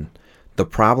comes in. "The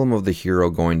problem of the hero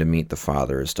going to meet the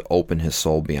Father is to open his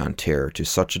soul beyond terror to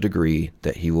such a degree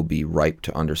that he will be ripe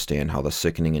to understand how the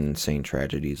sickening and insane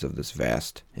tragedies of this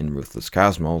vast and ruthless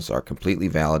cosmos are completely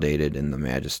validated in the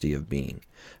majesty of being."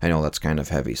 I know that's kind of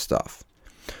heavy stuff.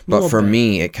 But for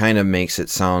me, it kind of makes it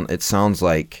sounds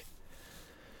like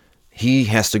he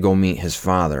has to go meet his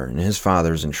father, and his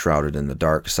father's enshrouded in the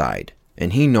dark side.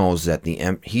 And he knows that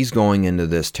he's going into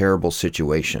this terrible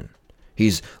situation.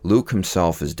 Luke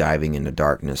himself is diving into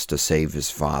darkness to save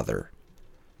his father.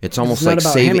 It's almost like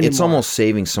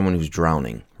saving someone who's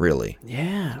drowning, really.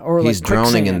 Yeah, or he's like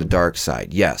drowning in quicksand. the dark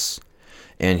side. Yes.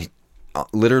 And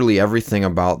literally everything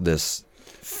about this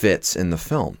fits in the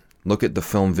film. Look at the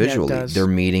film visually. Yeah, it does. They're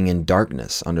meeting in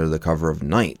darkness under the cover of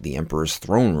night. The Emperor's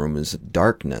throne room is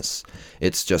darkness.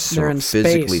 It's just They're in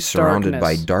physically space, surrounded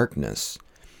by darkness. darkness.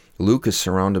 Luke is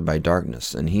surrounded by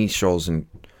darkness, and he shows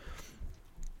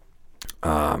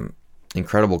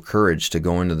incredible courage to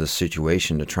go into this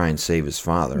situation to try and save his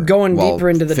father. Going while deeper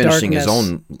into the finishing darkness. his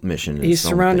own mission. He's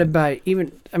surrounded by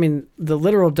the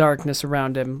literal darkness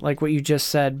around him, like what you just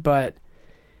said, but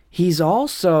he's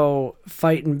also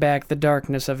fighting back the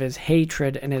darkness of his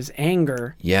hatred and his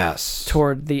anger Yes.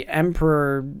 toward the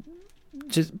Emperor,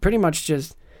 just pretty much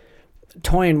just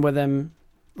toying with him,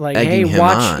 like, Egging "Hey, him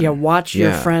watch on. your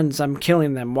Yeah. friends. I'm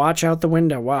killing them. Watch out the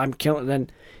window. Well, I'm killing them."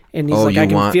 And he's Oh, like, you "I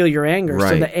can want- feel your anger." So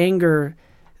right. the anger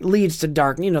leads to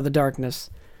the darkness.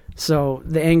 So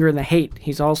the anger and the hate,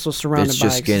 he's also surrounded It's by.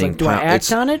 just He's getting like, do I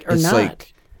act on it or it's not?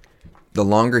 like the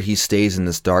longer he stays in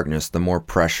this darkness, the more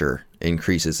pressure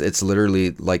increases. It's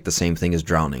literally like the same thing as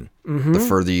drowning. The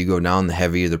further you go down, the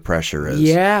heavier the pressure is.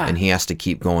 Yeah. And he has to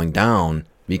keep going down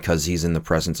because he's in the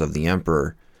presence of the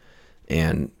Emperor,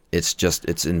 and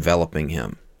it's enveloping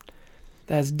him.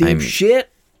 That's deep shit.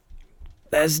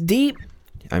 That's deep.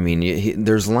 I mean,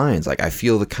 there's lines like, "I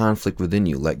feel the conflict within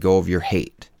you. Let go of your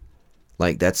hate."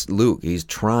 Like, that's Luke. He's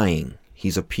trying.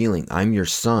 He's appealing. "I'm your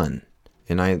son."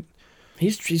 And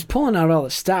He's pulling out all the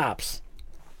stops,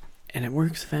 and it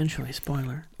works eventually.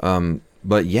 Spoiler.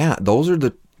 but yeah, those are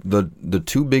the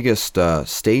two biggest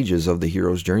stages of the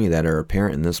hero's journey that are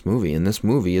apparent in this movie. And this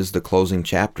movie is the closing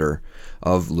chapter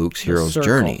of Luke's hero's circle.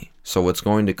 journey. So it's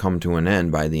going to come to an end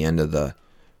by the end of the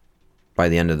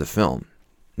film.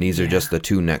 And these are just the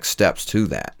two next steps to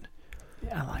that.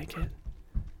 I like it.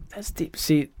 That's deep.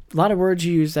 See, a lot of words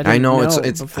you use that I I didn't know, know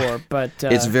it's before, but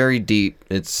it's very deep.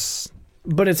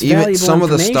 but it's Even valuable some of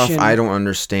the stuff information. I don't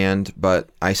understand, but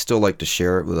I still like to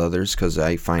share it with others because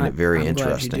I find it very I'm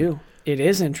interesting. Glad you do. It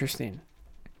is interesting.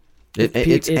 It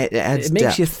adds It makes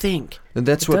depth. you think. And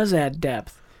that's It what does add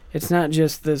depth. It's not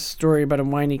just this story about a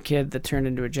whiny kid that turned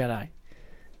into a Jedi.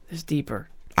 is deeper.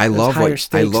 I There's love higher what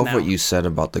stakes now. you said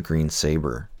about the green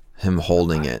saber. Him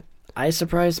holding it. I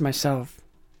surprised myself,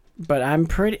 but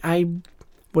I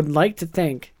would like to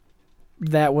think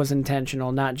that was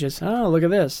intentional, not just, oh, look at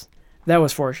this. That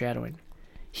was foreshadowing.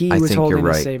 He was holding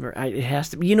the saber. It has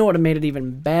to be. You know what made it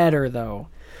even better, though?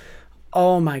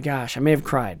 Oh my gosh, I may have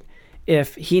cried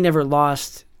if he never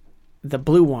lost the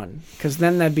blue one, because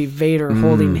then that'd be Vader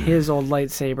holding his old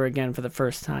lightsaber again for the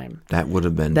first time. That would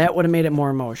have made it more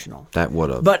emotional. That would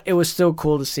have. But it was still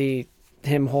cool to see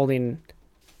him holding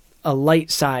a light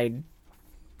side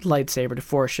lightsaber to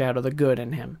foreshadow the good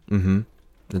in him. Mm-hmm.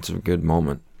 That's a good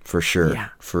moment for sure. Yeah,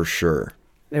 for sure.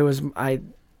 It was.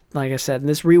 Like I said, in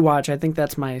this rewatch, I think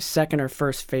that's my second or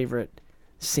first favorite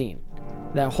scene.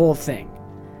 That whole thing.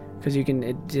 Because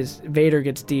Vader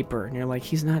gets deeper, and you're like,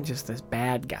 he's not just this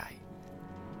bad guy.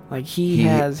 Like,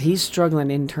 he's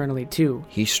struggling internally, too.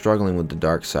 He's struggling with the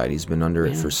dark side. He's been under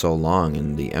it for so long,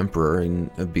 and the Emperor,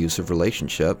 in an abusive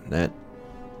relationship, that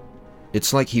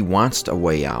it's like he wants a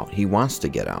way out. He wants to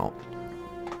get out.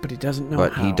 But he doesn't know how.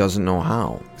 But he doesn't know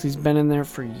how. 'Cause he's been in there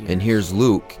for years. And here's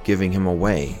Luke giving him a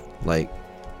way. Like,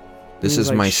 this is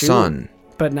like, my son.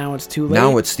 But now it's too late.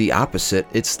 Now it's the opposite.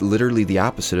 It's literally the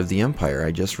opposite of the Empire.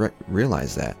 I just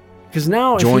realized that. Because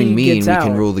now join me and we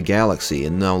can rule the galaxy.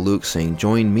 And now Luke's saying,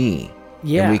 join me.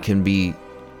 Yeah. And we can be...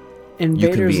 And you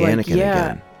Vader's can be like, Anakin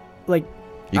again. Like,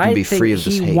 you can be free of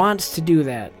this hate. He wants to do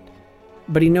that.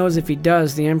 But he knows if he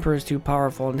does, the Emperor's too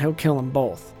powerful and he'll kill them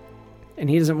both. And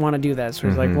he doesn't want to do that. So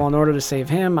he's like, well, in order to save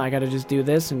him, I got to just do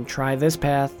this and try this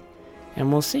path.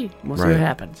 And we'll see. We'll see what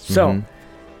happens. So...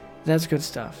 That's good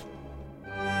stuff.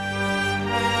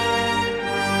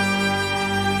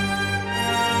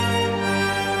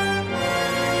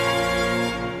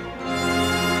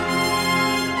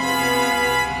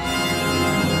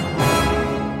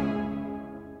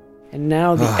 And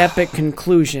now the epic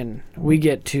conclusion. We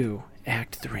get to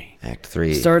Act 3. Act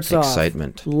 3. Starts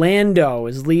excitement. Off, Lando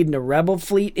is leading a rebel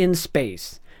fleet in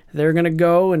space. They're going to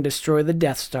go and destroy the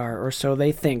Death Star, or so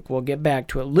they think. We'll get back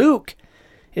to it. Luke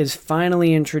is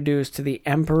finally introduced to the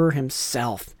Emperor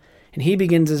himself. And he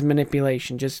begins his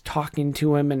manipulation, just talking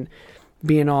to him and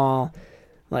being all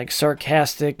like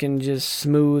sarcastic and just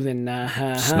smooth and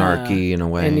snarky in a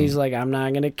way. And he's like, I'm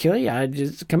not going to kill you.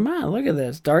 Come on, look at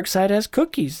this. Darkseid has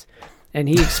cookies. And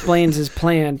he explains his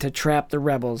plan to trap the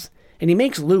rebels. And he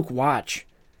makes Luke watch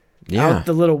out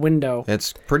the little window.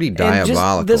 It's pretty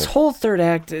diabolical. This whole third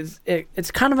act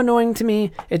it's kind of annoying to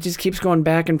me. It just keeps going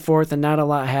back and forth, and not a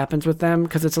lot happens with them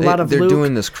because it's a lot of Luke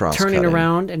doing this turning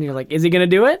around, and you're like, is he gonna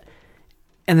do it?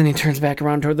 And then he turns back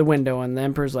around toward the window, and the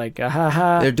Emperor's like, ha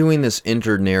ha. They're doing this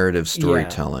inter-narrative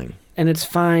storytelling, and it's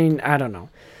fine. I don't know.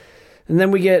 And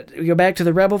then we go back to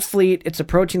the Rebel fleet. It's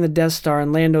approaching the Death Star,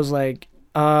 and Lando's like,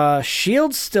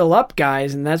 shield's still up,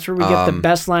 guys, and that's where we get the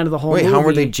best line of the whole movie. Wait, how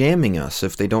are they jamming us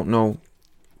if they don't know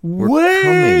we're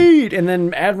coming? And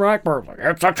then Admiral Ackbar's like,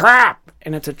 it's a trap!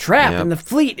 And it's a trap, and the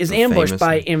fleet is ambushed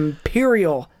by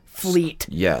Imperial fleet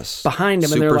behind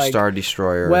them, and they're like, Star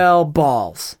Destroyer. Well,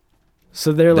 balls.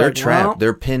 So they're like, trapped. Well,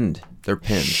 they're pinned. They're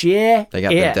pinned. Shit. They got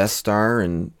the Death Star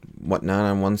and whatnot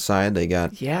on one side. They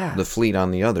got the fleet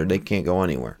on the other. They can't go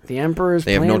anywhere. The Emperor's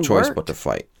They have no choice but to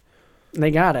fight.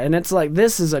 They got it. And it's like,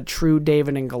 this is a true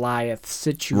David and Goliath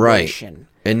situation. Right.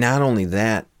 And not only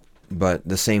that, but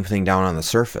the same thing down on the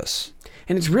surface.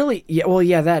 And it's really,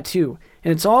 that too.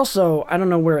 And it's also, I don't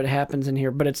know where it happens in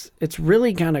here, but it's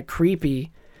really kind of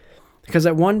creepy because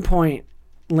at one point,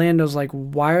 Lando's like,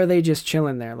 why are they just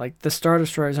chilling there? Like, the Star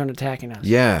Destroyers aren't attacking us.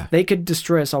 Yeah. They could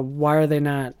destroy us all. Why are they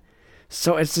not?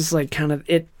 So it's just like kind of,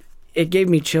 it gave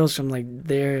me chills from like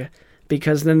there,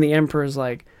 because then the Emperor's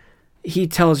like, he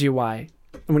tells you why.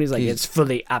 And when he's like, it's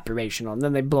fully operational. And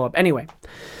then they blow up. Anyway.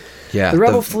 Yeah. The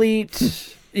Rebel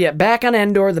fleet, back on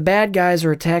Endor, the bad guys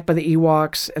are attacked by the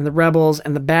Ewoks and the Rebels,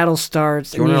 and the battle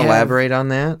starts. Do you want to elaborate on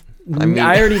that?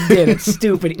 I already did. It's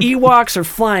stupid. Ewoks are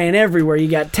flying everywhere. You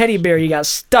got teddy bear, you got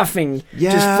stuffing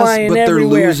just flying but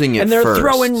everywhere. They're losing it and they're first.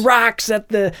 Throwing rocks at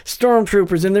the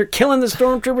stormtroopers, and they're killing the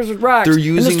stormtroopers with rocks. And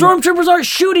the stormtroopers aren't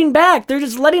shooting back. They're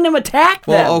just letting them attack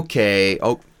them. Well, okay.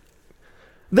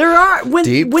 There are when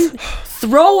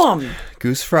throw them.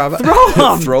 Goose Fraba. Throw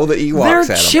them. Throw the Ewoks They're at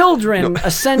them. children,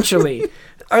 essentially.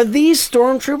 Are these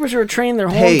stormtroopers who are trained their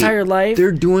whole entire life?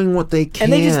 They're doing what they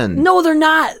can. And no, they're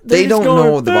not. They don't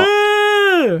know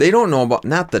about. They don't know about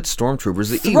not that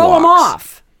stormtroopers. The Ewoks. Throw them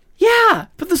off. Yeah,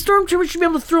 but the stormtroopers should be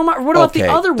able to throw them off. What about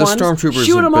the other ones? The stormtroopers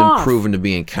Shoot have them been off. proven to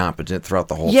be incompetent throughout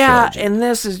the whole trilogy. trilogy. And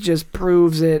this just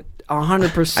proves it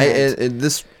 100%.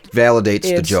 This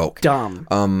validates the joke. Dumb.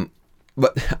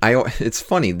 But it's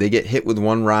funny. They get hit with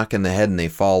one rock in the head and they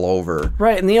fall over.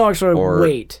 Right, and the Ewoks are like,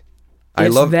 wait.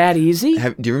 It's that easy?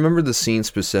 Do you remember the scene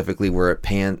specifically where it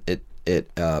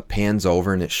pans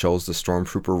over and it shows the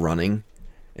stormtrooper running,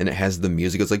 and it has the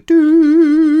music? It's like,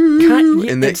 doo,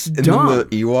 and then the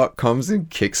Ewok comes and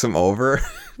kicks him over.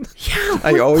 Yeah,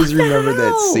 I always remember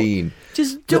that scene.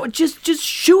 Just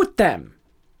shoot them,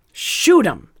 shoot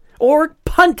them, or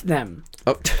punt them,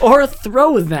 Oh. or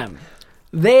throw them.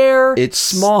 They're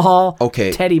small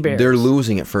teddy bears. They're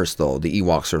losing it first, though. The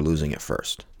Ewoks are losing it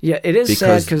first. Yeah, it is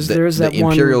sad because there's that one... The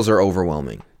Imperials are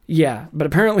overwhelming. Yeah, but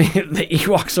apparently the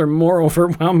Ewoks are more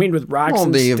overwhelming with rocks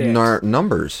and sticks. They have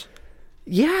numbers.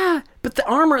 Yeah, but the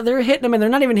armor, they're hitting them, and they're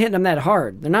not even hitting them that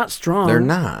hard. They're not strong. They're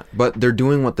not, but they're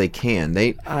doing what they can.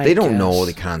 They don't know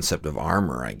the concept of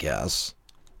armor, I guess.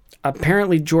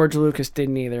 Apparently George Lucas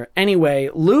didn't either. Anyway,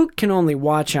 Luke can only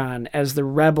watch on as the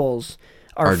rebels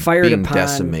are fired being upon,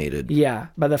 decimated. Yeah,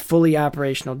 by the fully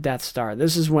operational Death Star.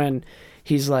 This is when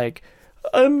he's like,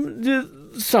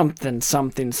 something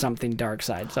dark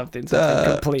side, something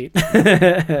complete.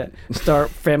 Star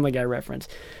Family Guy reference.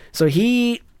 So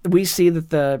we see that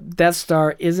the Death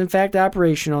Star is in fact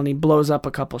operational, and he blows up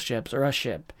a couple ships, or a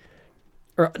ship.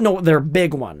 Or no, their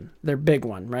big one,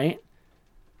 right?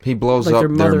 He blows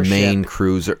up their main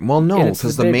cruiser. Well, no,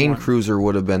 because the main cruiser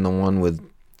would have been the one with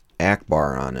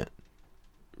Akbar on it.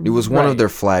 It was one of their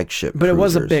flagship cruisers. But it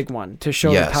was a big one to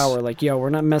show the power. Like, yo, we're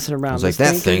not messing around. I was like,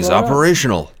 that thing's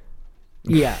operational.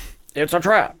 Yeah, it's a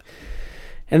trap.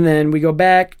 And then we go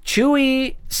back.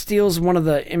 Chewie steals one of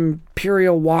the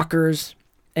Imperial walkers,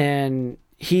 and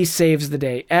he saves the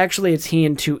day. Actually, it's he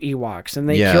and two Ewoks, and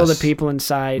they kill the people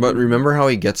inside. But remember how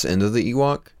he gets into the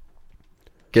Ewok?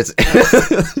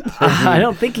 I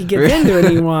don't think he gets into an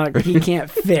Ewok. He can't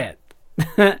fit.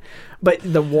 But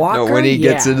the walker, no, when he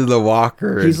gets into the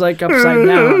walker, he's like upside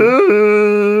down.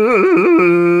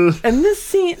 And this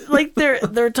scene, like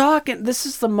they're talking. This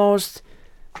is the most,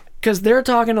 because they're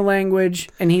talking a language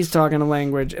and he's talking a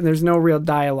language, and there's no real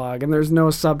dialogue and there's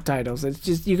no subtitles. It's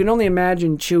just, you can only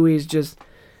imagine Chewie's just.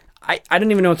 I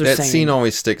don't even know what they're saying. That scene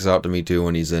always sticks out to me too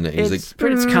when he's in it. He's it's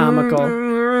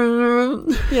comical.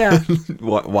 Yeah,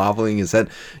 wobbling his head.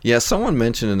 Yeah, someone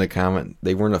mentioned in the comment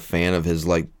they weren't a fan of his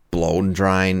like blow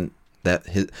drying.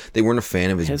 They weren't a fan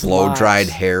of his blow-dried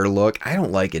hair look. I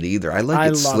don't like it either. I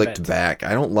like it slicked back.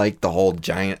 I don't like the whole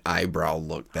giant eyebrow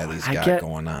look that he's got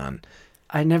going on.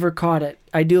 I never caught it.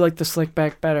 I do like the slick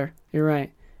back better. You're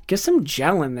right. Get some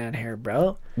gel in that hair,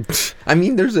 bro. I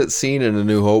mean, there's that scene in A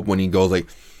New Hope when he goes like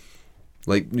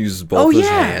uses both his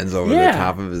hands over the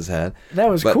top of his head. That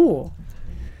was cool.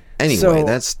 Anyway,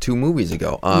 that's 2 movies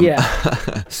ago.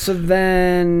 Yeah. So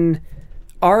then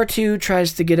R2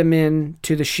 tries to get him in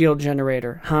to the shield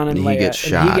generator, Han and Leia. He gets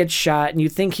shot. He gets shot, and you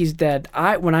think he's dead.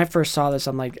 When I first saw this,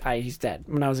 I'm like, he's dead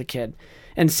when I was a kid.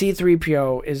 And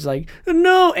C-3PO is like,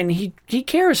 no, and he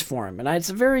cares for him, and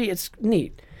it's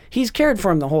neat. He's cared for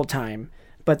him the whole time,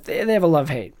 but they have a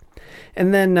love-hate.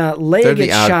 And then Leia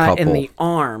gets shot in the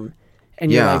arm,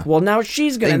 and you're like, well, now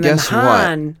she's going to. And then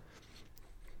Han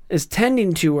is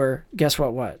tending to her. Guess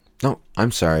what? No,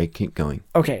 I'm sorry. Keep going.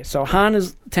 Okay, so Han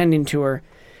is tending to her.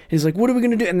 He's like, what are we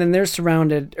going to do? And then they're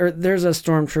surrounded, or there's a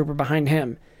stormtrooper behind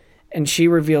him, and she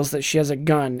reveals that she has a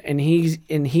gun, and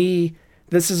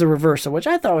this is a reversal, which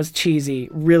I thought was cheesy,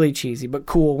 really cheesy, but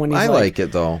cool. When he's like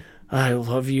it, though. I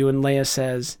love you, and Leia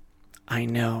says, I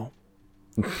know.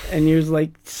 And you're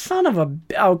like, son of a...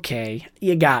 Okay,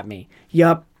 you got me.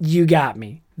 Yup, you got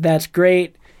me. That's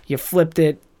great. You flipped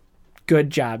it. Good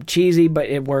job. Cheesy, but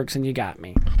it works, and you got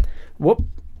me. Whoop.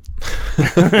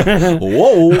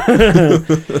 Whoa.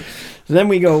 Then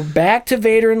we go back to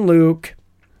Vader and Luke.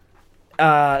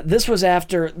 This was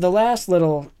after the last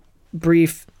little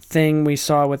brief thing we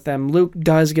saw with them. Luke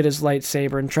does get his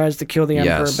lightsaber and tries to kill the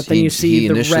Emperor, but then you see he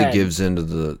the initially red. gives into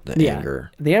the anger.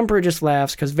 The Emperor just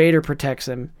laughs because Vader protects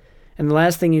him, and the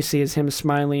last thing you see is him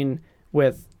smiling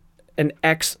with an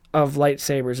X of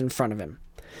lightsabers in front of him.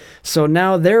 So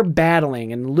now they're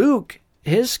battling, and Luke,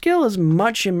 his skill is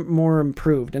much more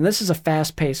improved. And this is a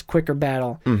fast-paced, quicker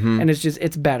battle, and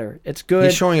it's better. It's good.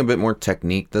 He's showing a bit more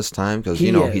technique this time because,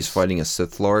 he's fighting a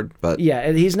Sith Lord. But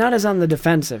yeah, he's not as on the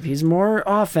defensive. He's more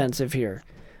offensive here,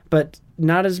 but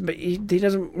not as. He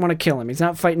doesn't want to kill him. He's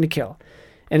not fighting to kill,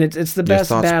 and it's the best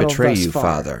battle thus far. Your thoughts betray you,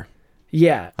 Father.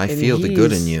 Yeah, I feel the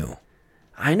good in you.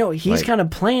 I know. He's kind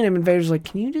of playing him, and Vader's like,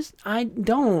 "Can you just? I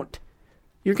don't.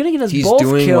 You're gonna get us both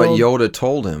killed." He's doing what Yoda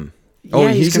told him. Oh,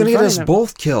 he's going to get us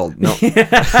both killed. No.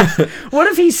 What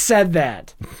if he said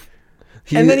that?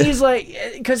 And then he's like,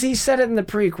 because he said it in the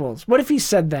prequels. What if he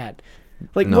said that?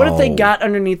 Like, what if they got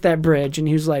underneath that bridge and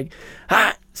he was like,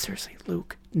 seriously,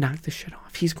 Luke, knock this shit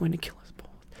off. He's going to kill us both.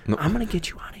 No. I'm going to get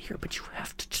you out of here, but you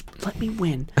have to just let me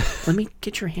win. Let me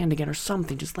get your hand again or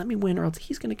something. Just let me win or else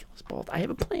he's going to kill us both. I have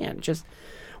a plan. Just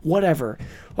whatever.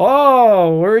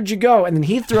 Oh, where'd you go? And then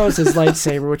he throws his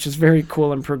lightsaber, which is very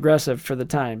cool and progressive for the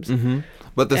times. Mm-hmm.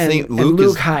 But the and, thing,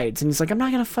 Luke hides, and he's like, I'm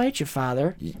not going to fight you,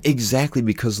 Father. Exactly,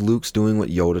 because Luke's doing what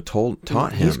Yoda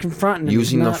taught him. He's confronting him.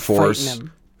 Using he's the not Force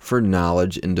him. for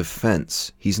knowledge and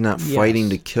defense. He's not fighting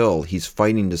to kill. He's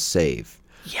fighting to save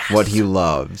what he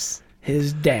loves.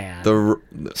 His dad.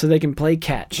 So they can play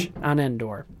catch on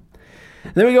Endor.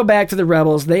 Then we go back to the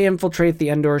Rebels. They infiltrate the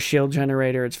Endor shield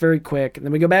generator. It's very quick. And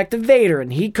then we go back to Vader,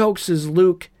 and he coaxes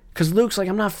Luke, because Luke's like,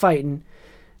 I'm not fighting.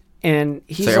 And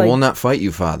he's like, I will not fight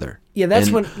you, Father. Yeah, that's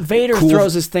when Vader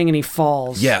throws his thing and he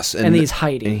falls. Yes. And he's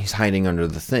hiding. And he's hiding under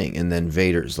the thing. And then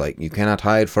Vader's like, you cannot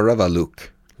hide forever,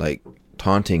 Luke. Like,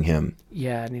 taunting him.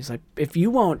 Yeah, and he's like, if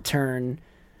you won't turn,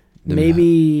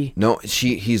 maybe... No,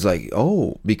 he's like,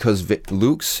 oh, because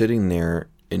Luke's sitting there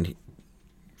in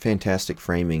fantastic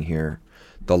framing here.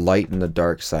 The light and the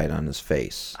dark side on his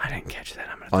face. I didn't catch that.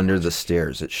 Under the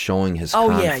stairs. It's showing his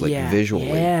conflict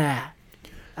visually. Yeah.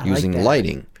 Using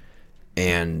lighting.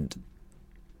 And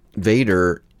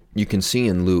Vader, you can see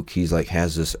in Luke, he's like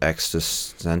has this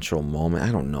existential moment.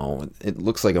 I don't know. It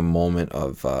looks like a moment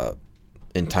of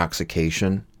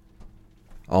intoxication.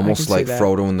 Almost like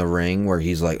Frodo in the Ring, where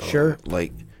he's like, sure.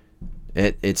 Like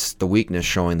it's the weakness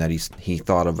showing that he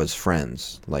thought of his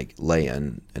friends, like Leia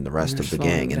and the rest of the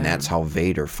gang, and that's how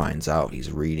Vader finds out.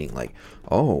 He's reading like,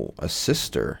 oh, a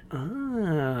sister.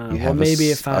 You have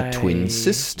maybe a twin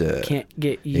sister. Can't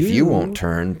get you. If you won't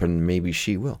turn, but maybe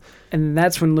she will. And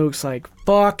that's when Luke's like,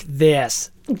 fuck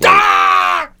this.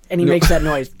 And he makes that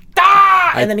noise.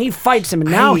 And then he fights him, and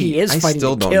now he is fighting to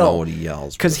kill. I still don't know what he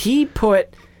yells. Because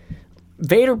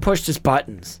Vader pushed his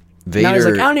buttons. Now he's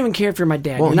like, I don't even care if you're my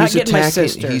dad. You're not getting my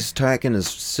sister. He's attacking his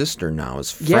sister now,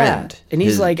 his friend. Yeah. And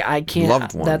he's like, I can't.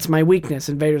 Loved one. That's my weakness.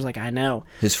 And Vader's like, I know.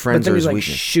 His friends are his weakness. But then he's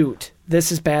like, shoot.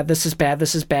 This is bad. This is bad.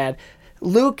 This is bad.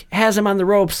 Luke has him on the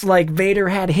ropes like Vader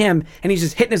had him. And he's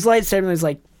just hitting his lightsaber. And he's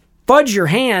like, fudge your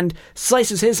hand.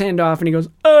 Slices his hand off. And he goes,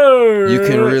 oh. You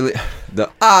can really.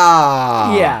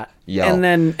 Yeah. Yell. And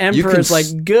then Emperor's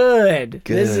like, good.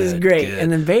 This is great. Good.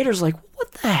 And then Vader's like,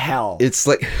 what the hell? It's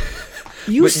like.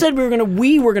 You said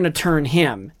we were gonna turn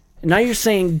him. And now you're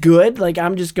saying good? Like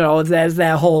I'm just going, that's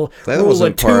that whole rule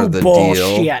of two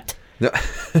bullshit. No.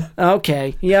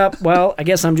 Okay. Yep. Well, I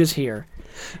guess I'm just here.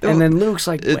 And then Luke's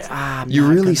like, you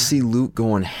really see Luke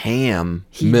going ham.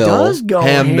 He does go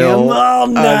ham. Oh,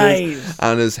 nice.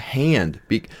 On his hand.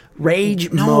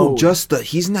 Rage No, mode.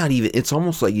 He's not even, it's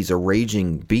almost like he's a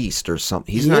raging beast or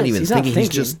something. He's not even thinking. He's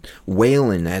just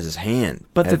wailing at his hand.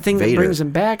 But the thing that brings him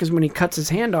back is when he cuts his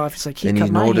hand off, he's like, he cut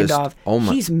my hand off.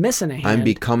 He's missing a hand. I'm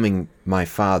becoming my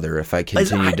father if I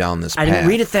continue down this path. I didn't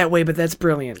read it that way, but that's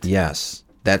brilliant. Yes.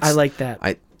 I like that.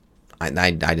 I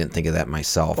didn't think of that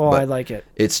myself. Oh, but I like it.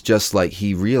 It's just like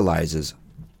he realizes,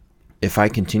 if I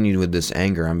continue with this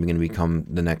anger, I'm going to become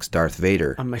the next Darth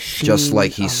Vader. A machine. Just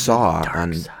like he saw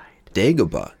on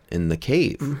Dagobah in the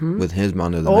cave with him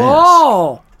under the mask.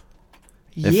 Oh!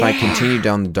 If I continue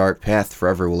down the dark path,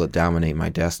 forever will it dominate my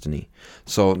destiny.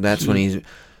 So that's when he's...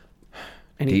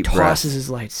 And he tosses his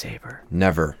lightsaber.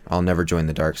 Never. I'll never join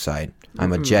the dark side.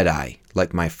 I'm a Jedi,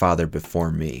 like my father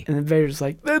before me. And then Vader's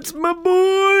like, that's my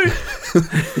boy!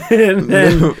 and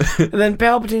then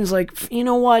Palpatine's like, you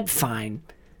know what? Fine.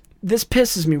 This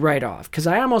pisses me right off, because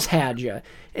I almost had you.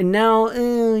 And now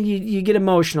you get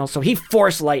emotional. So he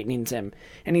force lightnings him.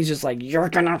 And he's just like, you're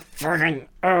gonna fucking...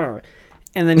 And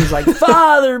then he's like,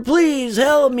 Father, please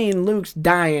help me. And Luke's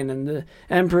dying. And the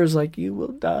Emperor's like, you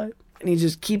will die. And he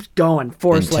just keeps going.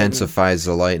 Intensifies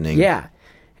the lightning. Yeah.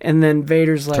 And then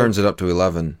Vader's like... Turns it up to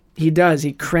 11. He does.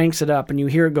 He cranks it up, and you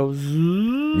hear it go...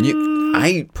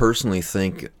 I personally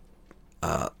think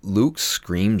Luke's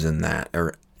screams in that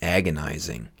are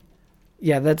agonizing.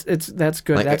 Yeah, that's good. That's a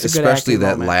good especially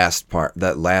that moment. last part.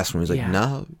 That last one, he's like,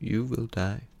 "No, you will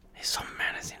die." He's so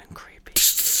menacing and creepy.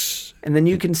 And then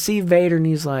you can see Vader, and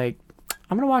he's like,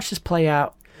 "I'm gonna watch this play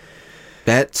out."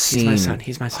 That scene. He's my son.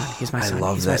 He's my son. He's my son. I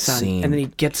love he's that my son. scene. And then he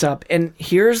gets up, and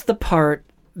here's the part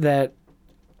that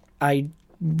I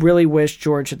really wish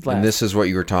George had left. And this is what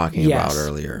you were talking about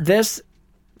earlier. This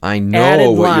I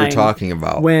know what you're talking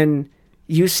about. When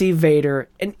you see Vader,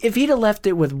 and if he'd have left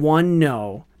it with one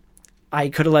no, I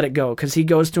could have let it go, because he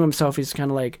goes to himself. He's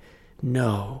kind of like,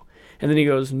 no. And then he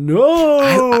goes, no.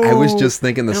 I was just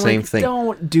thinking the same thing.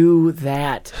 Don't do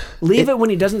that. Leave it when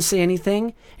he doesn't say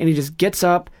anything, and he just gets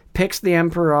up, picks the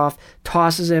Emperor off,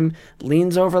 tosses him,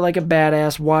 leans over like a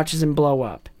badass, watches him blow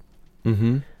up.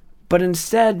 Mm-hmm. But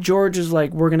instead, George is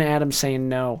like, we're going to add him saying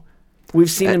no. We've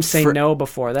seen him say no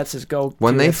before. That's his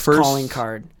calling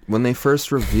card. When they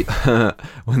first revealed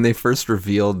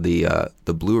the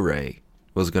Blu-ray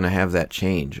was going to have that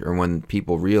change, or when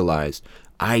people realized,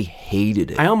 I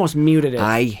hated it. I almost muted it.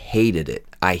 I hated it.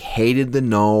 I hated the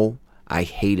no. I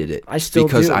hated it. I still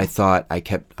because do. I thought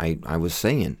I was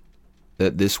saying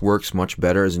that this works much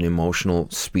better as an emotional,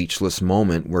 speechless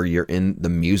moment where you're in, the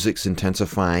music's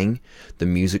intensifying, the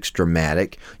music's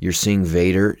dramatic, you're seeing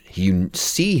Vader, you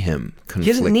see him conflicted.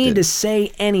 He doesn't need to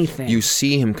say anything. You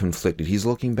see him conflicted. He's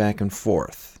looking back and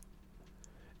forth.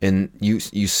 And you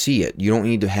see it. You don't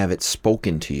need to have it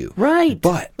spoken to you. Right.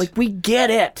 But like, we get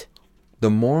it.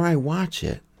 The more I watch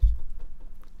it,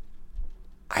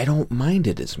 I don't mind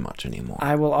it as much anymore.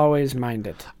 I will always mind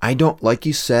it. I don't, like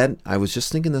you said, I was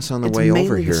just thinking this on the way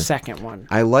over here. It's the second one.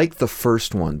 I like the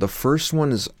first one. The first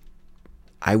one is,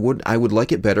 I would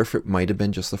like it better if it might have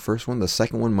been just the first one. The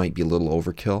second one might be a little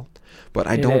overkill, but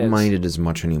I don't mind it as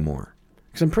much anymore.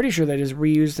 Because I'm pretty sure they just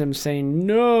reused them saying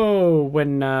no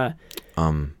when,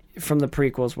 from the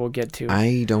prequels we'll get to.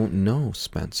 I don't know,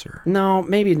 Spencer. No,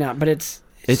 maybe not, but it's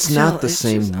not the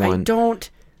same one. I don't.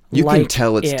 You can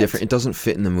tell it's different. It doesn't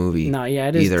fit in the movie. No, yeah,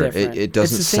 it is either. different. It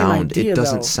doesn't sound. Idea, it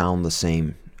doesn't sound the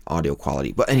same audio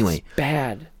quality. But anyway, it's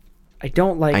bad. I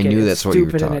don't like it. I knew that's what you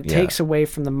were talking. talking. And it takes away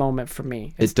from the moment for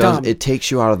me. It does. Dumb. It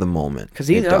takes you out of the moment.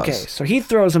 Because so he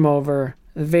throws him over.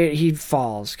 He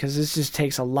falls because this just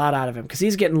takes a lot out of him. Because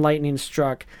he's getting lightning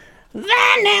struck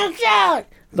the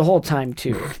whole time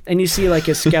too, and you see like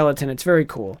his skeleton. It's very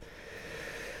cool.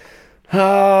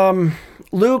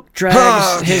 Luke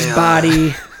drags his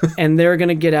body, and they're going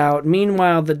to get out.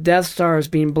 Meanwhile, the Death Star is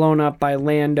being blown up by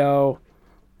Lando,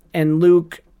 and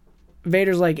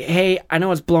Vader's like, hey, I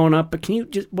know it's blown up, but can you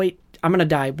just wait? I'm going to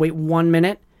die. Wait 1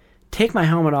 minute. Take my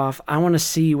helmet off. I want to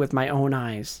see you with my own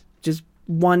eyes. Just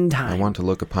one time. I want to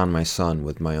look upon my son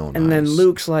with my own eyes. And then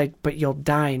Luke's like, but you'll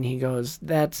die. And he goes,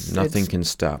 nothing can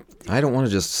stop. I don't want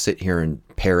to just sit here and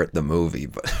parrot the movie,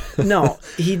 but no,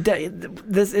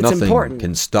 it's nothing important. Nothing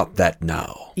can stop that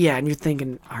now. Yeah, and you're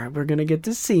thinking, all right, we're going to get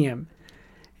to see him.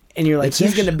 And you're like,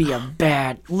 he's going to be a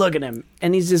bad, look at him.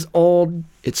 And he's this old,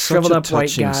 shriveled up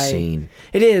white guy. Scene.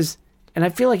 It is. And I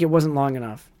feel like it wasn't long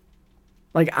enough.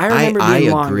 Like, I remember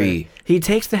being longer. I agree. He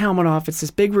takes the helmet off. It's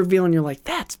this big reveal, and you're like,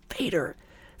 that's Vader.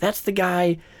 That's the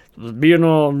guy being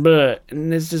all but.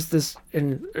 And there's just this,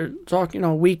 and talking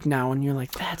a week now, and you're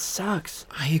like, that sucks.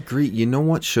 I agree. You know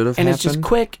what should have happened? And it's just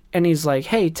quick, and he's like,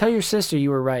 hey, tell your sister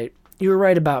you were right. You were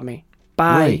right about me.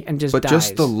 Bye. Right. And just dies. But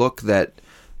just the look that,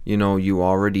 you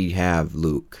already have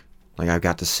Luke. Like, I've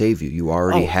got to save you. You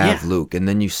already have Luke. And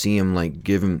then you see him, like,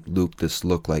 giving Luke this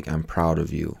look like, I'm proud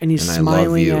of you. And he's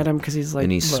smiling at him because he's like,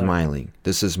 and he's smiling.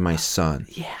 This is my son.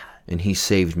 Yeah. And he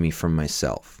saved me from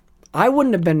myself. I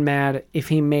wouldn't have been mad if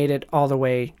he made it all the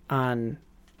way on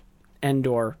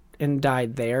Endor and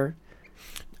died there.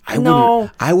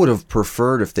 I would have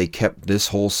preferred if they kept this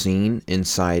whole scene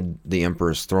inside the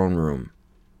Emperor's throne room.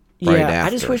 Right after. I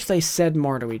just wish they said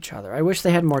more to each other. I wish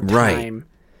they had more time. Right.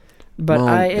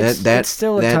 But it's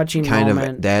still a touching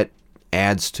moment. That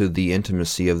adds to the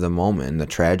intimacy of the moment and the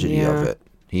tragedy of it.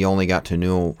 He only got to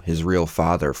know his real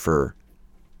father for...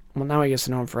 Well, now he gets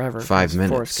to know him forever. 5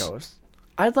 minutes. Force Ghost.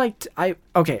 I'll get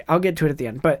to it at the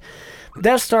end. But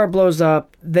Death Star blows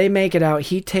up. They make it out.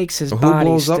 He takes his body.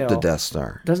 Who blows up the Death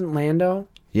Star? Doesn't Lando?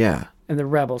 Yeah. And the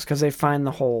Rebels, because they find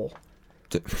the hole.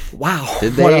 Wow.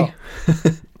 Did they?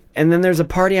 And then there's a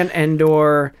party on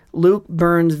Endor. Luke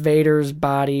burns Vader's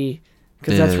body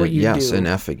because that's what you do. Yes, in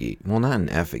effigy. Well, not in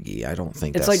effigy. I don't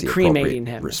think it's that's like the cremating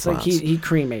him. Response. It's like he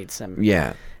cremates him.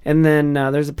 Yeah. And then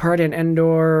there's a party on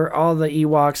Endor. All the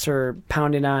Ewoks are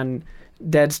pounding on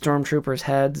dead stormtroopers'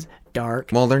 heads. Dark.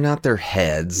 Well, they're not their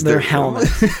heads. They're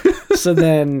helmets. So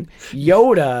then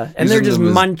Yoda, and they're just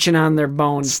munching on their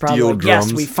bones. Probably like,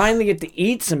 yes, we finally get to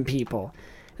eat some people.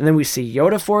 And then we see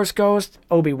Yoda Force Ghost,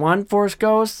 Obi-Wan Force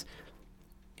Ghost,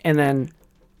 and then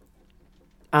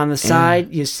on the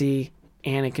side you see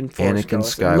Anakin Force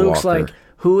Ghost. Skywalker. It looks like,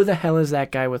 who the hell is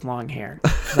that guy with long hair?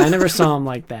 I never saw him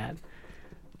like that.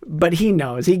 But he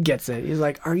knows. He gets it. He's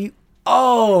like, are you...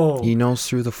 Oh! He knows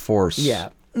through the Force. Yeah.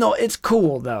 No, it's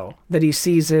cool, though, that he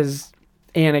sees his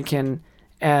Anakin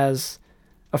as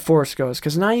a Force Ghost.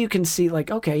 Because now you can see, like,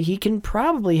 okay, he can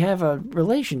probably have a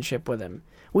relationship with him.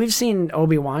 We've seen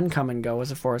Obi-Wan come and go as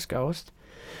a Force Ghost,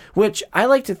 which I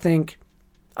like to think,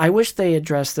 I wish they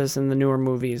addressed this in the newer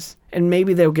movies, and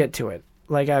maybe they'll get to it.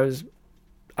 I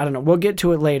don't know, we'll get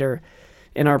to it later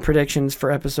in our predictions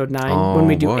for Episode 9 when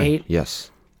we do 8.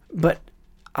 Yes. But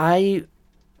I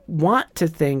want to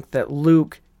think that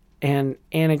Luke and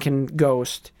Anakin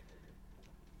Ghost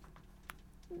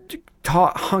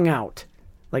hung out,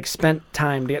 like spent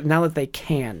time together, now that they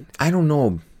can. I don't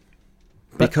know.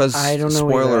 Because, I don't know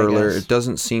spoiler either, I alert, guess. it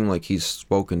doesn't seem like he's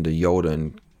spoken to Yoda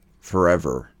in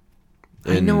forever.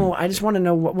 I know. I just want to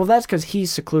know. Well, that's because he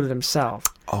secluded himself.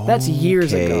 That's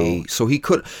years ago. So he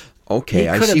could... Okay, He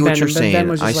I could see have what been, you're but saying. then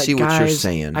was I just like, see what you're "Guys,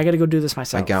 saying. I got to go do this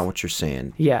myself. I got what you're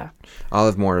saying. Yeah. I'll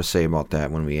have more to say about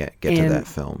that when we get to And that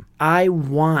film.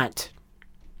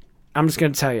 I'm just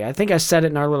going to tell you. I think I said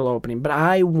it in our little opening, but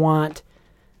I want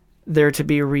there to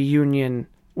be a reunion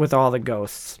with all the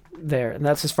ghosts there, and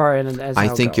that's as far in as I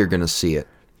I'll think go. you're going to see it.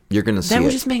 You're going to see That would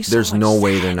it. just make so There's much no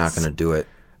way they're not sense. going to do it.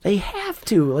 They have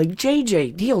to. Like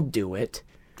JJ, he'll do it.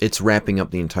 It's wrapping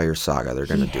up the entire saga. They're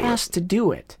going He to do has it. to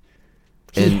do it.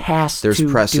 He And has there's to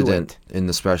precedent do it. in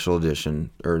the special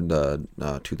edition or the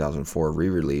 2004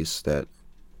 re-release that,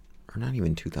 or not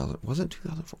even 2000. Was it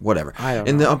 2004? Whatever. I don't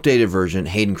in know. the updated version,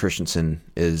 Hayden Christensen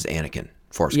is Anakin,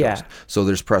 Force Yeah. Ghost. So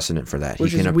there's precedent for that.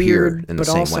 Which he can is appear weird, in the but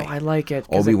same also way. I like it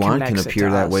 'cause it Obi-Wan can connects it appear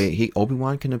to that us. way.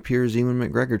 Obi-Wan can appear as Ewan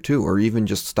McGregor too, or even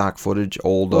just stock footage,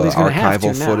 old Well, he's gonna have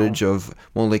archival to now. footage of.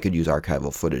 Well, they could use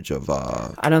archival footage of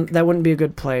I don't. That wouldn't be a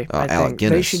good play. I Alec think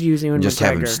Guinness. they should use Ewan just McGregor.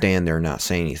 have him stand there and not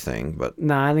say anything. But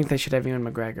No, I think they should have Ewan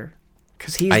McGregor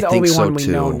because he's I the think so, Obi-Wan we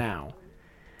know too. now.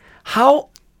 How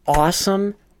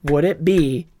awesome would it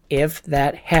be if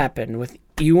that happened with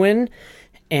Ewan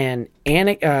and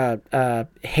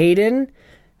Hayden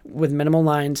with minimal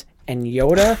lines and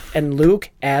Yoda and Luke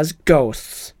as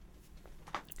ghosts?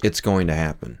 it's going to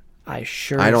happen. I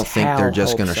sure. I don't as think hell they're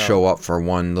just hope going to so. show up for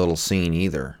one little scene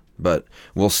either. But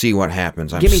we'll see what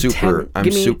happens. I'm Give me super. 10 I'm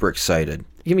give me- super excited.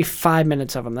 Give me 5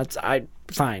 minutes of them.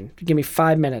 Fine. Give me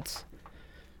 5 minutes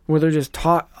where they're just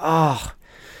talk. Oh,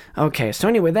 okay. So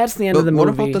anyway, that's the end of But the what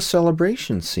movie. about the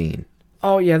celebration scene?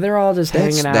 Oh yeah, they're all just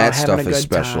hanging out, That having stuff a good is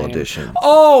special time. edition.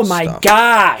 Oh my stuff.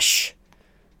 gosh,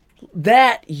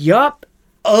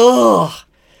 ugh.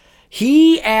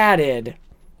 He added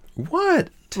What?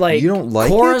 like you don't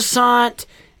like it? Coruscant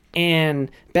and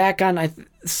back on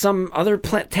some other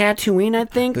Tatooine. I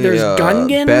think there's The,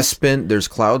 Gungans. Bespin. There's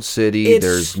Cloud City. It's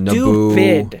there's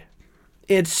stupid. Naboo.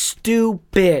 It's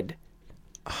stupid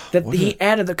that he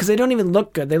added because they don't even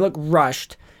look good. They look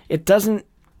rushed. It doesn't.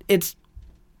 It's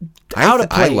out of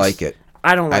I place. like it.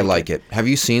 I don't like I like it. Have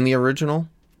you seen the original?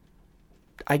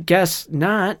 I guess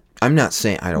not. I'm not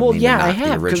saying I don't Well, mean yeah, to I knock the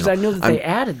have because original. I know that I'm- they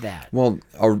added that. Well,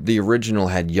 the original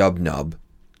had Yub Nub,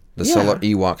 the Yeah.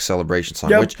 Ewok celebration song,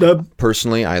 Yub which Nub.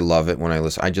 personally I love it when I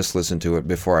listen. I just listened to it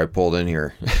before I pulled in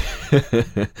here.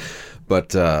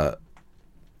 But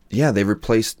yeah, they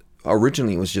replaced.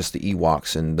 Originally, it was just the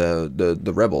Ewoks and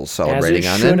the rebels celebrating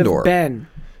As on it should Endor. have been.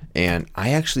 And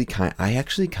I actually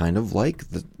kind of like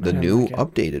the new like it.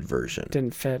 updated version.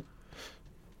 Didn't fit.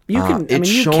 You can. I mean, it's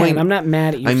you showing- can. I'm not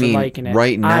mad at you I for mean, liking it.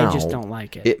 right now, I just don't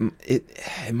like it.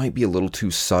 It might be a little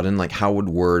too sudden. Like, how would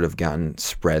word have gotten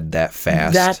spread that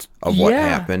fast That's- of what yeah.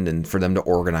 happened, and for them to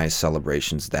organize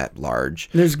celebrations that large?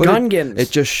 There's But Gungans.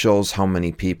 It just shows how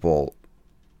many people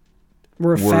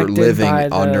We're were affected living by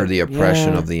under the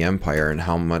oppression yeah. of the Empire, and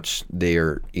how much they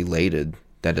are elated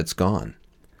that it's gone.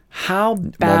 How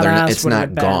Well, badass it's would it not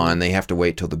have been? gone. They have to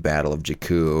wait till the Battle of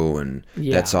Jakku, and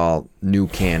Yeah. that's all new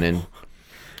canon.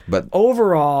 But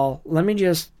Overall,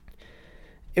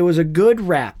 it was a good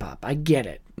wrap up. I get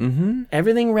it. Mm-hmm.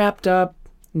 Everything wrapped up.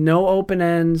 No open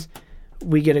ends.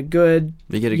 We get a good.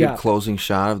 they get a yeah. good closing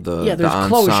shot of the there's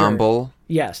ensemble.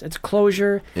 Yes, it's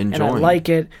closure, and I Enjoying. like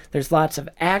it. There's lots of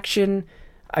action.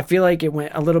 I feel like it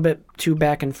went a little bit too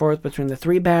back and forth between the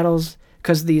three battles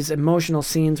because these emotional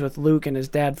scenes with Luke and his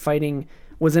dad fighting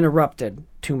was interrupted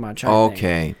too much. I think.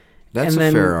 Okay, that's And a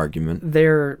then fair argument.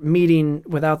 Their meeting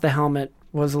without the helmet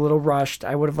was a little rushed.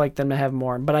 I would have liked them to have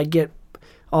more, but I get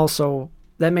also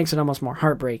that makes it almost more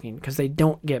heartbreaking because they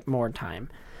don't get more time.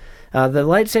 The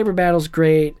lightsaber battle's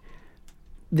great.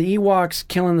 The Ewoks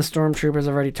killing the stormtroopers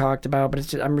I've already talked about,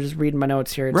 but I'm just reading my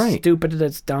notes here. It's Right. stupid.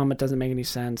 It's dumb. It doesn't make any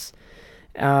sense.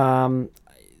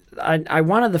 I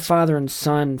wanted the father and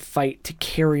son fight to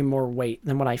carry more weight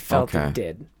than what I felt Okay. it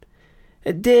did.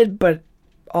 It did, but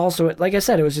also, like I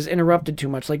said, it was just interrupted too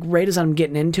much. Like right as I'm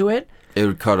getting into it, It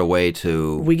would cut away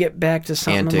to we get back to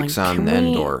something. antics I'm like, on can we-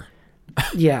 Endor.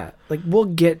 Yeah, like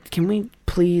can we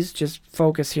please just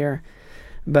focus here?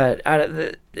 But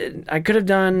I could have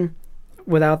done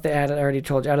without the ad. I already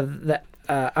told you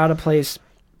out of place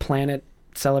planet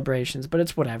celebrations, but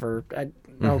it's whatever.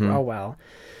 Oh well.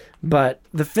 But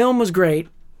the film was great.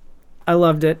 I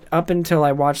loved it up until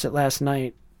I watched it last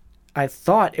night. I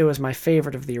thought it was my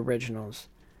favorite of the originals,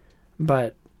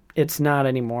 but it's not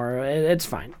anymore. It's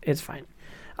fine. It's fine.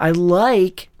 I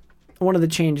like one of the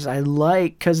changes. I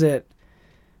like because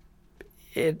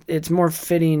it's more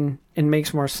fitting and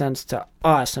makes more sense to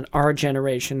us and our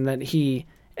generation that he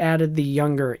added the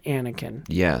younger Anakin.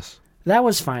 Yes. That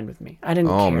was fine with me. I didn't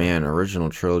care. Oh, man, original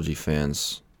trilogy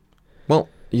fans. Well,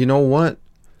 you know what?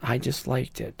 I just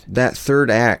liked it. That third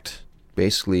act,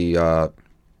 basically...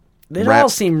 It all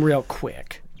seemed real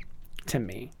quick to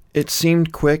me. It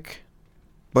seemed quick,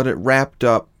 but it wrapped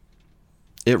up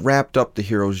the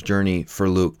hero's journey for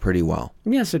Luke pretty well.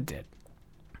 Yes, it did.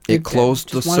 It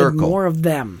closed the circle. More of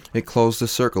them. It closed the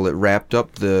circle. It wrapped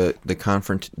up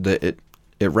it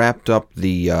wrapped up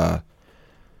the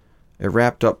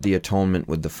atonement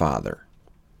with the Father.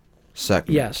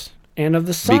 Second. Yes, and of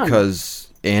the Son.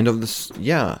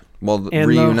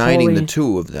 Reuniting the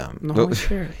two of them. The Holy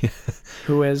Spirit.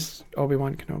 Who is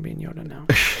Obi-Wan Kenobi and Yoda now.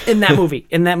 In that movie.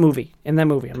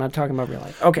 I'm not talking about real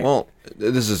life. Okay. Well,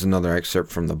 this is another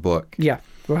excerpt from the book. Yeah,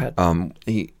 go ahead.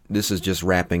 This is just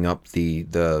wrapping up the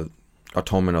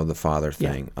atonement of the Father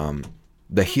thing. Yeah.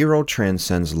 The hero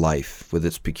transcends life with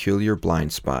its peculiar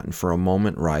blind spot and for a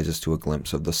moment rises to a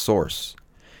glimpse of the source.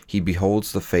 He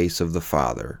beholds the face of the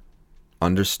Father,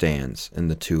 understands,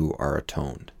 and the two are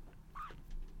atoned.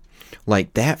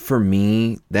 Like that for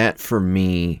me,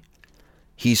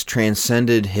 he's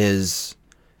transcended his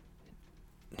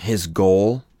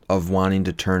goal of wanting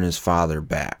to turn his father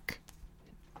back.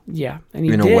 Yeah, and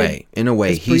he in did. a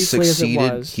way, he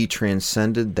succeeded. He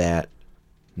transcended that.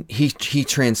 He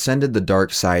transcended the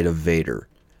dark side of Vader,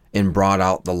 and brought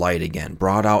out the light again.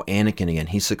 Brought out Anakin again.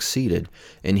 He succeeded,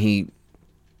 and he,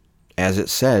 as it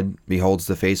said, beholds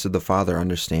the face of the Father,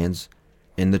 understands,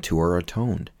 and the two are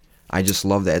atoned. I just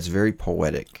love that. It's very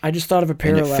poetic. I just thought of a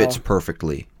parallel. And it fits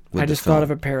perfectly with the film. Thought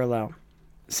of a parallel.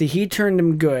 See, he turned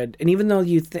him good, and even though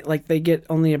you think they get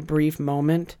only a brief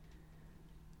moment,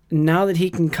 now that he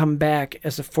can come back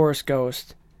as a Force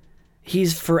ghost,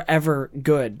 he's forever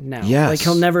good now. Yes. Like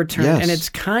he'll never turn. Yes. And it's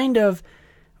kind of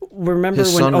remember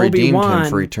his when son Obi-Wan redeemed him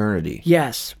for eternity.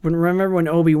 Yes. Remember when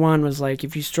Obi-Wan was like,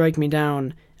 if you strike me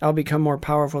down, I'll become more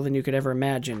powerful than you could ever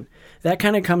imagine. That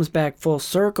kind of comes back full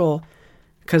circle.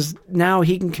 Because now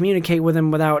he can communicate with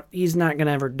him he's not going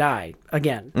to ever die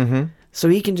again. Mm-hmm. So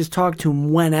he can just talk to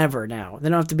him whenever now. They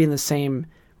don't have to be in the same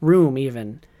room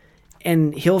even.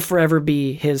 And he'll forever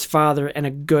be his father and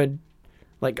a good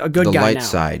guy now. The light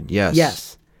side, yes.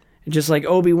 Yes. Just like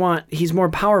Obi-Wan, he's more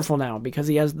powerful now because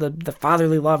he has the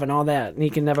fatherly love and all that. And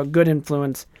he can have a good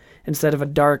influence instead of a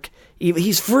dark evil.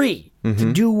 He's free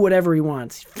to do whatever he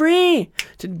wants. He's free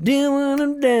to do what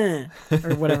I'm done.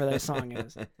 Or whatever that song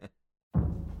is.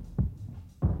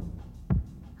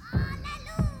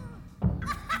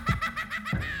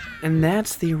 And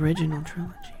that's the original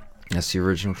trilogy. That's the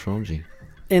original trilogy.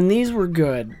 And these were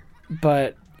good,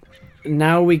 but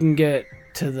now we can get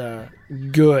to the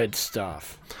good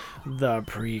stuff. The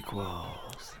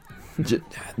prequels.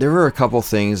 There were a couple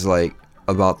things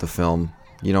about the film.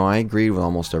 I agreed with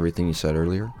almost everything you said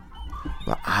earlier.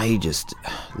 But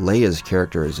Leia's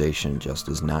characterization just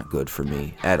is not good for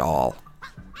me at all.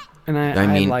 And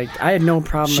I had no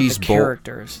problem with the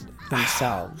characters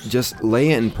themselves. Just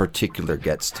Leia in particular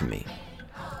gets to me.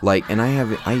 And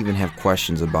I even have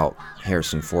questions about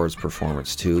Harrison Ford's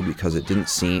performance too, because it didn't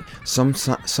seem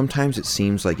sometimes it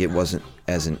seems like he wasn't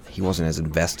as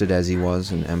invested as he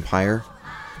was in Empire,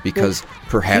 because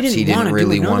perhaps he didn't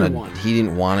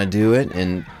want to do it,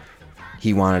 and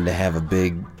he wanted to have a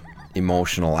big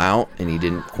emotional out, and he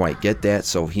didn't quite get that,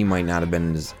 so he might not have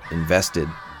been as invested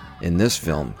in this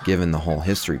film, given the whole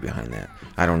history behind that.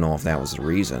 I don't know if that was the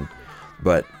reason.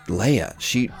 But Leia,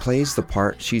 she plays the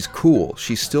part. She's cool.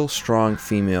 She's still strong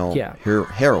female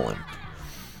heroine.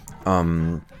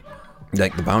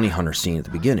 Like the bounty hunter scene at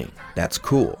the beginning. That's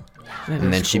cool.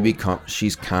 And then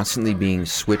she's constantly being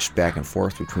switched back and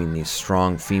forth between these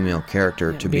strong female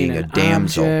character to being a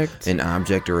damsel, an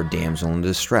object, or a damsel in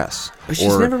distress. But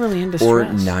she's never really in distress. Or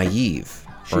naive,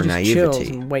 or naivety. Chills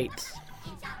and waits.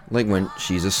 Like when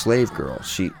she's a slave girl.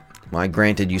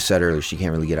 Granted, you said earlier she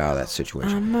can't really get out of that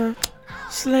situation. I'm a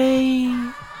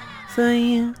slave for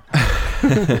you.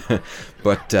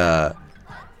 But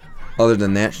other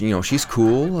than that, she's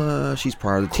cool. She's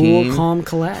part of the team. Cool, calm,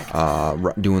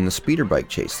 collect. Doing the speeder bike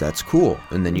chase. That's cool.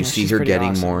 And then you see her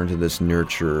getting more into this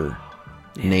nurture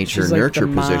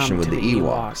position with the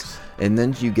Ewoks. And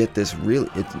then you get this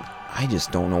I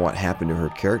just don't know what happened to her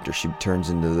character. She turns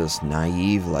into this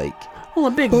naive, Well,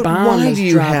 a big bomb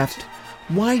was dropped.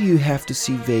 Why do you have to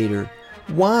see Vader?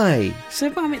 Why? Just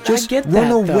I get run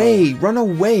that, away. Though. Run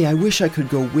away. I wish I could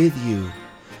go with you.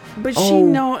 But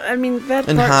that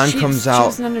and part, Han comes out.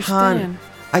 Doesn't understand. Han,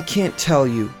 I can't tell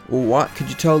you. Well, what? Could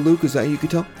you tell Luke? Is that you could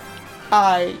tell?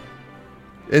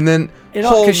 And then It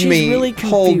hold 'cause she's me, really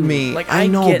hold confused. me. Like, I I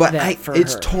know, get but that for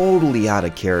it's her. totally out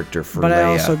of character for But Leia. I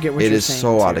also get what it you're is saying,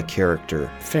 so out too. of character.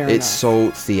 Fair it's enough.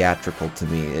 so theatrical to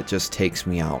me. It just takes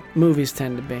me out. Movies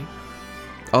tend to be.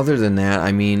 Other than that,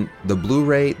 I mean, the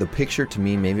Blu-ray, the picture to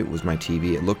me, maybe it was my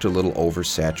TV. It looked a little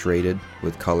oversaturated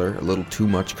with color, a little too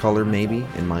much color, maybe,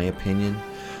 in my opinion.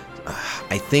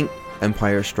 I think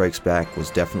Empire Strikes Back was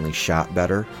definitely shot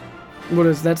better.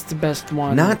 That's the best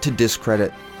one. Not to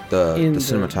discredit the In the-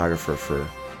 cinematographer for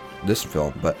this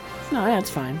film, but No, that's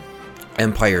fine.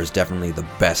 Empire is definitely the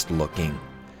best looking,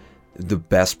 the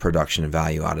best production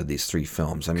value out of these three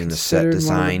films. I mean, the set Considered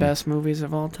design, one of the best movies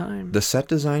of all time. the set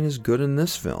design is good in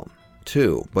this film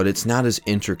too, but it's not as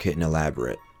intricate and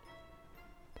elaborate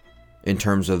in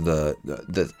terms of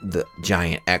the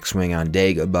giant X-wing on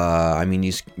Dagobah. I mean,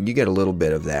 you get a little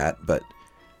bit of that, but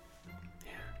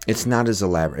it's not as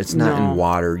elaborate. It's not No. in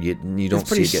water. You don't It's see it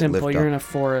pretty get simple. lifted You're up. in a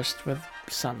forest with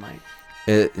sunlight.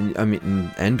 I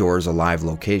mean, Endor is a live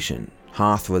location.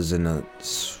 Hoth was in a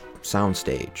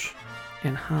soundstage.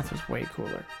 And Hoth was way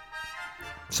cooler.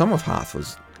 Some of Hoth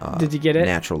was Did you get it?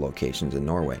 natural locations in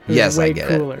Norway. It was Yes, way I get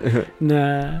cooler. it.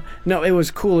 Nah. No, it was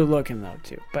cooler looking though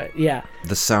too. But yeah,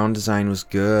 The sound design was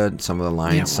good. Some of the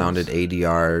lines Yeah, it was. sounded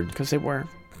ADR'd. because they were.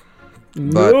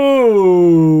 But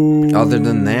no. other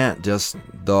than that, just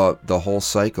the whole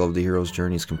cycle of the hero's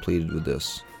journey is completed with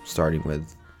this. Starting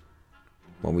with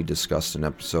what we discussed in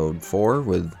episode 4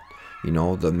 with,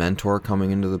 the mentor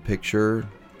coming into the picture,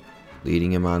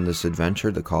 leading him on this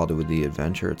adventure, the call to the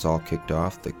adventure. It's all kicked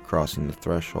off. The crossing the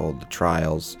threshold, the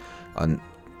trials,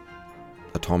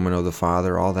 atonement of the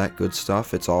father, all that good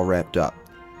stuff. It's all wrapped up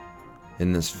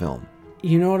in this film.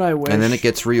 You know what I wish? And then it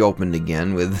gets reopened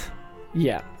again with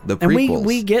yeah. the And prequels.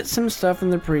 we get some stuff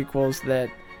in the prequels that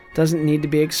doesn't need to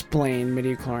be explained,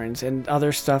 midichlorians and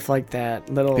other stuff like that.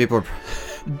 People are...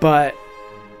 But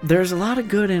there's a lot of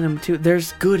good in them too.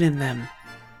 There's good in them.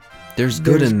 There's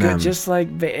good in them. Just like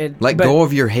Let go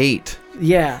of your hate.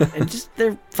 Yeah, and just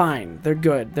they're fine. They're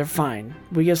good. They're fine.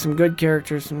 We get some good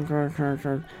characters, some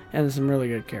characters, and some really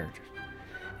good characters.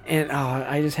 And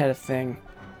I just had a thing.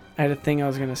 I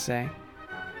was gonna say.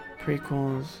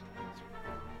 Prequels.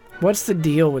 What's the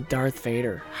deal with Darth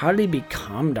Vader? How did he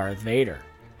become Darth Vader?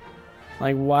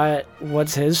 Like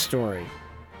what's his story?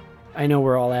 I know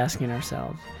we're all asking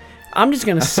ourselves. I'm just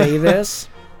gonna say this.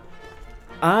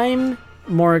 I'm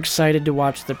more excited to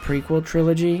watch the prequel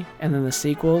trilogy and then the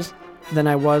sequels than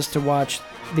I was to watch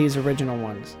these original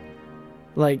ones.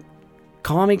 Like,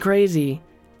 call me crazy,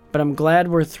 but I'm glad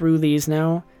we're through these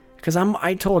now. Because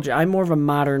I told you, I'm more of a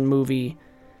modern movie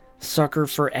sucker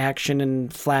for action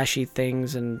and flashy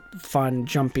things and fun,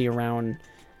 jumpy around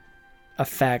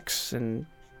effects. And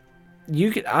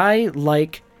I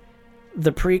like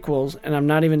the prequels, and I'm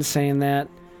not even saying that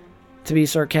to be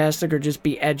sarcastic or just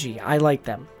be edgy. I like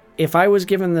them. If I was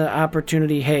given the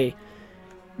opportunity, hey,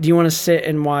 do you want to sit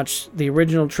and watch the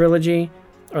original trilogy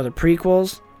or the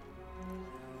prequels?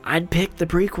 I'd pick the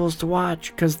prequels to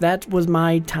watch because that was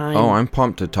my time. Oh, I'm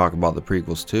pumped to talk about the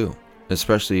prequels too,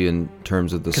 especially in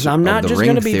terms of the because I'm not just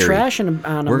going to be trashing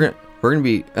on them. We're gonna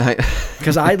be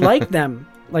because I like them.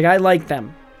 Like I like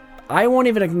them. I won't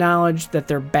even acknowledge that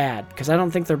they're bad because I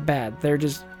don't think they're bad. They're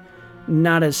just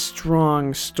not as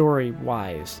strong story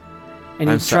wise. And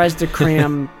he tries to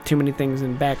cram too many things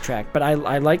and backtrack. But I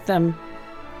like them.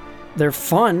 They're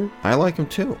fun. I like them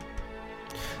too.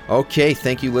 Okay,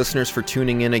 thank you listeners for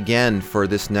tuning in again for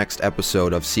this next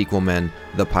episode of Sequel Men,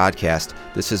 the podcast.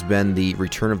 This has been the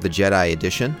Return of the Jedi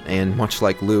edition, and much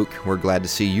like Luke, we're glad to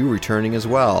see you returning as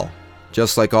well.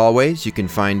 Just like always, you can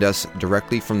find us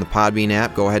directly from the Podbean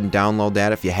app. Go ahead and download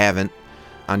that if you haven't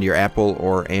onto your Apple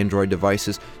or Android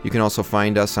devices. You can also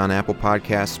find us on Apple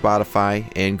Podcasts,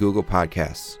 Spotify, and Google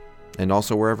Podcasts, and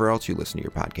also wherever else you listen to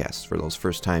your podcasts for those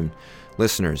first-time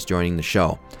listeners joining the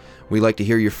show. We like to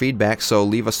hear your feedback, so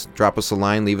drop us a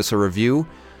line, leave us a review.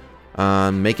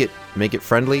 Make it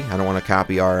friendly. I don't want to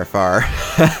copy RFR,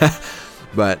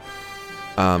 but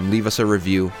leave us a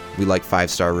review. We like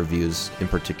 5-star reviews in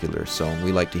particular, so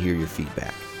we like to hear your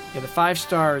feedback. Yeah, the 5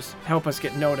 stars help us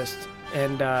get noticed.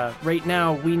 And right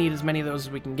now, we need as many of those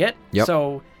as we can get. Yep.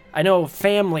 So I know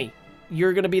family,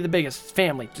 you're going to be the biggest.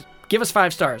 Family, just give us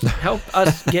 5 stars. Help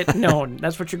us get known.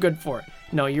 That's what you're good for.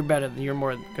 No, you're better. You're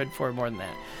more good for more than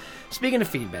that. Speaking of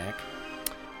feedback,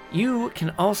 you can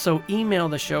also email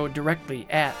the show directly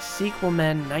at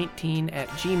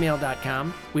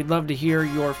sequelmen19@gmail.com. We'd love to hear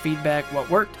your feedback, what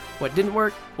worked, what didn't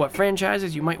work, what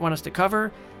franchises you might want us to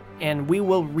cover, and we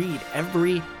will read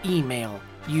every email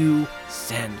you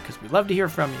send because we love to hear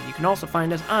from you. You can also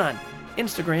find us on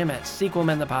Instagram at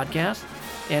sequelmen the podcast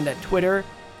and at Twitter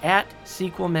at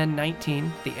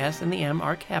SequelMen19. The S and the M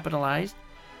are capitalized.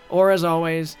 Or, as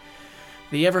always,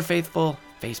 the ever-faithful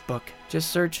Facebook.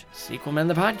 Just search Sequel Men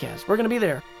the Podcast. We're going to be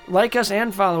there. Like us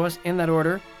and follow us in that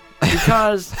order.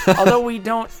 Because although we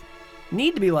don't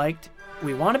need to be liked,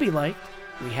 we want to be liked.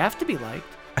 We have to be liked.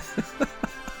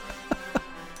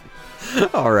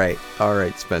 All right,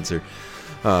 Spencer.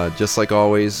 Just like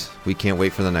always, we can't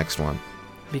wait for the next one.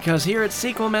 Because here at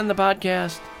Sequel Men the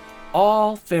Podcast,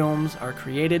 all films are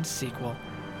created sequel.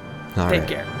 Take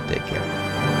care. Take care.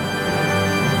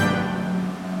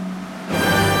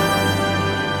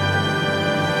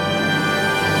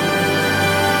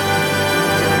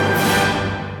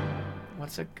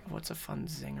 What's a fun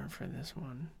zinger for this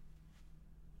one?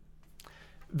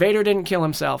 Vader didn't kill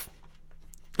himself.